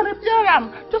repair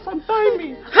them. Just untie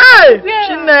me. Hey,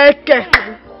 Chineke.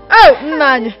 Oh,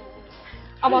 Nanya.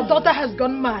 Our daughter has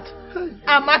gone mad.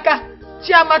 Amaka,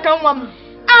 Chiamaka Nwam.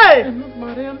 Hey!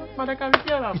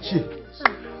 Ichi,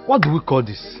 what do we call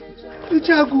this?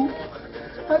 Ichagu.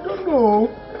 I don't know.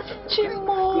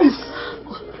 Chimo. Please,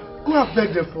 go and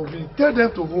beg them for me. Tell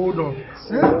them to hold on.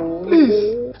 Eh?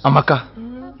 Please. Amaka,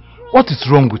 what is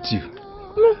wrong with you?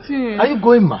 Nothing. Are you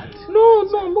going mad? No,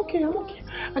 I'm okay.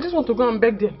 I just want to go and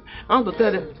beg them. I want to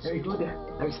tell them. I will go there.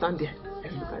 I will stand there. I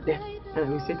will look at them. And I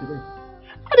will say to them,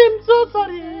 I'm so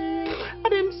sorry.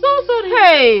 I'm so sorry.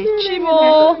 Hey,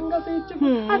 Chimo.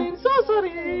 I'm so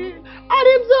sorry.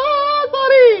 I'm so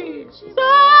sorry. So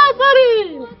sorry.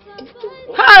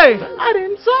 Hey.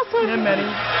 I'm so sorry.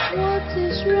 What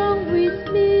is wrong with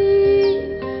me?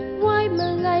 Why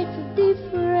my life is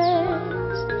different?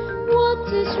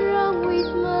 What is wrong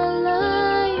with my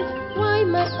life? Why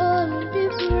my own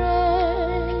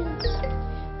different?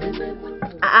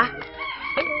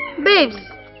 Babes.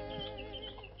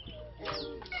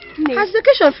 Has the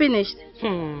occasion finished?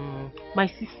 My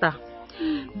sister,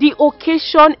 the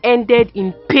occasion ended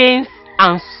in pains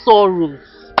and sorrows.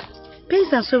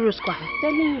 Pains and sorrows, Kwa. I'm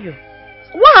telling you.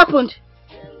 What happened?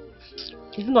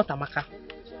 Is it not Amaka?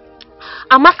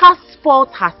 Amaka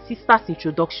spoiled her sister's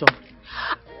introduction.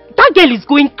 That girl is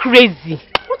going crazy.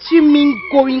 What do you mean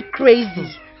going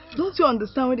crazy? Don't you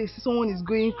understand when they see someone is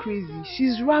going crazy?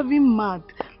 She's raving mad.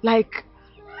 Like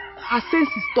her sense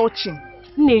is touching.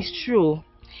 No, it's true.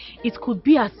 It could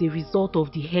be as a result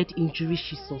of the head injury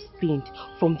she sustained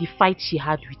from the fight she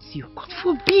had with you. God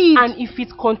forbid. And if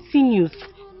it continues,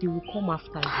 they will come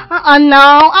after you.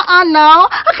 Now. How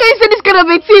can you say this kind of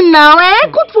a thing now, eh?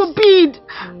 God forbid.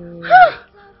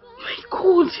 My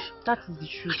God. That is the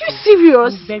truth. Are you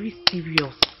serious? I'm very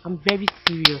serious. I'm very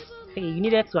serious. Hey, you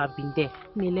needed to have been there.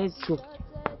 Hey, let's go.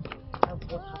 That's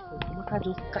what happened. Amaka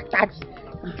just scattered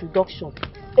the introduction.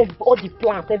 All the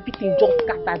plans, everything just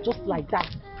scattered just like that.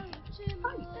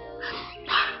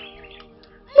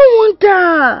 No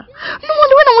wonder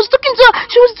when I was talking to her,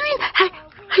 she was doing,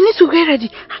 I need to get ready.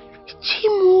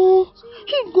 Chimo,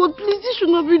 hey God, please, this should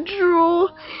not be true.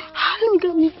 Let me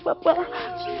go meet Papa.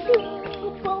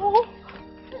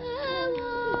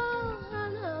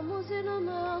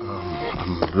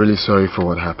 I'm really sorry for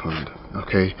what happened,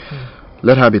 okay?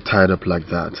 Let her be tied up like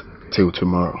that till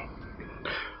tomorrow.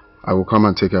 I will come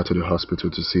and take her to the hospital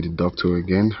to see the doctor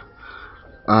again.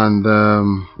 And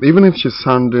even if she's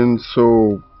sounding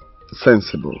so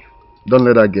sensible, don't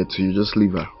let her get to you. Just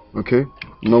leave her, okay?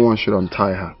 No one should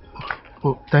untie her.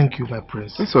 Oh, thank you, my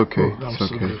prince. It's okay. Oh, I'm it's so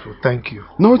okay. grateful. Thank you.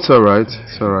 No, it's alright.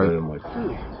 It's alright. Very much.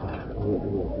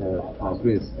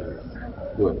 Prince,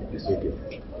 good. It's okay.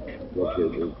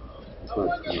 Okay. In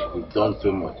fact, we've done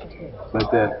so much.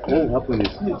 But what will happen is...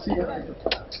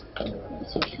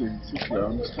 It's okay, I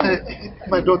understand.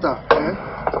 My daughter,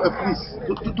 please,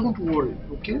 don't worry,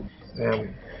 okay?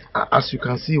 As you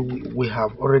can see, we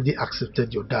have already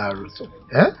accepted your dowry.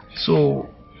 So,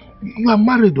 you are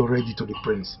married already to the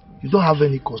prince. You don't have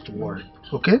any cause to worry,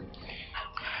 okay?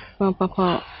 Well,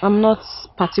 Papa, I'm not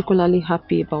particularly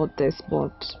happy about this,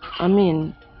 but I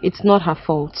mean, It's not her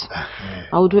fault.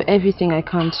 I will do everything I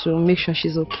can to make sure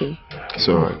she's okay. It's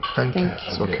alright. Thank you.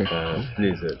 It's okay.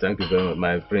 Please, thank you very much,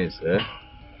 my prince.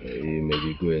 You may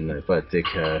be going now if I take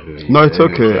care of you. No, it's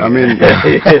okay. I mean,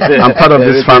 I'm part of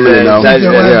this family now.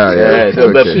 Yeah.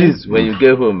 So, but please, when you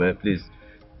get home, please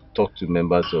talk to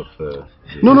members of.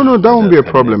 No, that won't be a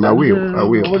problem. I will.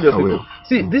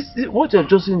 See, what you have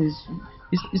just seen is.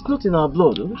 It's not in our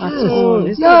blood. At all.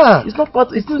 It's not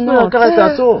part. It's not our character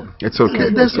at all. It's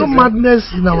okay. There's no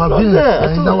madness in our veins.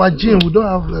 In our gene, we don't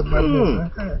have madness.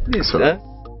 Please,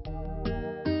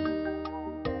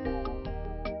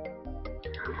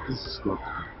 This is not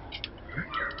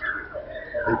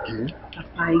again.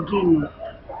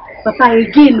 Papa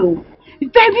again.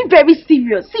 Very, very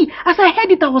serious. See, as I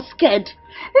heard it, I was scared.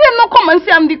 Let them not come and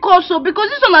say I'm the cause, so because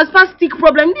this one has past stick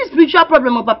problem, this spiritual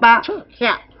problem, Papa.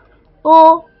 Yeah.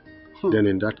 Oh. Then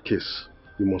in that case,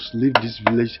 you must leave this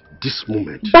village this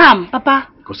moment. Bam, Papa.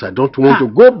 Because I don't want to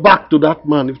go back to that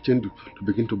man if to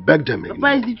begin to beg them again.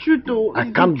 Papa, it's the truth, though.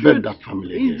 I can't beg that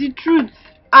family again. It's the truth.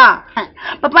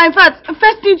 Papa, in fact,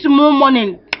 first thing tomorrow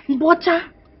morning, Bocha,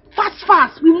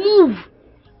 fast, we move.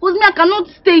 Because me, I cannot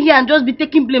stay here and just be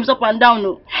taking blames up and down,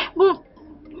 no. But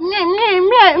me,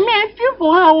 I feel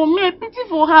for her, me, I pity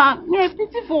for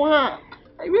her.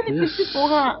 I really pity for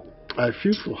her. I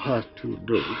feel for her too,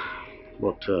 though,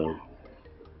 but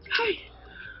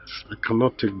I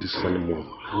cannot take this anymore.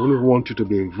 I don't want you to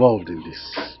be involved in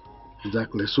this.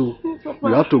 Exactly. So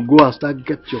you have to go and start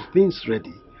get your things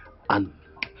ready and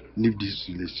leave this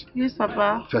village. Yes,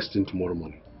 Papa. First thing tomorrow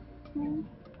morning.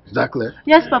 Is that clear?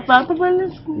 Yes, Papa. Papa,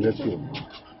 let's go. Let's go.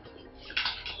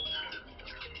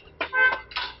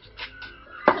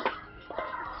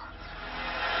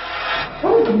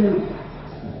 What do you mean?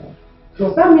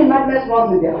 Does that mean madness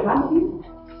runs in their family?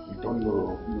 We don't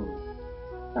know. No.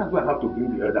 That's why I have to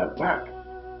bring the elders back.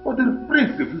 But the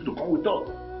prince refused to come with us.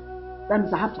 That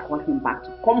means I have to call him back to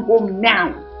come home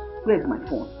now. Where's my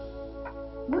phone?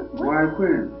 My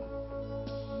queen,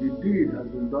 the deed has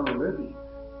been done already.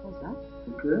 What's that?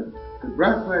 Okay? The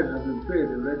bride price has been paid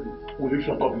already. Will you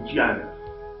shut up, Gianni?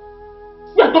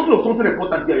 We are talking of something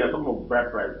important here. You are talking of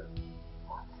bride price.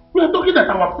 We are talking that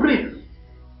our prince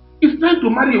is trying to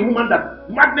marry a woman that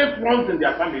madness runs in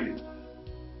their family.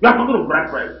 We are talking of bride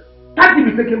price. Can't he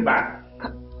be taken back?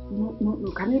 No.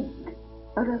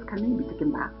 Elders, can he be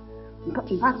taken back? In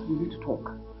fact, we need to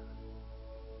talk.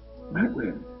 My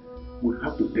queen, we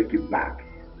have to take it back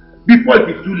before it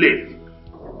is too late.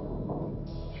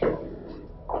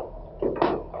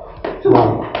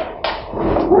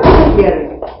 What am I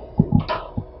hearing?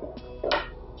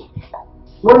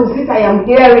 What is it I am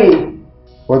hearing?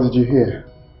 What did you hear?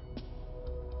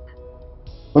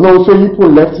 And also, you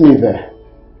people left me there.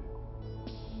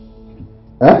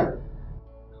 Huh?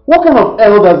 What kind of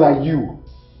elders are you?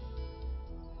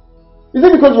 Is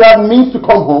it because you have means to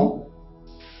come home?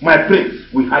 My prince,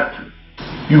 we had to.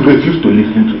 You refused to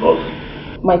listen to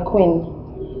us. My queen,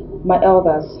 my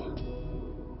elders,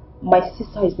 my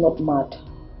sister is not mad.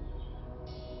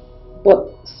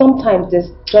 But sometimes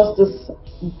there's just this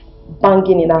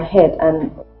banging in her head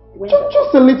and...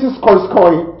 Just a little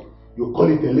skoy. You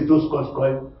call it a little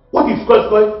skoy? What is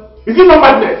skoy? Is it not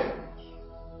madness?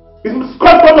 Is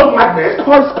skoy not madness?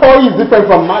 Skoy is different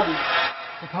from madness.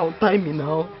 Untie me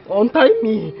now. Untie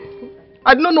me.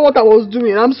 I don't know what I was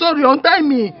doing. I'm sorry. Untie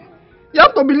me. You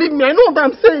have to believe me. I know what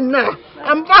I'm saying now.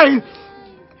 I'm fine.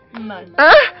 Nice.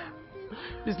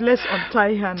 Please, let's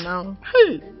untie her now.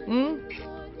 Hey.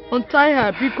 Untie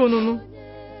her. Pico no.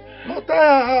 Untie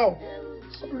her how?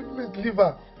 Please leave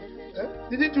her.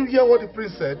 Didn't you hear what the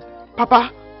prince said?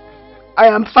 Papa, I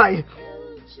am fine.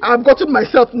 I've gotten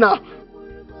myself now.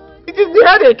 It is the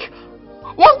headache.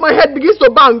 Once my head begins to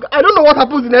bang, I don't know what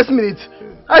happens the next minute.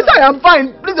 I say I am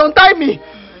fine. Please untie me.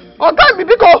 Untie me,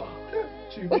 Biko.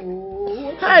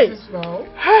 Hey. Now?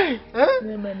 Hey.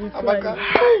 Amaka.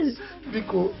 Hey.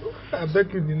 Biko, I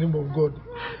beg you in the name of God.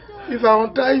 If I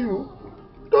untie you,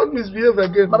 don't misbehave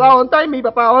again. Papa, untie me,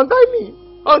 Papa. Untie me.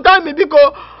 Untie me,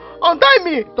 Biko. Untie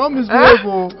me. Don't misbehave,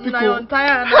 Biko. Now untie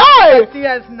her now. Hey.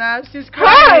 Tears now. She's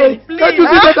crying. Hey. Please. Can't you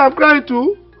see that I'm crying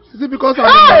too? Is it because I'm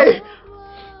Hey.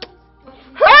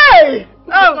 Hey!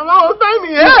 Oh, Mama, untie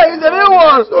me! Hey, it's the real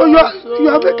one! So you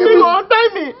are making me... untie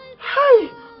me! Hey!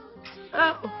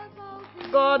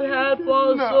 God help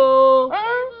us, so...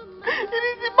 It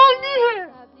is the monkey here!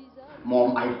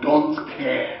 Mom, I don't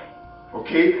care.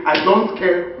 Okay? I don't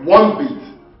care one bit.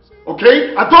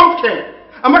 Okay? I don't care.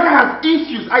 Amaka has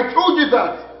issues. I told you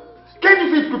that. Can't you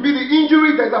see it could be the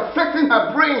injury that is affecting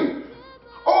her brain?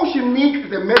 All she needs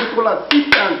is a medical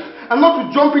assistance and not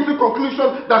to jump into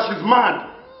conclusion that she's mad.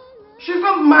 She's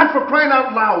not mad for crying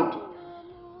out loud.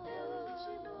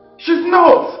 She's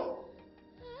not.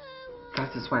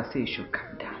 That is why I say you should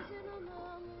calm down.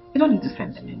 You don't need to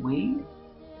send them away.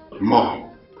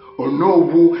 Mom,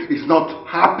 Onowu is not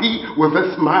happy with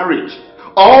this marriage.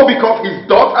 All because his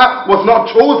daughter was not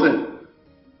chosen.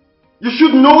 You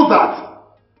should know that.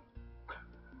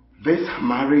 This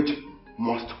marriage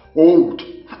must hold.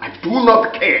 I do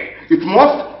not care. It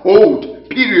must hold.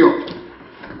 Period.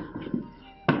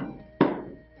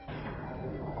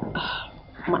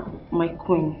 My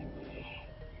queen,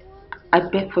 I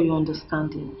beg for your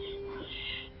understanding.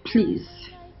 Please.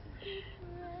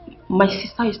 My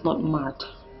sister is not mad.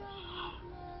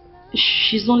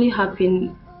 She's only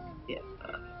having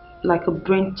like a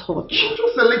brain touch.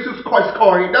 Just a little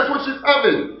scoring. That's what she's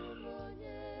having.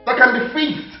 That can be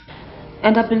fixed.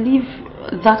 And I believe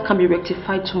that can be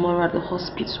rectified tomorrow at the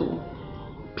hospital.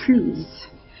 Please.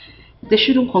 They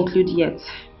shouldn't conclude yet.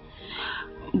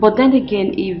 But then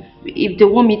again, if they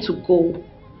want me to go,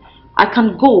 I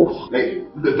can go. Hey,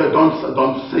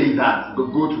 don't say that.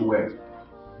 Go to where?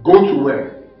 Go to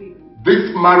where?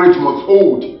 This marriage must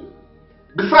hold.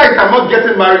 Besides, I'm not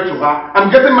getting married to her. I'm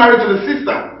getting married to the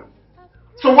sister.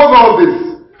 So what's all this?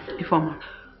 Ifeoma,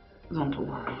 don't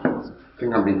worry. I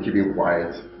think I've been keeping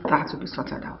quiet. That will be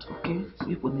sorted out, okay?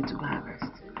 You will need to go and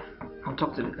rest. I'll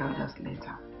talk to the elders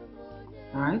later.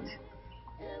 Alright?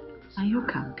 And you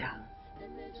calm down.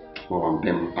 Oh,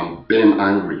 I'm damn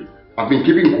angry. I've been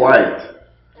keeping quiet.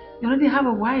 You already have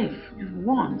a wife. You've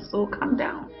won, so calm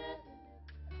down.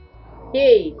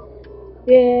 Hey.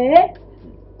 Hey.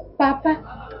 Papa.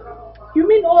 You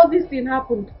mean all this thing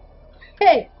happened?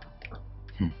 Hey.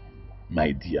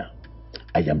 My dear,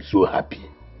 I am so happy.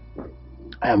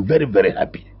 I am very, very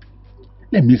happy.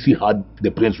 Let me see how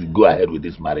the prince will go ahead with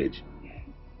this marriage.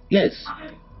 Yes.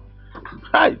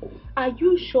 Hi. Are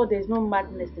you sure there's no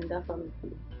madness in that family?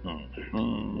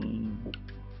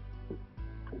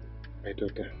 My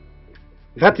daughter,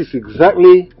 that is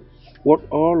exactly what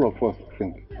all of us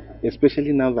think,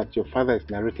 especially now that your father is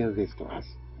narrating this to us.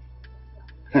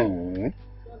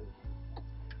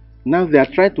 Now they are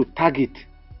trying to tag it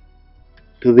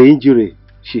to the injury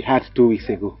she had 2 weeks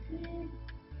ago.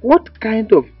 What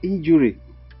kind of injury,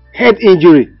 head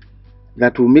injury,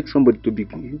 that will make somebody to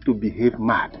begin to behave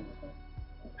mad?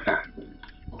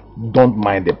 Don't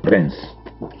mind the prince.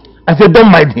 I said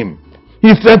don't mind him.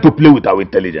 He's trying to play with our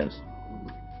intelligence.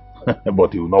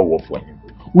 But it will not work for him.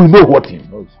 We know what he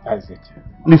knows. That's it.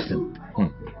 Listen.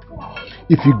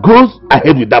 If he goes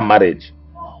ahead with that marriage,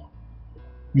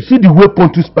 you see the way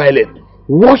Pontius Pilate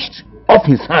washed off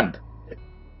his hand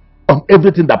on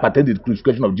everything that pertained to the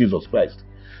crucifixion of Jesus Christ.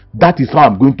 That is how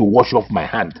I'm going to wash off my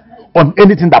hand on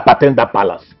anything that pertains to that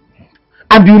palace.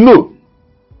 And you know,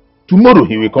 tomorrow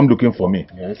he will come looking for me.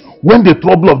 Yes. When the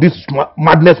trouble of this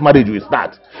madness marriage will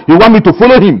start, he want me to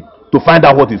follow him to find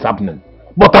out what is happening.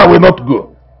 But I will not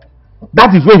go.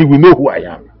 That is when he will know who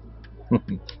I am.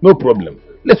 No problem.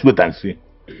 Let's wait and see.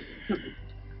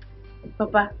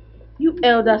 Papa, you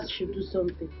elders should do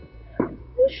something.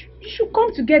 You should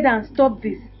come together and stop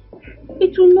this.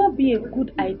 It will not be a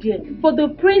good idea for the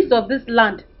prince of this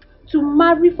land to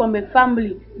marry from a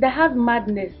family that has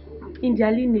madness in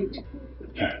their lineage.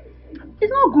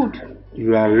 It's not good.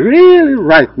 You are really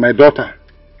right, my daughter.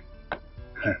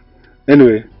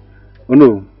 Anyway, oh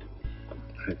no,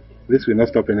 this will not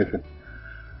stop anything.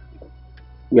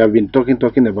 We have been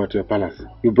talking about your palace.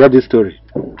 You brought this story,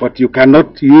 but you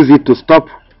cannot use it to stop.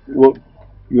 Well,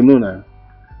 you know now.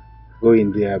 Go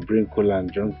in there, bring cola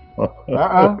and drink.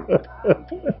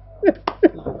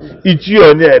 It's you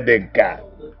on the car.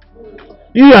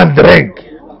 You and drink.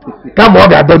 Come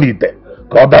on, I don't eat it.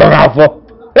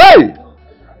 Hey!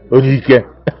 Onike.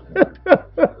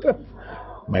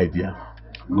 My dear,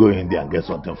 go in there and get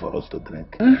something for us to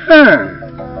drink.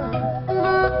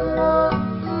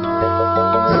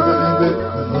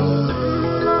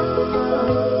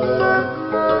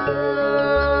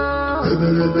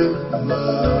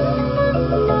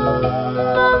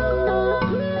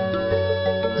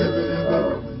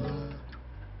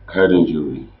 Head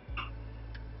injury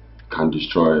can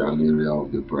destroy an area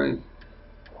of the brain,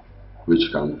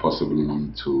 which can possibly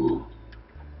lead to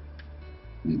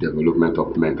the development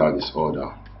of mental disorder,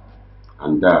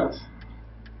 and that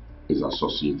is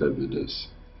associated with this.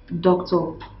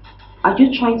 Doctor, are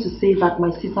you trying to say that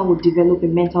my sister will develop a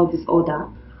mental disorder?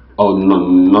 Oh, no,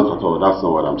 not at all. That's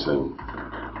not what I'm saying.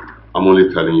 I'm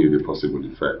only telling you the possible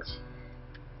effects.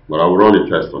 But I will run a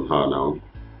test on her now,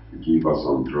 give her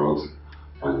some drugs,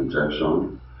 an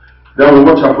injection. Then we'll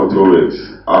watch her for 2 weeks,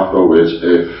 after which,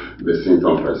 if the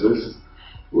symptom persists,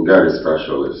 we'll get a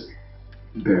specialist.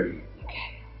 Then,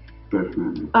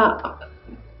 Definitely.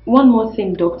 One more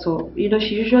thing, doctor. You know,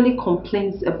 she usually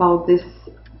complains about this,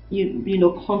 you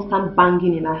know, constant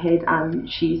banging in her head, and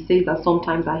she says that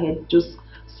sometimes her head just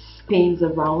spins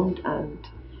around, and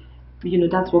you know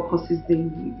that's what causes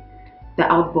the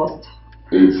outburst.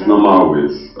 It's normal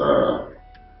with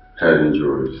head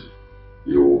injuries.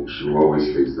 She will always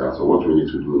face that. So what we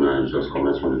need to do now is just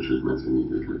commence on the treatment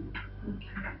immediately.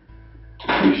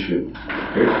 You should.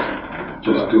 Okay?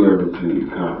 Just do everything you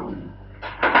can.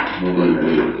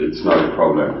 It's not a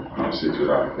problem. I'll see to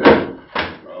that. Okay?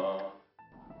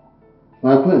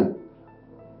 My queen,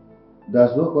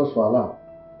 there's no cause for alarm.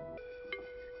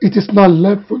 It is not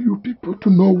left for you people to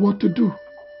know what to do.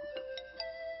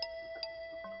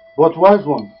 But wise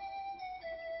one,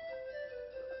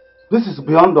 this is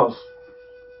beyond us.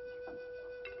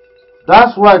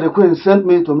 That's why the queen sent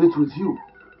me to meet with you.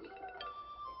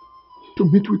 To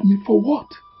meet with me for what?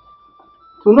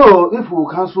 To know if we will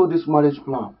cancel this marriage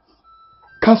plan.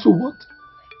 Cancel what?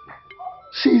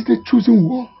 She is the chosen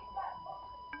one.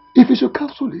 If you should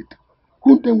cancel it,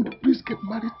 who then would the priest get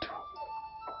married to?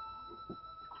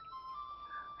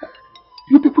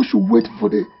 You people should wait for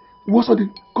the worst of the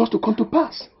cause to come to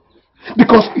pass.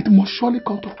 Because it must surely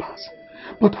come to pass.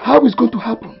 But how it's going to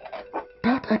happen,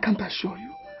 that I can't assure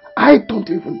you. I don't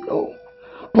even know.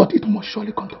 But it must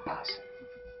surely come to pass.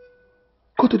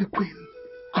 Go to the queen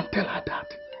and tell her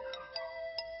that.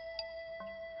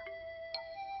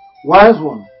 Wise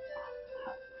one,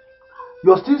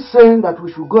 you're still saying that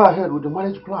we should go ahead with the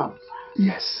marriage plans?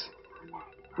 Yes.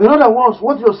 In other words,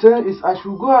 what you're saying is I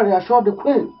should go and reassure the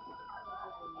queen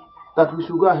that we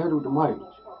should go ahead with the marriage.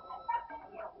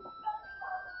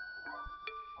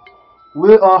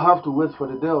 We all have to wait for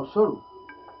the day of sorrow.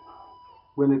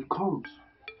 When it comes,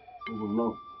 we will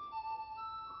know.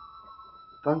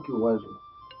 Thank you, wise one.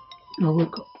 You're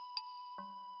welcome.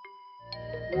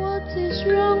 What is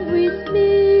wrong with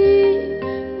me?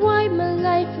 Why my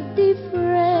life is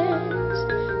different?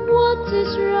 What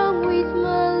is wrong with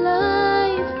my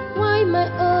life? Why my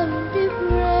own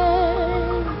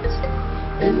different?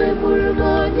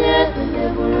 Emeburumonye,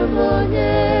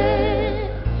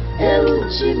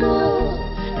 Euchimo,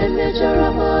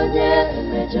 Emejaramonye.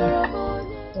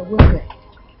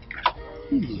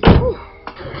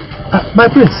 My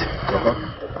prince.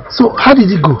 So how did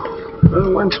it go?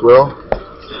 Well, it went well.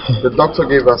 The doctor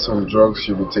gave her some drugs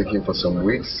she'll be taking for some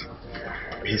weeks.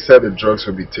 He said the drugs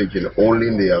will be taken only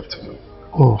in the afternoon.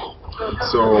 Oh.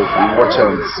 So we'll watch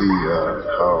out and see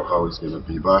how it's going to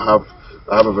be. But I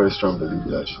have a very strong belief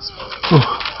that she's fine.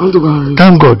 Oh.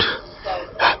 Thank God.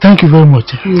 Thank you very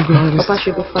much.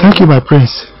 Thank you, my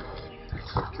prince.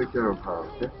 Take care of her,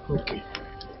 okay? Okay.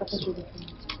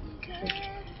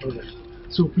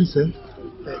 So please,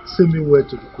 send me word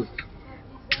to the cook.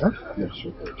 Huh? Yeah,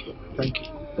 sure. Thank you.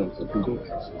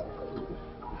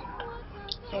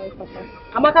 Sorry, Papa.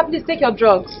 Amaka, please take your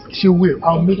drugs. She will.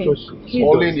 I'll make sure she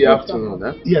only in the afternoon,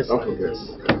 eh? Yes. Don't forget.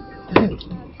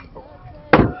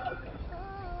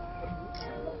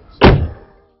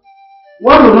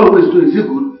 What Ono is doing, is it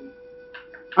good?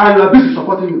 And you are busy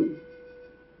supporting him.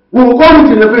 We will call him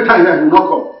till every time that he will not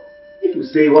come. If you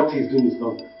say what he's doing is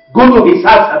not, go to his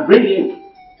house and bring him.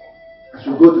 I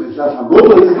should go to his house and Go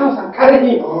to his house and carry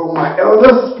him. Oh my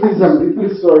elders, please, I'm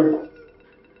deeply sorry.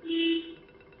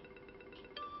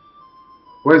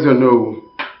 Where's your no?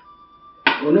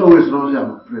 Ono is not here,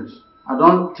 my prince. I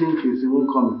don't think he's even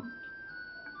coming.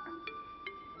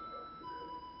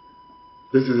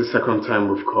 This is the second time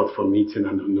we've called for a meeting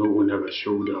and no one ever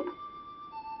showed up.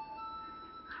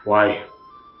 Why?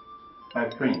 My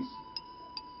prince,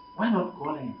 why not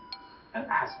call him and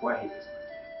ask why he is?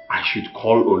 I should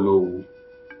call Olowu.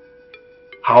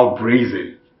 How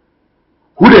brazen.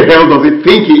 Who the hell does he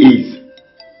think he is?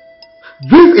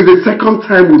 This is the second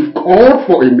time we've called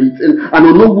for a meeting and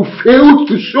Olowu failed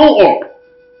to show up.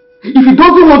 If he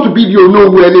doesn't want to be the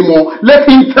Olowu anymore, let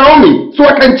him tell me so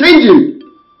I can change him.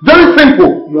 Very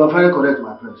simple. You are very correct,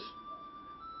 my prince.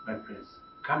 My prince,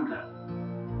 calm down.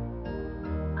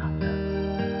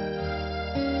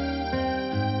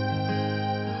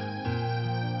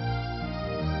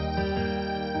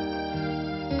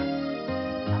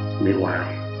 Meanwhile,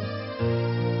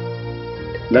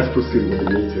 let's proceed with the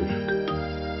meeting.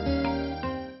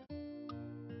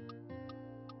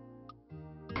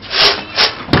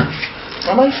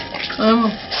 Mama,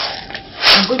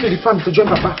 I'm going to the farm to join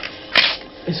Papa.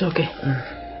 It's okay.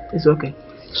 It's okay.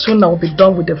 Soon I'll be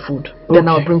done with the food. Then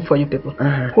I'll bring for you people.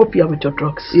 Hope you are with your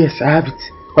drugs. Yes, I have it.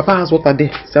 Papa has water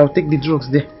there, so I'll take the drugs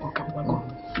there. Okay, well,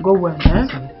 go well, eh?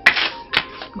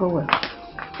 Go well.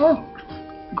 Oh,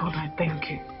 God, I thank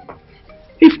you.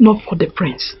 If not for the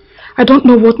prince, I don't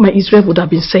know what my Israel would have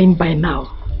been saying by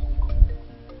now.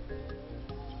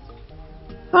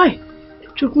 Hi,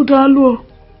 Chukudalu.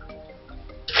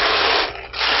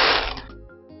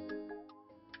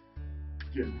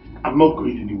 I'm not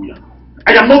going anywhere.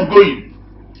 I am not going.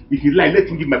 If you like, let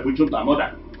him give my position to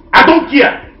another. I don't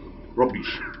care.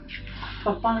 Rubbish.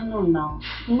 Papa, no now.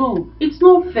 No, it's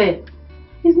not fair.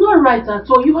 It's not right at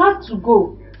all. You have to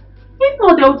go. If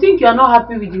not, they'll think you are not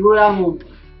happy with the royal home.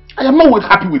 I am not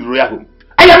happy with the royal home.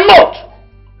 I am not.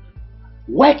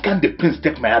 Why can't the prince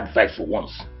take my advice for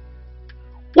once?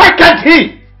 Why can't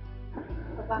he?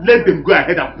 Papa, let them go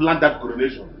ahead and plan that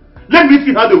coronation. Let me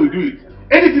see how they will do it.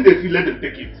 Anything they see, let them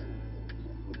take it.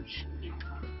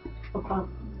 Papa,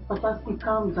 see,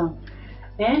 calm down.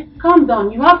 Calm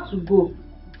down. You have to go.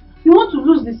 You want to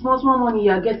lose the small money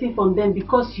you are getting from them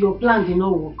because your plan did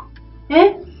not work.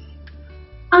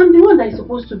 I'm the one that is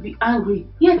supposed to be angry.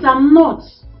 Yet I'm not.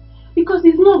 Because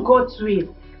it's not God's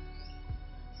will.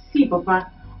 See, Papa,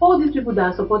 all these people that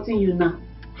are supporting you now,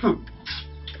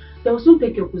 they will soon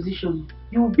take your position.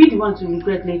 You will be the one to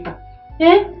regret later.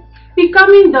 Be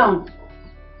calming down.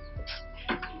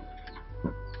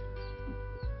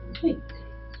 Hey.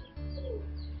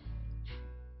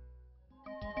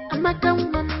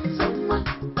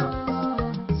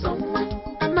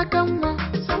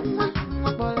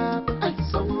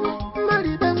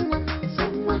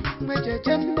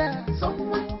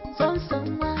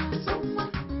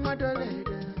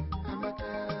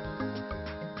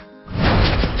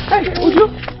 Hey, Uju.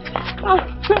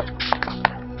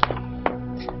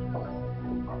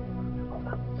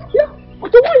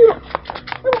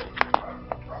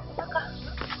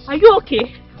 Are you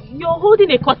okay? You're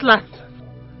holding a cutlass.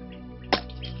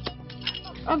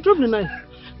 I've dropped the knife.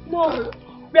 No,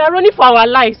 we are running for our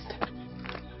lives.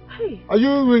 Hey. Are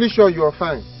you really sure you are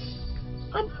fine?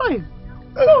 I'm fine.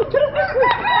 Wait.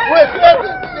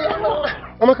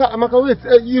 Amaka, wait.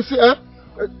 You see,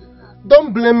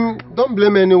 don't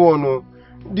blame anyone. No.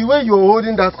 The way you're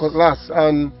holding that cutlass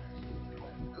and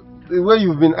the way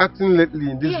you've been acting lately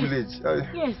in this village.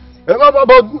 Yes.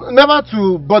 But never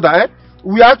to bother.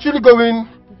 We are actually going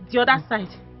the other side.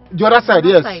 The other side,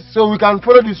 yes. Side. So we can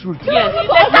follow this route. Yes.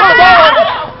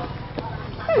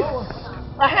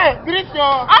 Greet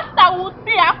your... After, we'll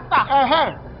see after.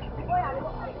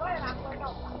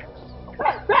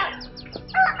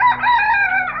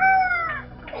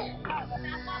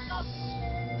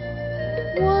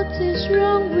 What is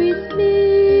wrong with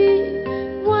me?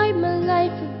 Why my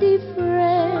life is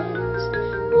different?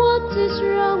 What is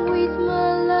wrong with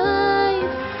my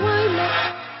life? Why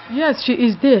my... Yes, she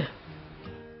is there.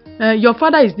 Your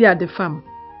father is there at the farm.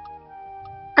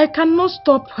 I cannot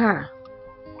stop her.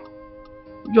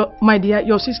 My dear,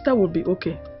 your sister will be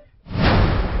okay.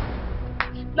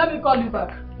 Let me call you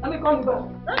back.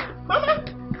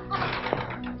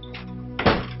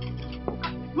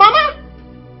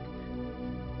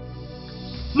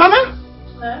 Mama!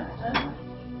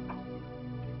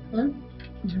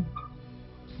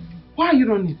 Why are you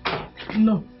running?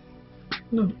 No,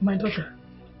 my daughter.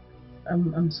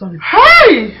 I'm sorry.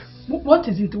 Hey! What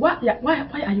is it? Why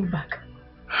are you back?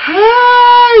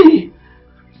 Hey!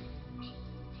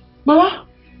 Mama?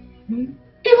 Even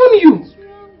you?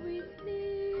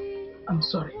 I'm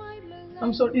sorry.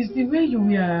 It's the way you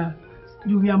were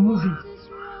moving.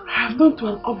 I have gone to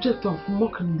an object of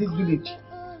mockery in this village.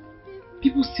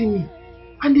 People see me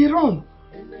and they run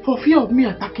for fear of me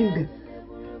attacking them.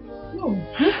 No.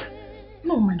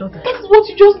 No, my daughter. That's what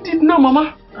you just did now,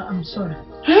 Mama. I'm sorry.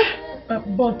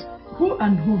 But who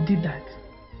and who did that?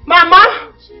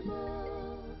 Mama!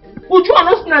 Uju and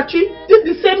Osinachi did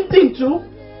the same thing too.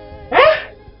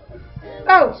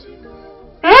 Oh!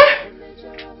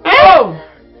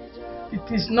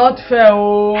 It is not fair,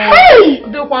 oh! Hey!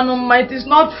 It is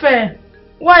not fair.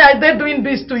 Why are they doing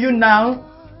this to you now?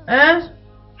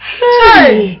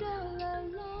 Hey!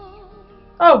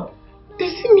 Oh! They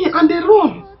see me and they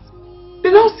run.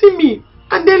 They now see me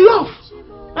and they laugh.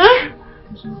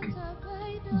 It's okay.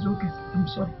 I'm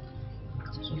sorry.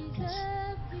 Please.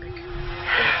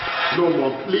 No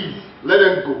more, please. Let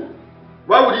him go.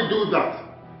 Why would he do that?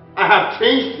 I have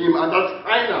changed him and that's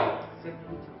final.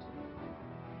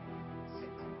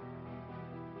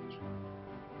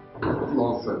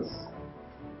 Nonsense.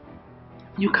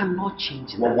 You cannot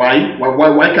change him. Well,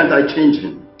 why can't I change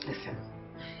him? Listen.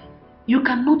 You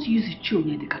cannot use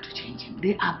Ichonyedika to change him.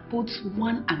 They are both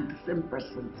one and the same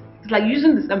person. It's like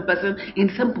using the same person in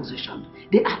the same position.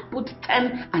 They are both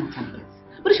 10 and 10.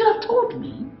 But you should have told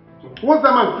me. What's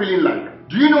that man feeling like?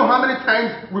 Do you know how many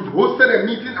times we've hosted a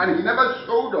meeting and he never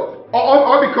showed up?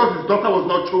 All because his daughter was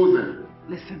not chosen?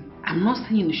 Listen, I'm not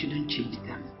saying you shouldn't change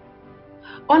them.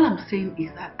 All I'm saying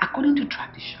is that according to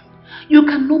tradition, you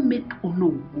cannot make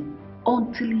Onowu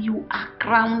until you are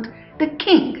crowned the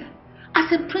king.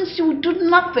 As a prince, you will do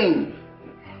nothing.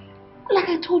 Like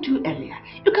I told you earlier,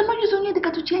 you cannot use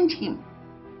Onyedika to change him.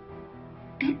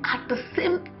 They are the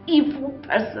same evil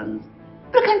persons.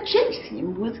 You can change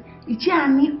him with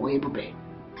Ijeani or Ebube.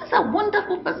 These are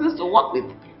wonderful persons to work with.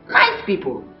 Nice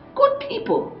people, good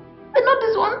people. They're not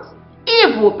these ones.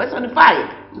 Evil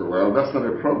personified. Well, that's not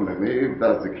a problem. If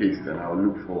that's the case, then I'll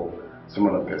look for some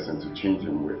other person to change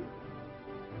him with.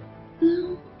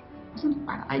 It's not a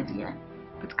bad idea,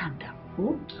 but calm down.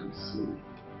 Oh?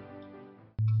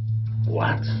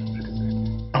 What?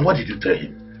 And what did you tell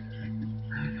him?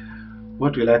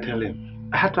 What will I tell him?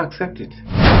 I had to accept it.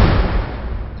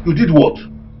 You did what?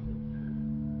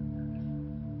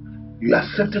 You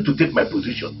accepted to take my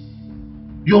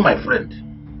position. You're my friend.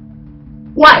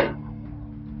 Why?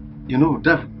 You know,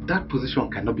 that position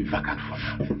cannot be vacant for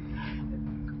now.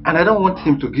 And I don't want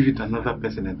him to give it to another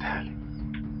person entirely.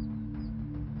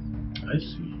 I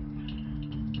see.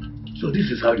 So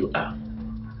this is how you are.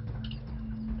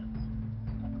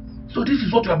 So this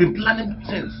is what you have been planning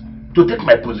since, to take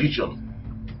my position.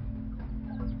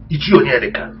 Ichi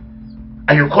Onyedika.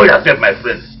 And you call yourself my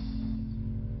friend.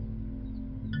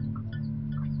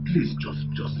 Please,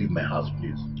 just leave my house,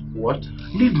 please. What?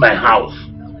 Leave my house.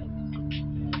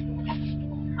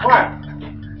 Why?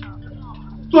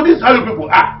 So this is how you people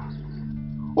are.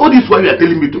 All this while you are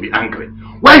telling me to be angry.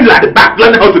 Why you are at the back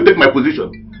learning how to take my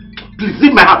position? Please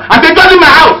leave my house. I said don't leave my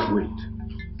house! Wait.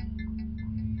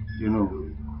 You know,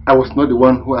 I was not the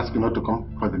one who asked you not to come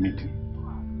for the meeting.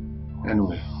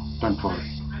 Anyway, don't worry.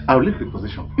 I'll leave the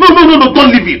position. No,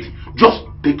 don't leave it. Just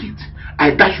take it.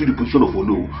 I dash you the position of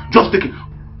Ono. Just take it.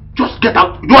 Just get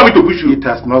out. You don't want me to push you? It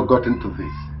has not gotten to this.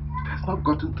 It has not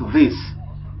gotten to this.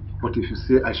 But if you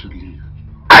say I should leave.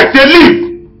 I say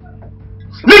leave!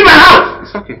 Leave my house!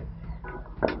 It's okay.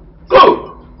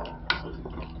 Go!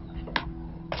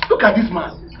 Look at this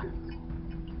man.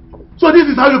 So this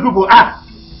is how you people are.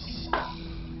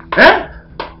 Eh?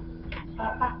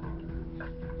 Papa,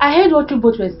 I heard what you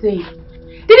both were saying.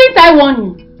 Didn't I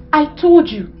warn you? I told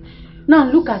you.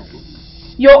 Now look at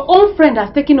it. Your own friend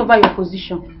has taken over your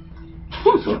position.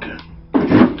 It's okay.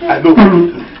 I know what to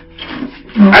do.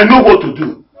 I know what to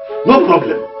do. No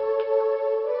problem.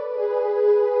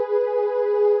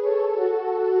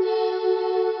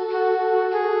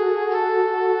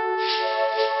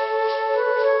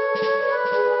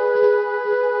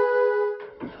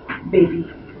 Baby,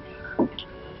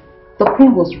 the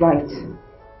queen was right.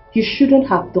 You shouldn't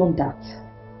have done that.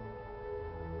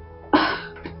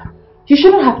 You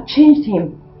shouldn't have changed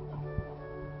him.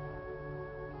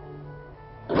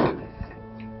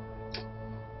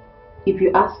 If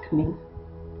you ask me,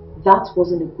 that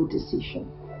wasn't a good decision.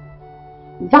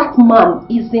 That man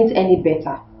isn't any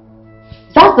better.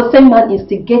 That's the same man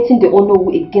instigating the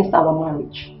Onowu against our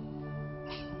marriage.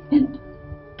 And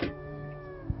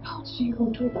how did you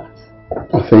even do that?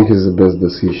 I think it's the best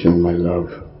decision, my love.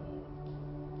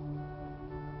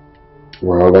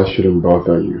 Well, that shouldn't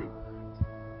bother you.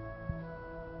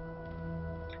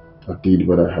 I did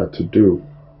what I had to do.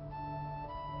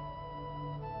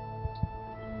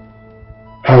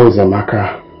 How is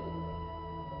Amaka?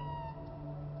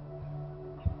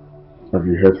 Have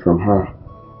you heard from her?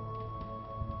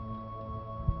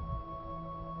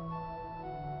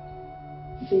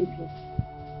 Baby,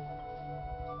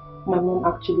 my mom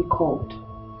actually called.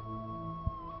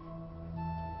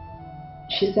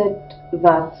 She said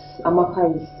that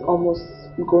Amaka is almost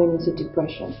going into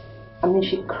depression. I mean,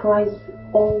 she cries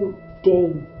all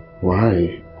day.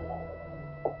 Why?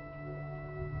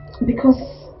 Because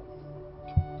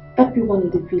everyone in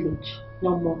the village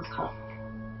now mocks her.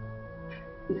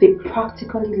 They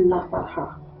practically laugh at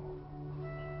her.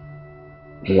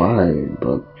 Why?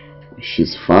 But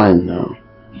she's fine now.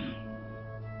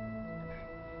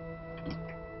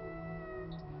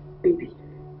 Baby,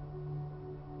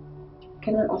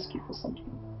 can I ask you for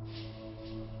something?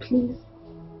 Please?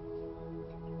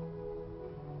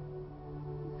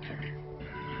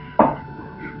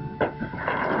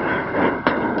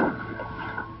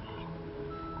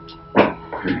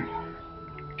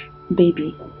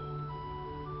 Baby,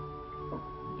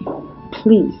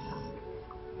 please,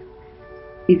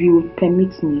 if you would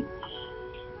permit me,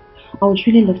 I would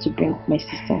really love to bring my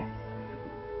sister.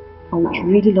 I would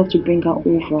really love to bring her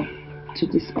over to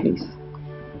this place.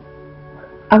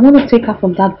 I want to take her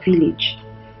from that village.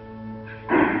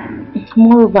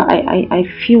 Moreover, I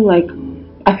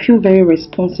feel very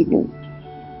responsible.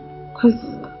 Because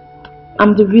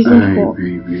I'm the reason for...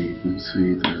 Baby, don't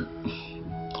say that.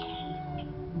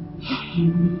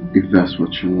 If that's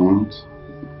what you want,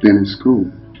 then it's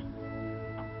cool.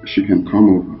 She can come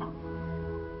over.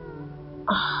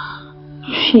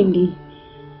 Really?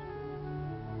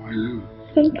 Why not?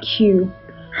 Thank you.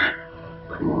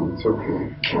 Come on, it's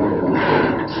okay.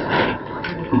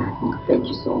 Thank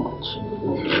you so much.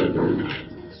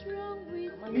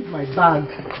 I need my bag.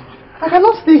 I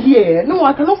cannot stay here. No,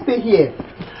 I cannot stay here.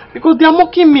 Because they are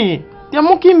mocking me. They are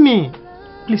mocking me.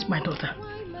 Please, my daughter.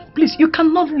 Please, you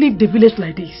cannot leave the village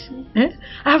like this. Eh?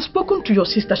 I have spoken to your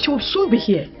sister. She will soon be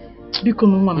here. No,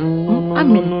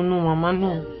 Mama,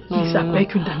 no. Please, I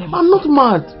beg you, Daniel. I'm not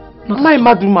mad. Am I a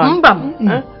mad woman?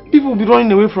 People will be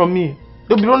running away from me.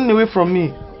 They'll be running away from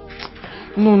me.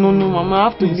 No, Mama, I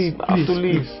have to leave. I have to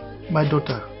leave. My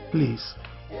daughter, please.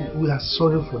 We are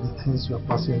sorry for the things you are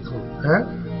passing through. Eh?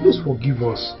 Please forgive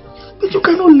us. But you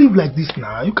cannot live like this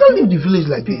now. You can't leave the village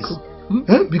like this.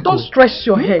 Don't stress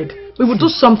your head. We will do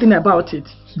something about it.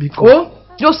 Oh,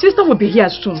 your sister will be here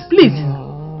soon. Please.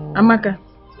 Amaka.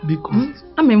 Biko.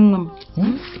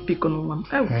 Biko no mama.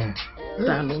 What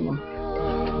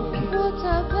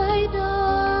have I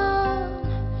done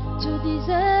to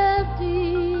deserve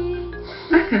this?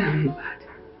 I said I'm bad.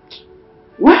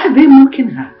 Why are they mocking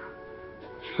her?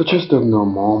 I just don't know,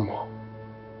 Mom.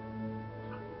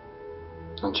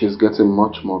 And she's getting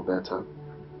much more better.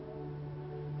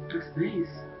 That's nice.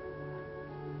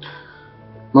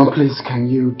 Mom, please, can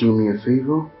you do me a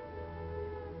favor?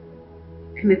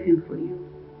 Anything for you.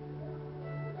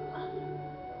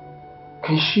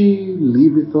 Can she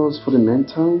live with us for the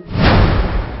meantime?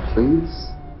 Please?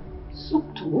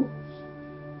 Subtle?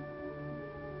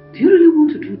 Do you really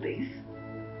want to do this?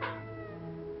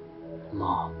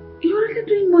 Mom. You're already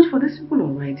doing much for these people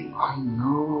already. I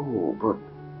know, but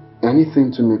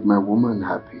anything to make my woman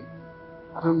happy.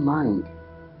 I don't mind.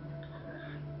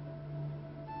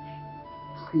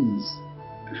 Please.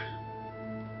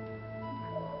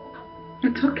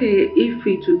 It's okay if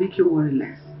it will make you worry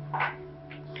less.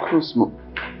 Of course, Mom.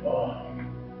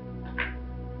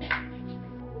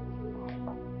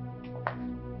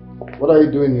 What are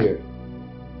you doing here?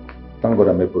 Thank God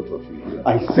I met both of you here.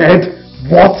 I said,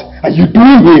 what are you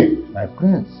doing here? My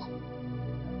prince.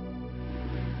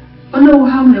 Oh no,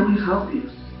 how may we help you?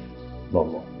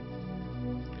 No.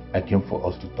 I came for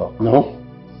us to talk. No,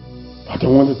 I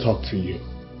don't want to talk to you.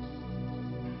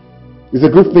 It's a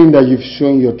good thing that you've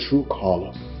shown your true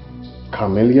color.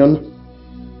 Chameleon.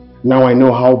 Now I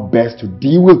know how best to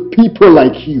deal with people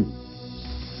like you.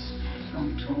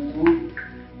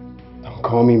 Don't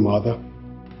call me mother.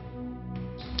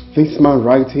 This man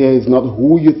right here is not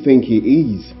who you think he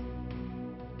is.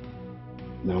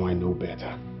 Now I know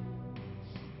better.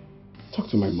 Talk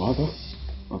to my mother,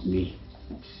 not me.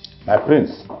 My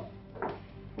prince.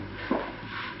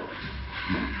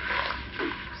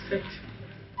 Sit.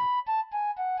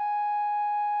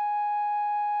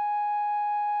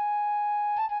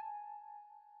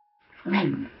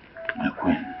 My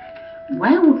queen,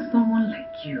 why would someone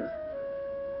like you,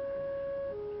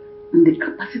 in the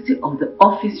capacity of the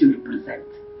office you represent,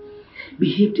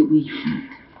 behave the way you did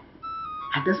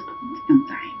at this point in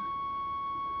time?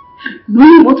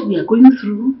 Knowing what we are going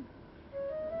through,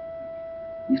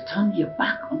 you turned your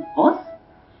back on us?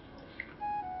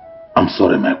 I'm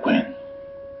sorry, my queen.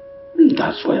 Really?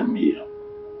 That's why I'm here.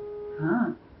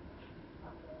 Ah,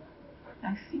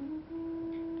 I see.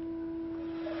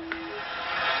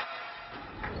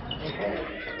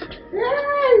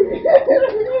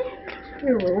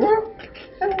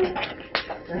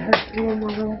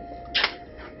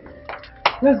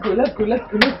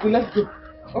 Let's go.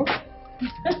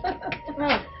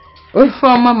 Oh,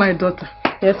 Mama, my daughter.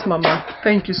 Yes, Mama.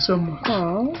 Thank you so much.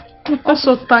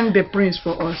 Also thank the prince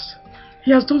for us.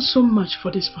 He has done so much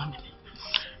for this family.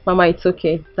 Mama, it's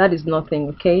okay. That is nothing,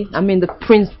 okay? I mean, the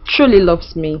prince truly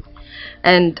loves me.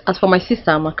 And as for my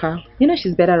sister Amaka, you know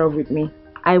she's better off with me.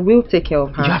 I will take care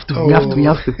of her. You have to.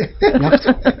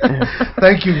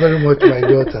 Thank you very much, my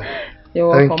daughter. You're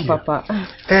welcome, Papa.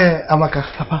 Amaka,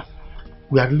 Papa,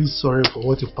 we are really sorry for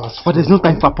what you passed through. But there's no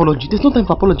time for apology.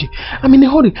 I'm in a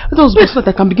hurry. Let us go so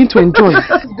that I can begin to enjoy. Let's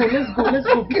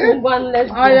go. Okay. Let's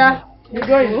go. Oh, yeah. You're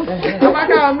going.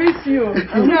 Amaka, I miss you.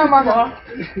 Amaka.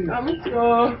 I miss you.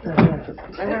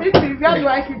 Where do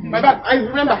I keep you? My bag. I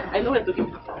remember. I know where to keep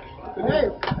it.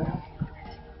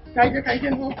 Can I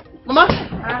get home? Mama,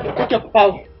 take your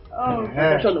papa. Oh.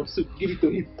 Portion of soup. Give it to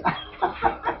him.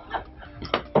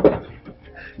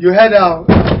 You heard her.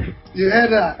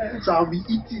 So I'll be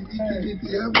eating.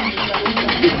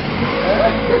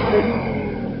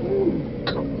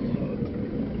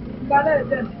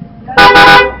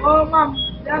 Oh, Mom.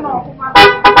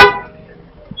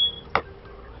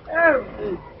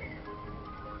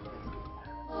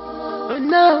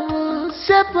 no,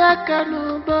 sepaka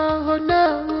no bo no.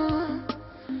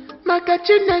 Maka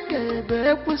Chineke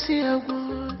be kwusi egwu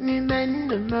n'ime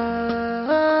ndụ m.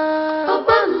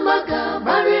 Ọgbamba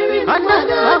ga-agbarịrị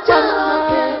mmadụ ọjọọ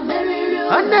ga-emerịrị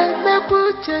ụlọ. Ọ na-emekwa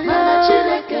uche ya. Mana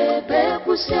Chineke be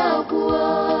kwusi egwu.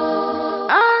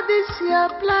 All these your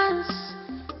plans,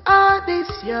 all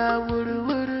this your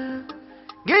wuruwuru.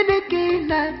 Gịnị ka ị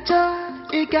na-achọ?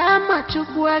 Ị ga-ama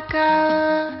Chukwu aka.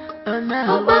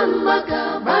 Ọgbamba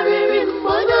ga-agbarịrị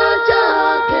mmadụ ọjọọ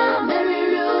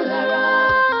ga-emerịrị ụlara.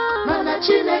 Mana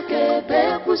Chineke be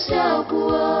kwusi egwu.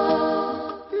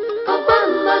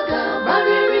 Ọgbamba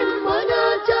ga-agbarịrị mmadụ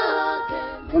ọjọọ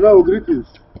ga-emerịrị. Hello, greetings.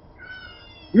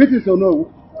 Greetings, Ono.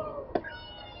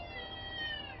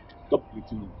 Stop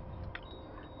greeting me.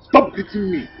 Stop greeting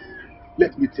me.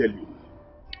 Let me tell you.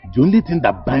 The only thing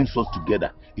that binds us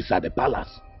together is at the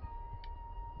palace.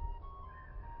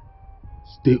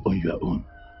 Stay on your own.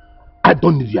 I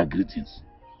don't need your greetings.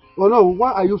 Oh no,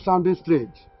 why are you sounding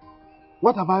strange?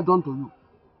 What have I done to you?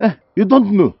 You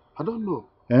don't know. I don't know.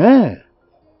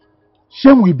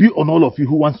 Shame will be on all of you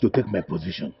who wants to take my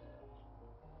position.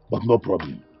 But no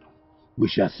problem. We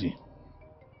shall see.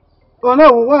 Oh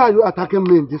no, why are you attacking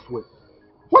me in this way?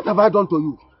 What have I done to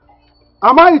you?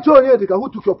 Am I Ichonyedika who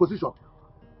took your position?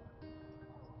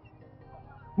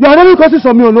 You are running curses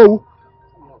on me or no?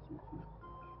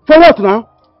 For what now?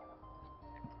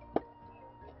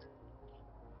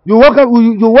 You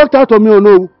worked out on me or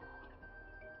no?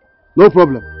 No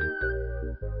problem.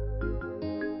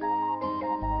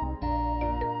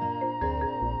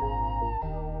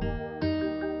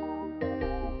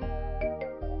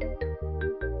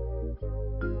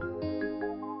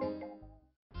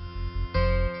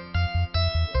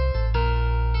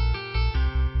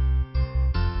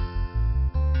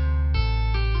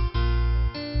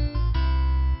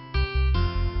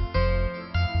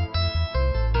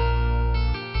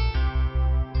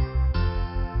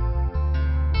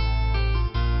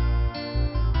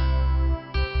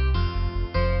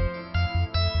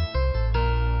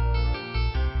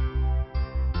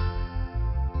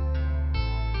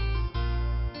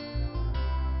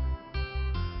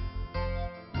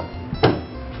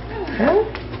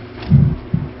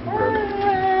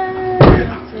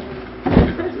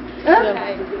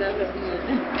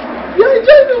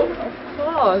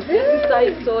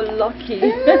 So lucky.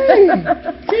 Hey.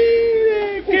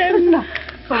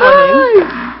 Come on in.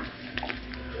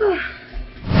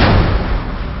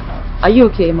 Are you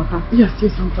okay, Maka? Yes,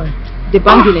 I'm fine. The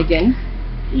banging again?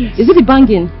 Yes. Is it the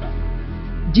banging?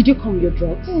 Did you come your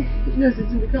drugs? Yes,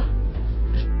 it's in the car.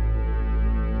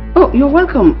 Oh, you're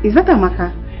welcome. Is that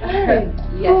Amaka?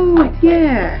 Yes. Oh,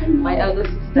 yeah. My elder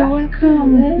sister. You're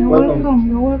welcome. You're welcome.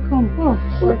 You're welcome.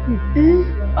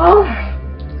 Oh,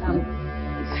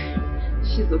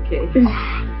 she's okay.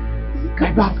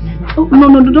 My back. Oh,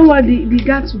 no, don't worry. The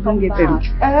guards will bring it in.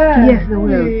 Yes, they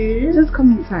will. Just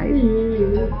come inside.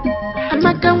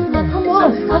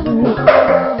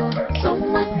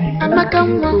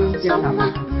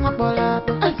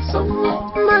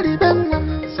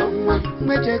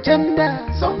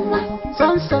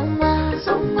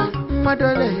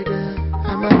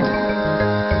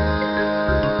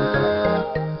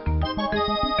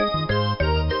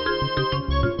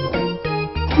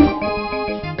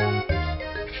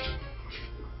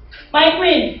 My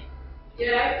queen.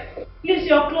 Yes? Please,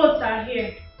 your clothes are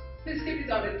here. Please keep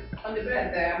it on the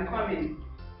bed there. I'm coming.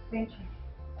 Thank you.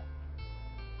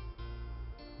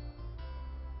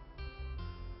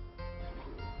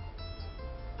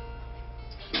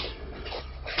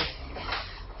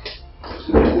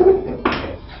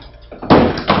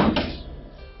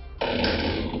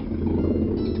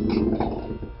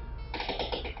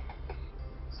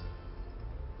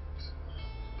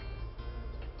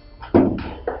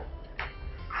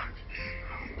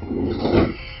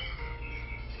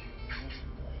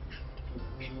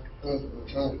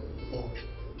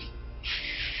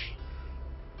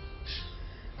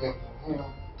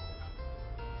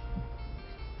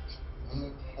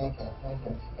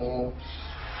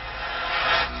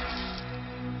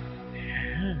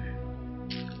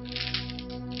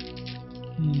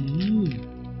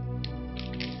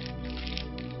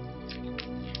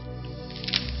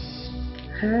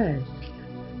 Hey.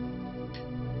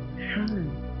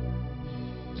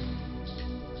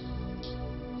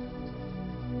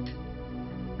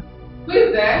 Who is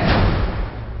there?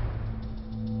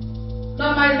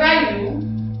 Mama, is that you?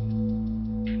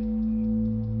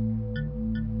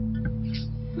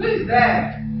 Who is there?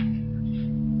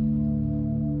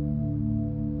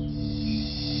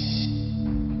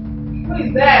 Who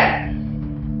is there?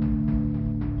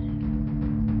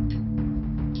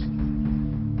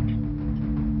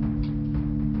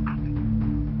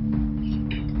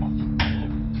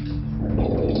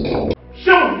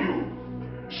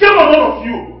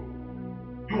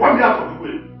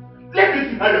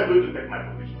 how you're going to take my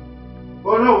position.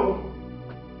 Oh no.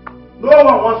 No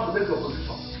one wants to take your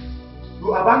position.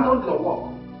 You abandoned your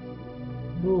work.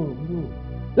 No.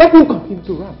 Let him continue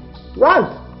to rant. Rant!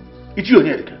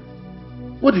 Ichionedika,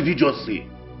 what did you just say?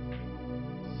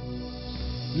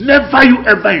 Never you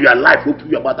ever in your life open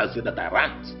your mouth and say that I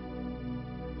rant.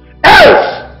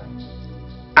 Else,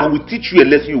 I will teach you a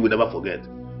lesson you will never forget.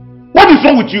 What is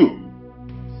wrong with you?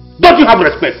 Don't you have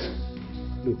respect?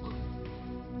 Look,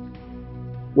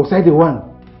 was I the one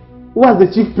who was the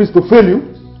chief priest to fail you?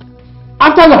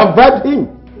 After you have bribed him.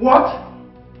 What?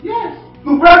 Yes,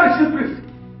 you bribed the chief priest.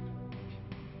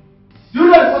 Do you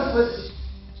know the consequences?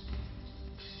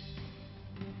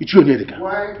 Ichionedika.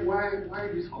 Why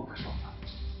this confession?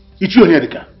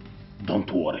 Ichionedika, don't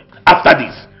worry. After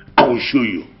this, I will show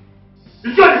you.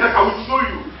 Ichionedika, I will show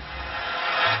you.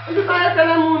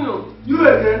 You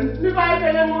again? What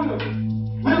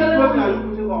are you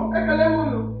putting on?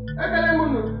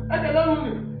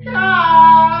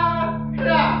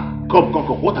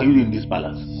 Come. What are you doing in this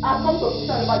palace? I've come to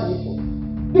understand about the issue.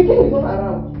 The king is not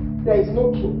around. There is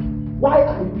no king. Why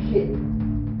are you here?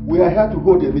 We are here to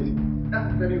hold a meeting.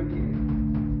 That's very okay.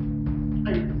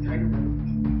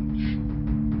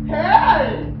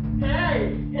 Hey!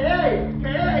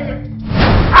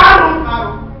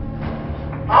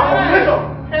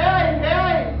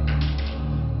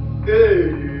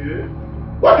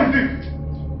 What is this?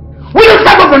 Will you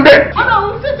stand up from there?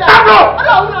 No, sit down. Stand up!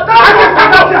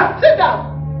 Stand up! Sit down!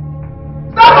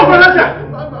 Stand up, Valencia!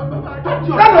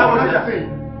 Stand up, Valencia!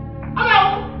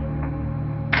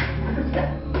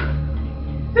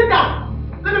 Sit down!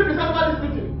 Let me present about this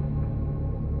meeting.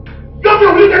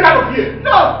 Will you get out of here?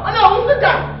 No, sit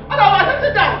down! I said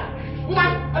sit down!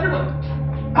 Everybody!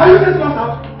 Are you just lost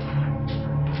out?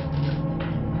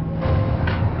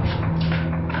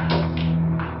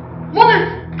 Move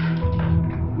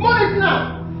it now!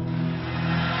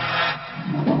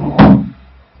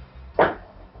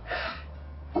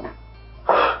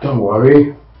 Don't worry.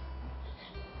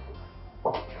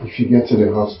 If you get to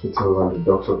the hospital and the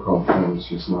doctor confirms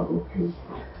she's not okay,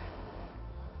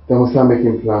 then we'll start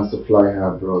making plans to fly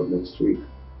her abroad next week.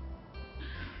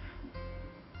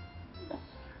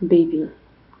 Baby,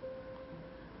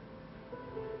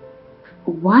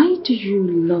 why do you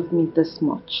love me this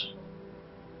much?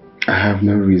 I have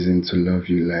no reason to love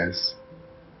you less.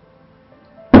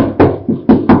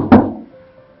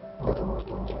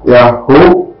 Yeah,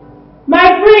 who?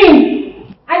 My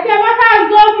prince! I said, what has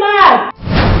gone mad?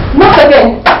 Not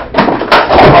again!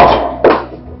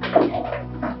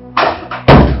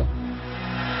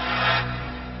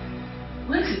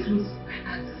 Where is the clothes?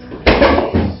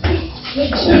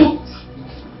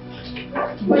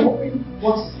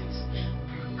 What is it?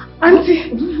 Auntie!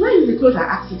 Where is the clothes I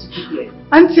asked you to keep here?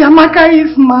 Auntie Amaka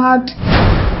is mad.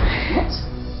 What?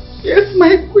 Yes,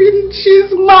 my queen,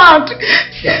 she's mad.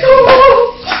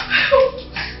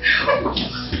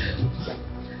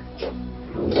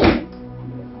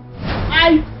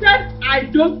 I said I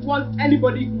don't want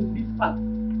anybody in this palace.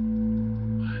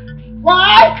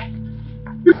 Why?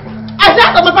 I said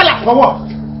out of my palace. For what?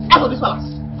 Out of this palace.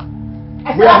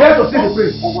 We are here to see the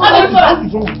prince. Out of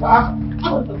this palace. Huh?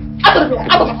 Out of the palace. Out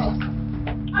of the palace.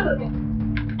 Out of the palace.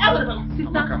 Out of the palace.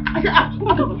 I said out of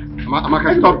the palace. Amaka,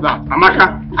 stop that. Amaka.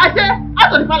 I said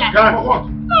out of the palace. Guys, for what?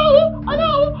 No, I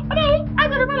know, out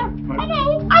of the palace. I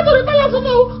know, out of the palace.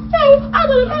 No,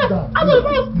 out of the palace. Out of the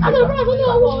palace. Out of the palace.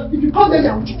 No. If you come there,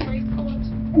 I'll kill you.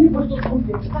 Anybody don't come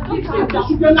there. That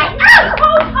should be a night.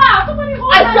 Hold her! Somebody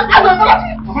hold her! I said out of the palace.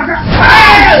 Amaka.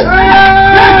 Hey!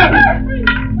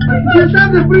 She said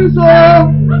the prince,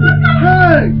 oh!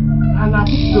 Hey! And I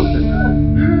put Joseph.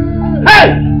 Hey!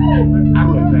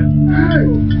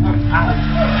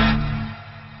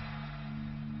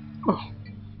 Oh,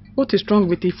 what is wrong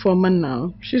with the foreman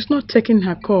now? She's not taking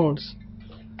her calls.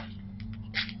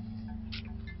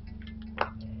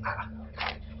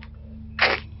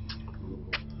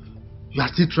 You are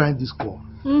still trying this call?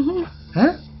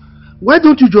 Huh? Why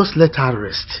don't you just let her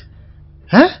rest?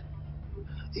 Huh?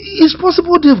 It's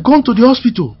possible they've gone to the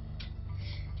hospital.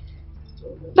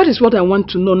 That is what I want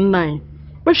to know now.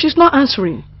 But she's not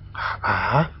answering.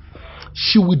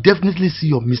 She will definitely see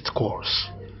your missed calls.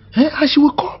 And she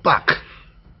will call back.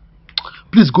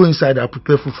 Please go inside and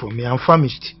prepare food for me. I'm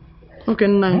famished. Okay,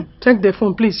 Nai. Take the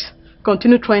phone, please.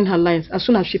 Continue trying her lines. As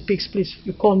soon as she picks, please,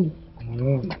 you call me.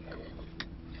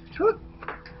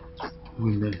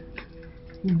 Women,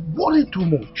 you worry too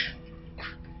much.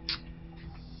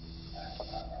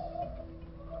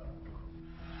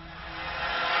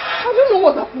 I don't know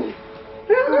what happened.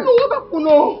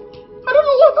 No. I don't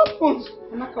know what happened.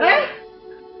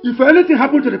 If anything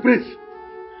happened to the prince,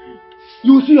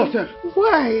 You will see yourself.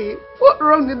 Why? What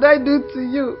wrong did I do to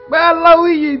you by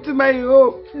allowing you into my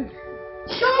home?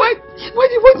 Why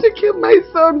did you kill my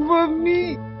son for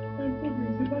me?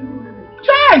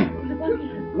 Chai!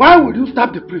 Why would you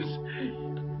stab the priest?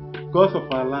 Because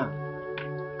of our land.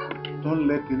 Don't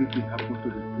let anything happen to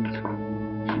the prince.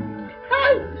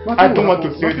 I don't want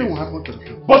to say this,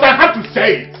 but I have to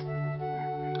say it.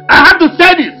 I have to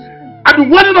say this. I've been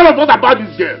warning all of us about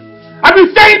this girl. I've been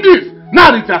saying this.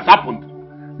 Now it has happened.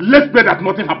 Let's pray that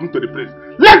nothing happened to the prince.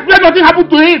 Let's pray nothing happened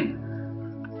to him.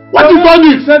 What is all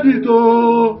this? You said it,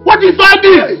 oh. What is all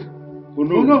this? Oh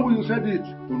no, you said it.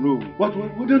 Oh no. But we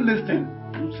wouldn't listen.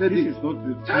 You said This it. is not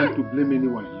the time to blame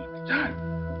anyone here.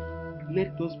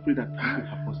 Let us pray that nothing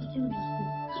happens.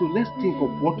 So let's think of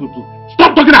what to do.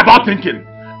 Stop talking about thinking.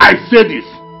 I say this.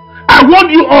 I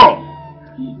warned you all.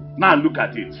 Now look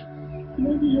at it.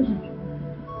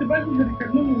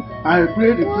 I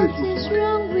pray the What priest. is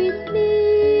wrong with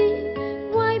me?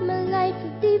 Why my life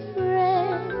is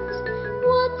different?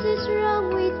 What is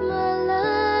wrong with my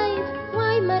life?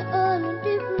 Why my own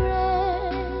different?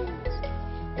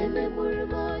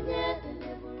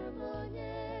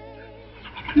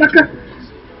 Maka,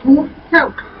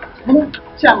 help.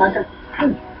 Chiamaka.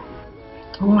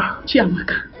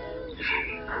 Chiamaka.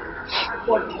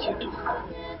 What did you do?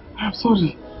 I'm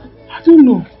sorry. I don't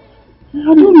know.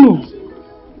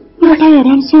 I'm tired.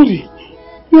 I'm sorry.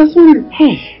 You are sorry?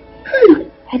 Hey.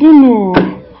 I don't know.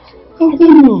 After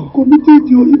you committed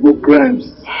your evil crimes,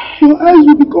 your eyes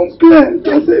will become clear.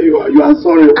 You say you are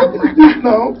sorry. What is this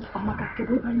now? Amaka,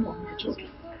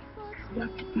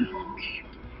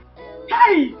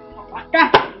 hey! Amaka!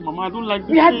 Mama, I don't like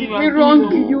this Where thing did you we are wrong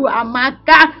doing. you,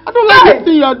 Amaka? I don't like this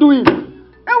thing you are doing.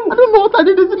 I don't know what I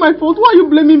did. This is my fault. Why are you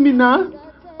blaming me now?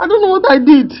 I don't know what I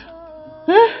did.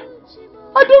 Eh?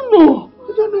 I don't know.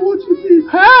 I don't know what you did.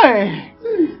 Hey!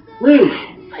 Wait.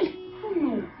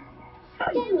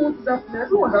 I don't know what's happening. I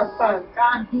don't understand.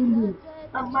 Can't do me.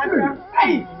 Amaka.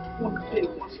 Hey!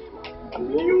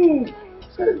 You.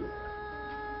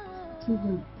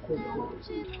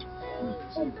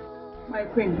 My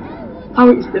friend, how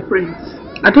is the prince?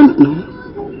 I don't know.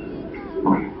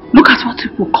 Look at what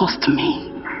people cost me.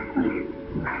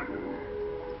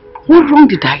 What wrong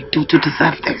did I do to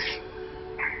deserve this?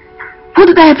 What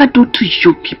did I ever do to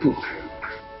you people?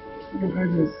 Your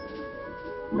Highness,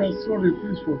 we are sorry.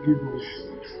 Please forgive us.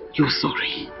 You're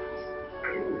sorry.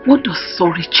 What does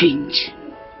sorry change?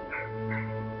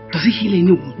 Does it heal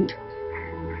any wound?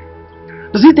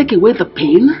 Does it take away the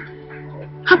pain?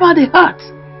 How about the hurt?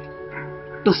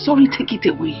 Does sorry take it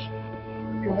away?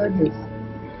 Your Highness,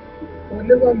 we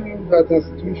never knew that our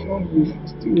situation will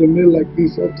still remain like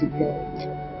this up to now.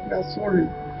 We are sorry.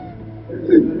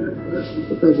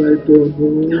 What have I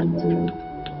done?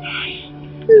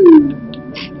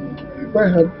 If I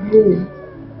had known.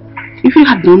 If you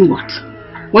had known what?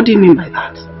 What do you mean by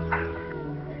that?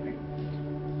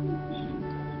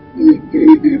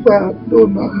 If I had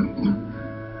known,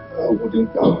 I wouldn't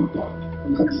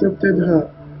have accepted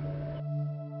her.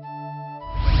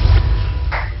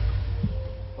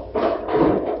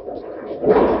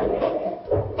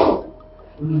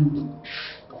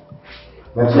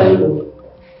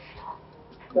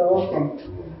 You're welcome.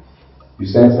 You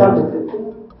sent something?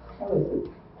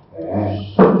 Yeah.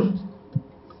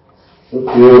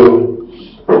 Thank you.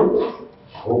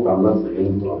 Hope I'm not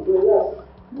saying wrong.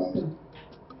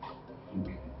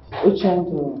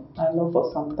 Uchendu, I know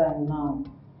for some time now,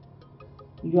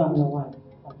 you and your wife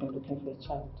have been looking for a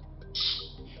child.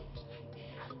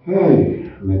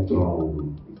 Hey,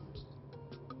 Metron.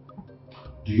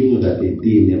 Do you know that a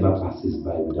day never passes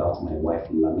by without my wife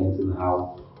lamenting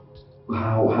how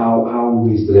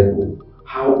miserable,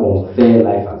 how unfair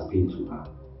life has been to her?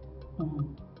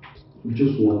 We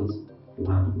just want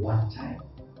one child.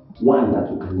 One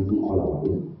that we can even call our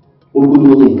own.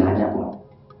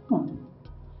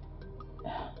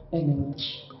 Anyway,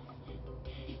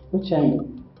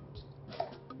 Uchendu,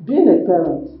 being a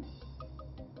parent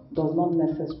does not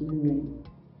necessarily mean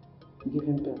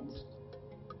giving birth.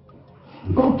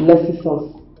 God blesses us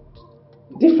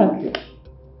differently.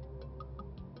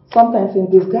 Sometimes in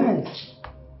disguise.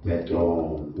 But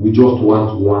we just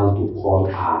want one to call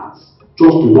ours.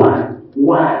 Just one.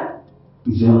 One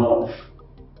is enough.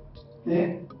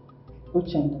 Yeah.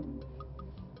 Uchendu,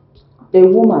 a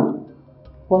woman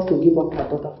wants to give up her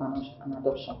daughter for an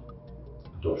adoption.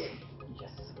 Adoption?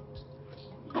 Yes.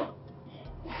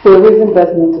 For a reason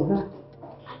best known to her.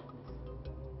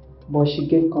 But she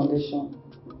gave condition.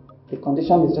 The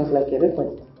condition is just like a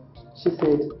request. She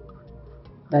said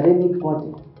that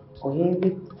anybody or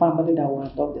any family that will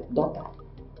adopt the daughter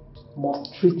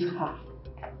must treat her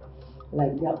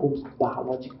like their own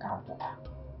biological daughter.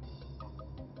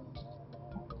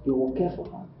 You will care for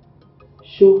her,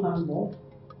 show her love,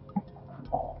 and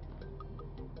all.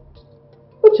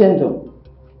 Uchendo,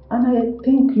 and I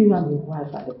think you and your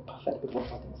wife are the perfect people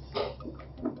for this.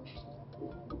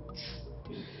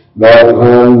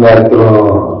 Matron.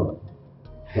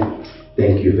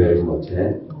 Thank you very much.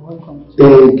 Eh? Welcome.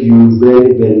 Thank you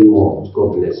very, very much.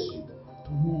 God bless you.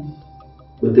 Amen.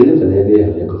 But the little lady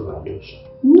has a foundation.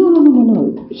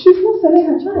 No. She's not selling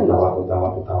her child.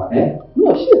 Eh?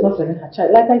 No, she's not selling her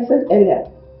child. Like I said earlier,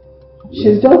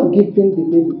 she's just giving the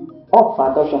baby up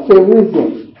for adoption for a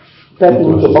reason. She's not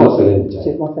selling the child.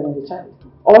 She's not selling the child.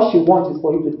 All she wants is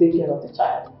for you to take care of the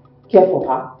child, care for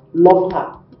her, love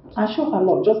her, and show her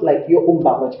love, just like your own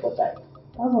biological child.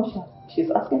 That's what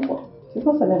she's asking for. She's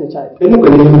not selling the child.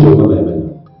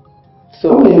 So,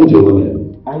 are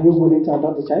you willing to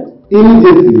adopt the child?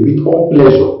 Immediately, with all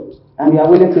pleasure. And you are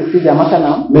willing to see the Amaka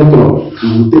now? Metron, we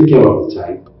will take care of the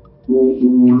child. We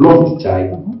will love the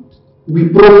child. We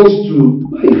promise to.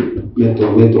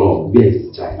 Metron, where is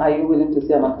the child? Are you willing to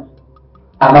see Amaka?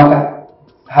 Amaka.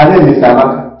 Her name is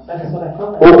Amaka. That is what I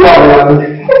thought. Oh, wow.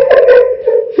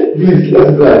 Please,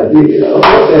 let's go.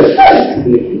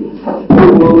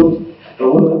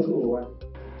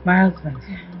 My husband.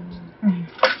 I'm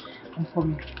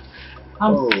coming.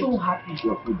 I'm so happy.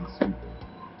 Your food is sweet.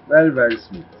 Very, very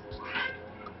sweet.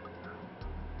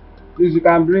 Please, you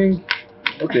can bring.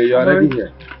 Okay, you're already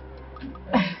here.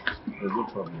 There's no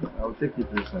problem. I will take it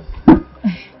inside.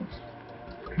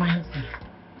 My husband.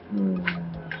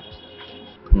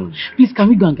 Please, can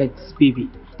we go and get this baby?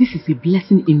 This is a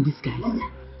blessing in disguise.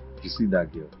 You see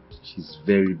that girl? She's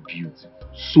very beautiful.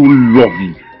 So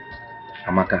lovely.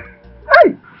 Amaka.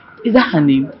 Hi. Is that her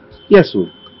name? Yes, so.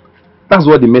 That's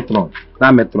what the matron,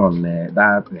 that's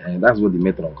what the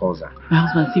matron calls her. My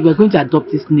husband, see, we're going to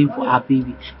adopt this name for our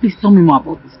baby. Please tell me more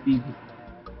about this baby.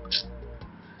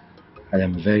 I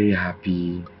am very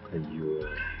happy that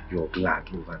you're glad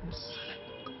over this.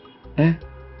 Eh?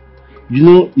 You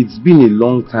know, it's been a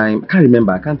long time. I can't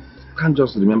remember. I can't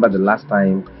just remember the last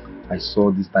time I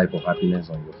saw this type of happiness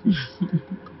on your face.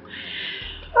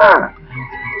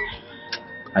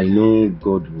 I know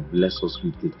God will bless us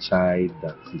with a child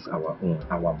that is our own,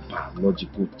 our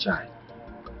biological child.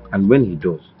 And when He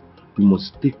does, we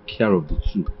must take care of the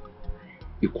two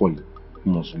equally.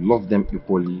 We must love them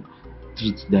equally,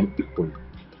 treat them equally.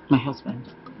 My husband,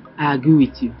 I agree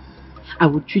with you. I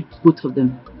would treat both of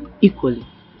them equally.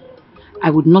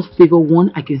 I would not favor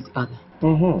one against the other.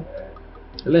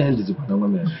 Let's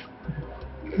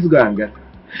go and get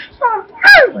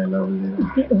my lovely.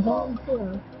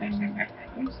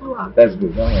 That's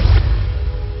good. Go ahead.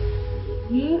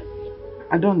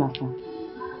 I don't understand.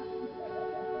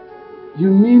 You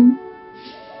mean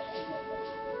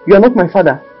you are not my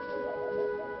father?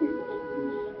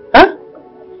 Huh?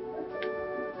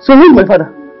 So who is my father?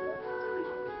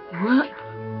 What?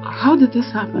 How did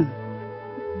this happen?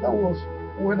 That was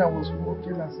when I was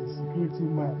working as a security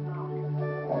man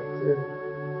at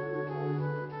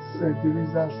St.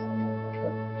 Teresa's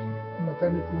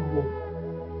maternity ward.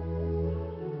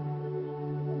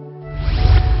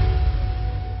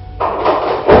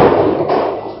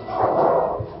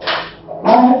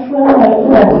 My friend.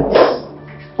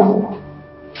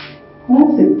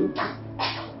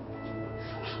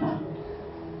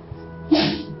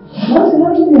 What's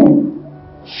happening?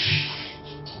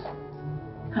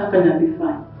 How can I be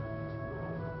fine?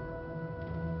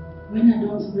 When I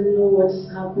don't even know what's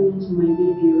happening to my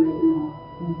baby right now.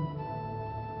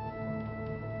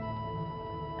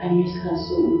 I miss her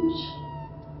so much.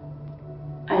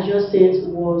 I just sent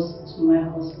words to my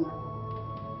husband.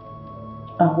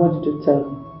 And what did you tell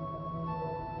him?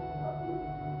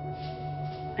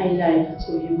 I lied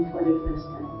to him for the first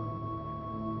time.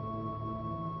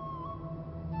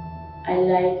 I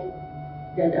lied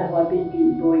that our baby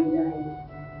boy died.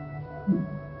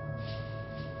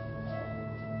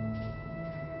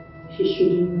 He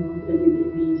shouldn't know that the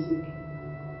baby is sick.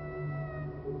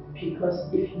 Because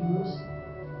if he knows,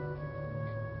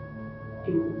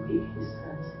 he will break his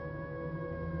heart.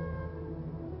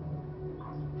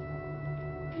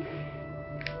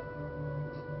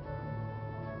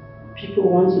 People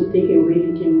want to take away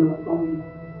the kingdom from me.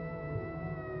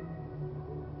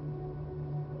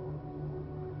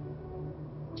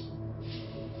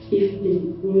 If the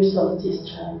news of this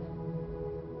child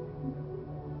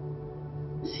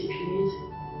circulates,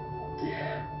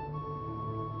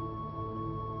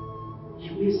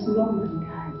 it means no one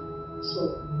died. So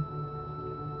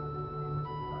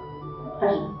I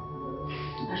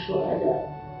should rather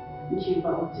give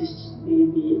out this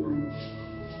baby and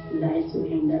lied to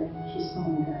him that his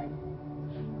son died.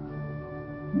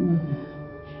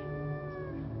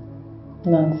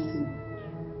 Nancy.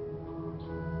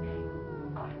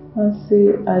 Nancy,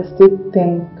 I still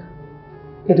think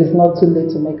it is not too late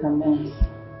to make amends.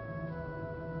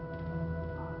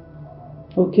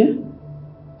 Okay?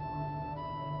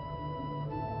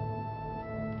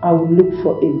 I will look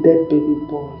for a dead baby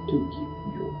boy to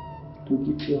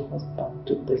give your husband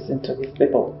to present to his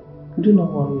people. Do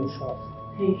not worry yourself.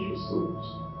 Thank you so much.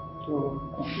 You're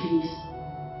welcome. Please,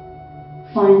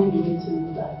 find a way to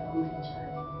move that from the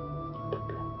child.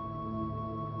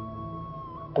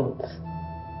 But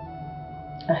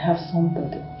I have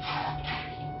somebody.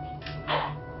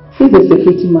 He's a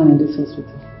security man in this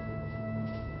hospital.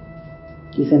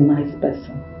 He's a nice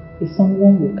person. He's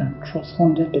someone we can trust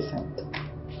 100%.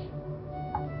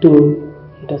 Though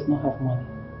he does not have money.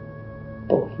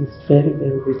 But he's very,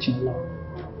 very rich in love.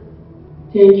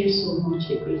 Thank you so much,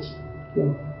 Egreji. You're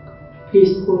welcome.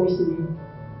 Please promise me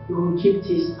you will keep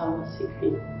this our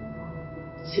secret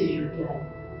till you die.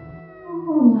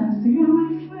 Oh, Nancy, you're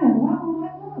my friend. Why would I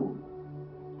not?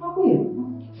 I will.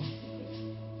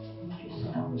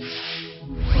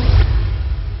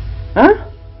 Huh?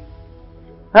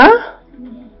 Huh?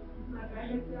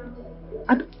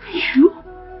 You?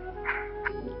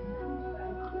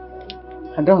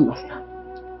 I don't understand.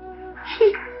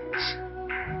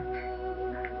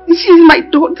 She's my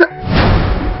daughter.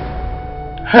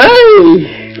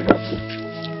 Hey!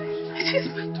 She's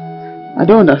my daughter. I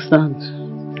don't understand.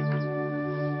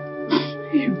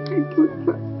 You're my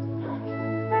daughter.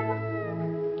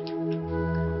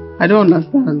 I don't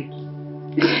understand.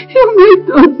 You're my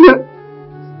daughter.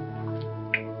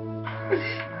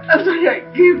 I'm sorry I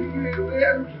gave you away.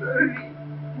 I'm sorry.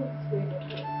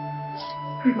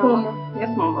 Mama. Yes,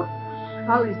 Mama.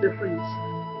 How is the prince?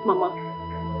 Mama,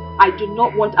 I do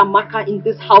not want Amaka in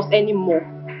this house anymore.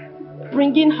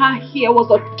 Bringing her here was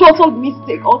a total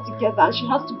mistake altogether and she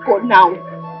has to go now.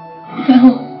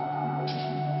 No.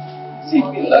 She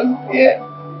belongs here.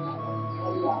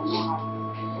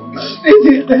 This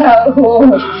is her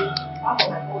home.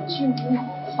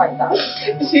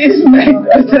 She is my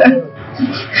daughter.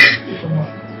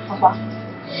 Papa.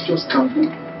 Just calm down.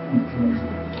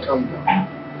 Calm down.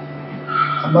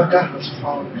 Amaka has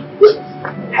found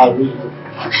her way home.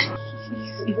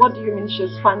 What do you mean she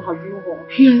has found her real home?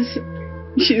 Yes,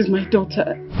 she is my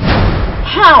daughter.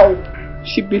 How?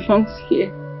 She belongs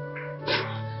here.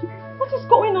 What is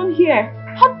going on here?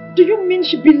 How do you mean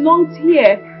she belongs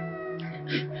here?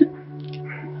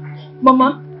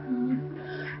 Mama?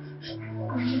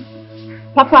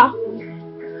 Papa?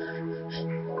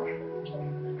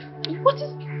 What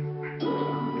is...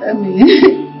 I'm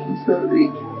sorry.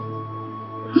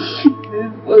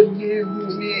 Please forgive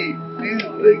me. Please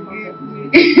forgive me.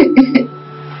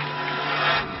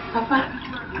 Papa,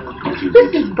 this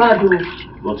is bad.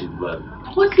 What is bad?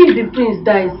 What if the prince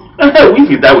dies? If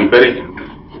he die, we bury him.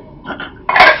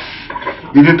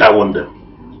 Didn't I wonder?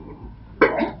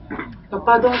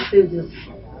 Papa, don't say this.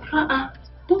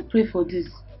 Don't pray for this.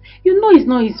 You know it's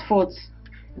not his fault.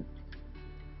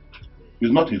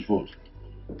 It's not his fault.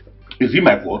 Is it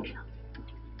my fault?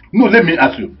 No, let me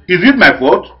ask you. Is it my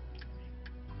fault?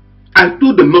 I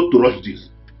told them not to rush this.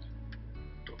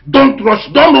 Don't rush,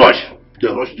 don't rush. They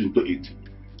rushed into it.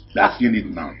 They are seeing it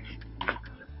now.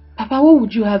 Papa, what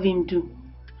would you have him do?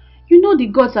 You know the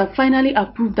gods have finally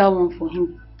approved that one for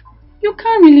him. You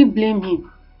can't really blame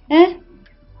him. Eh?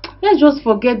 Let's just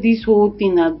forget this whole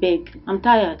thing, I beg. I'm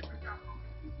tired.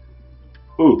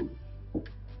 Oh.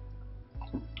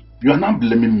 You are not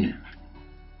blaming me.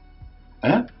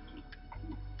 Eh?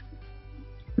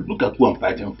 Look at who I'm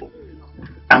fighting for.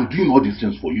 I'm doing all these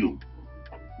things for you.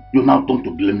 You now turn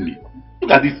to blame me.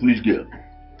 Look at this foolish girl.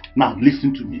 Now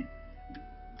listen to me.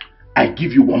 I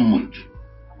give you 1 month.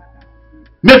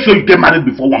 Make sure you get married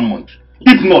before 1 month.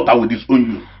 If not, I will disown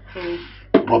you.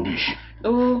 Rubbish.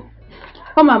 Oh,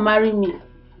 come and marry me.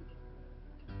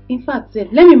 In fact,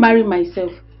 let me marry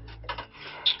myself.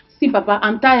 See, Papa,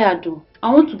 I'm tired though.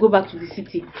 I want to go back to the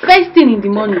city. First thing in the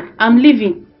morning, I'm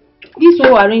leaving. This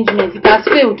whole arrangement, it has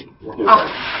failed.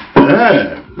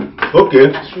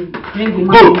 Okay. Go.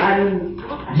 Go.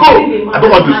 I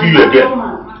don't want to see you again.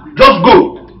 Just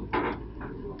go.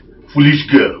 Foolish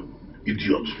girl.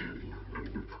 Idiot.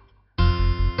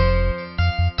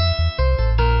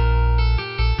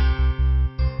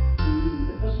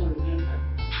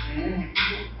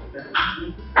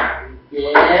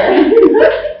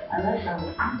 I like that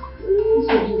one. This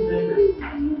one is very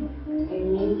nice.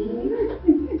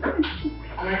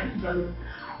 I like it very much.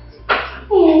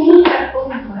 Oh,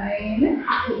 mine.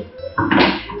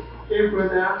 Hey,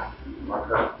 brother.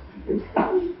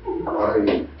 are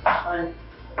you? Fine.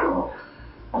 Oh,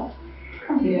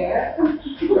 Yeah.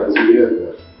 glad to hear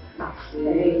that.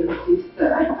 Hey, sister.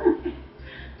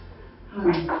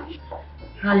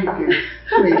 How you doing?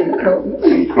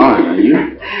 I'm fine, are you?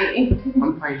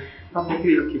 I'm fine.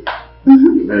 Perfectly okay.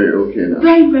 Very okay now.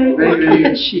 Very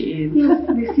okay. She is. Yes,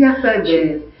 the seer said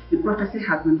the prophecy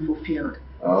has been fulfilled.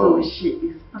 Oh. So she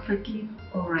is perfectly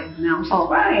alright now. She's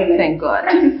fine. Thank God.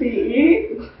 Nice to see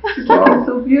you. She's looking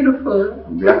so beautiful.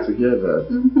 I'm glad to hear that.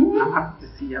 I'm happy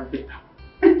to see you better.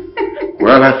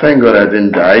 Well, I thank God I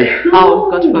didn't die. Oh,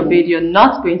 God forbid, you're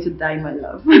not going to die, my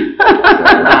love.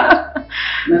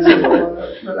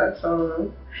 That's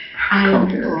all. I'm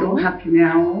so happy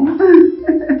now.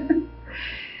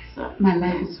 My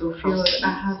life is fulfilled.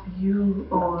 I have you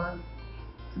all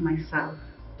to myself.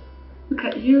 Look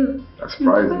at you. That's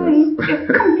priceless. Yes,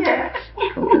 come here.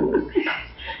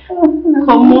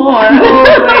 Come on. Oh,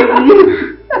 baby.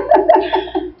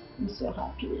 I'm so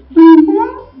happy.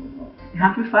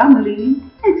 Happy family.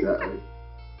 Exactly.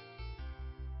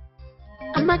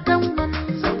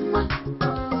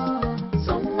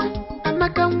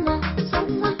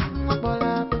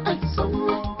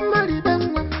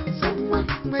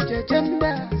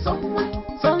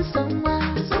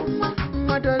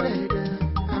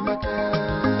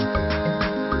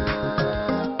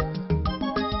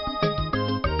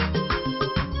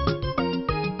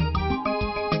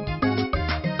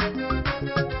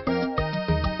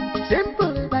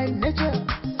 Simple by nature,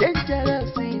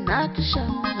 dangerous in action.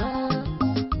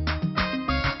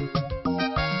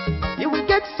 You will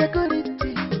get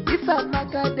security if I'm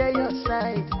not at your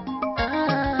side.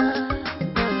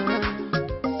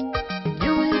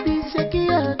 You will be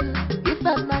secured if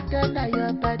I'm not at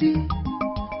your body.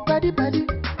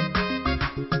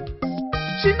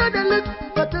 She know the look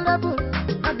for trouble,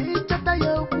 and it's a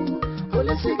yo,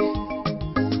 holy singing.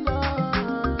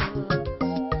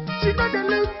 She know the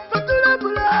look for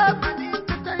trouble, and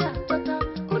it's a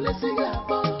holy singing.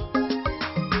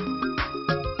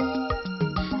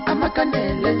 I'm a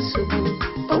canele subu,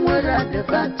 omwera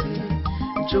nevati,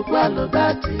 Chukwalo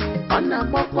bati, on a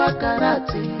mokwa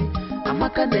karati. I'm a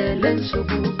canele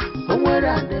subu,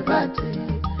 omwera nevati,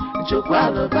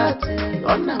 Chukwalo bati,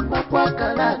 on a mokwa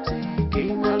karati.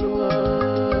 King Alua.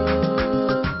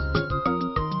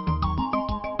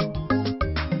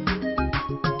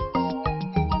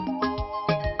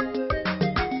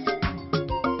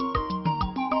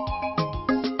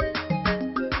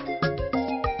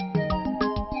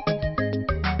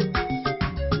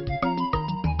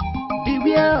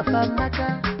 Beware of Amaka,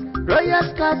 royal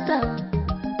scatter.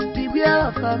 Beware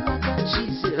of Amaka,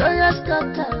 she's a royal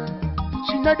scatter.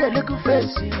 She know the little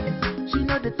face, she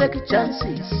know the take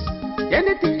chances.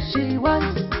 Anything she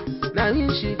wants, now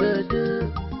she go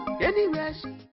do. Anywhere she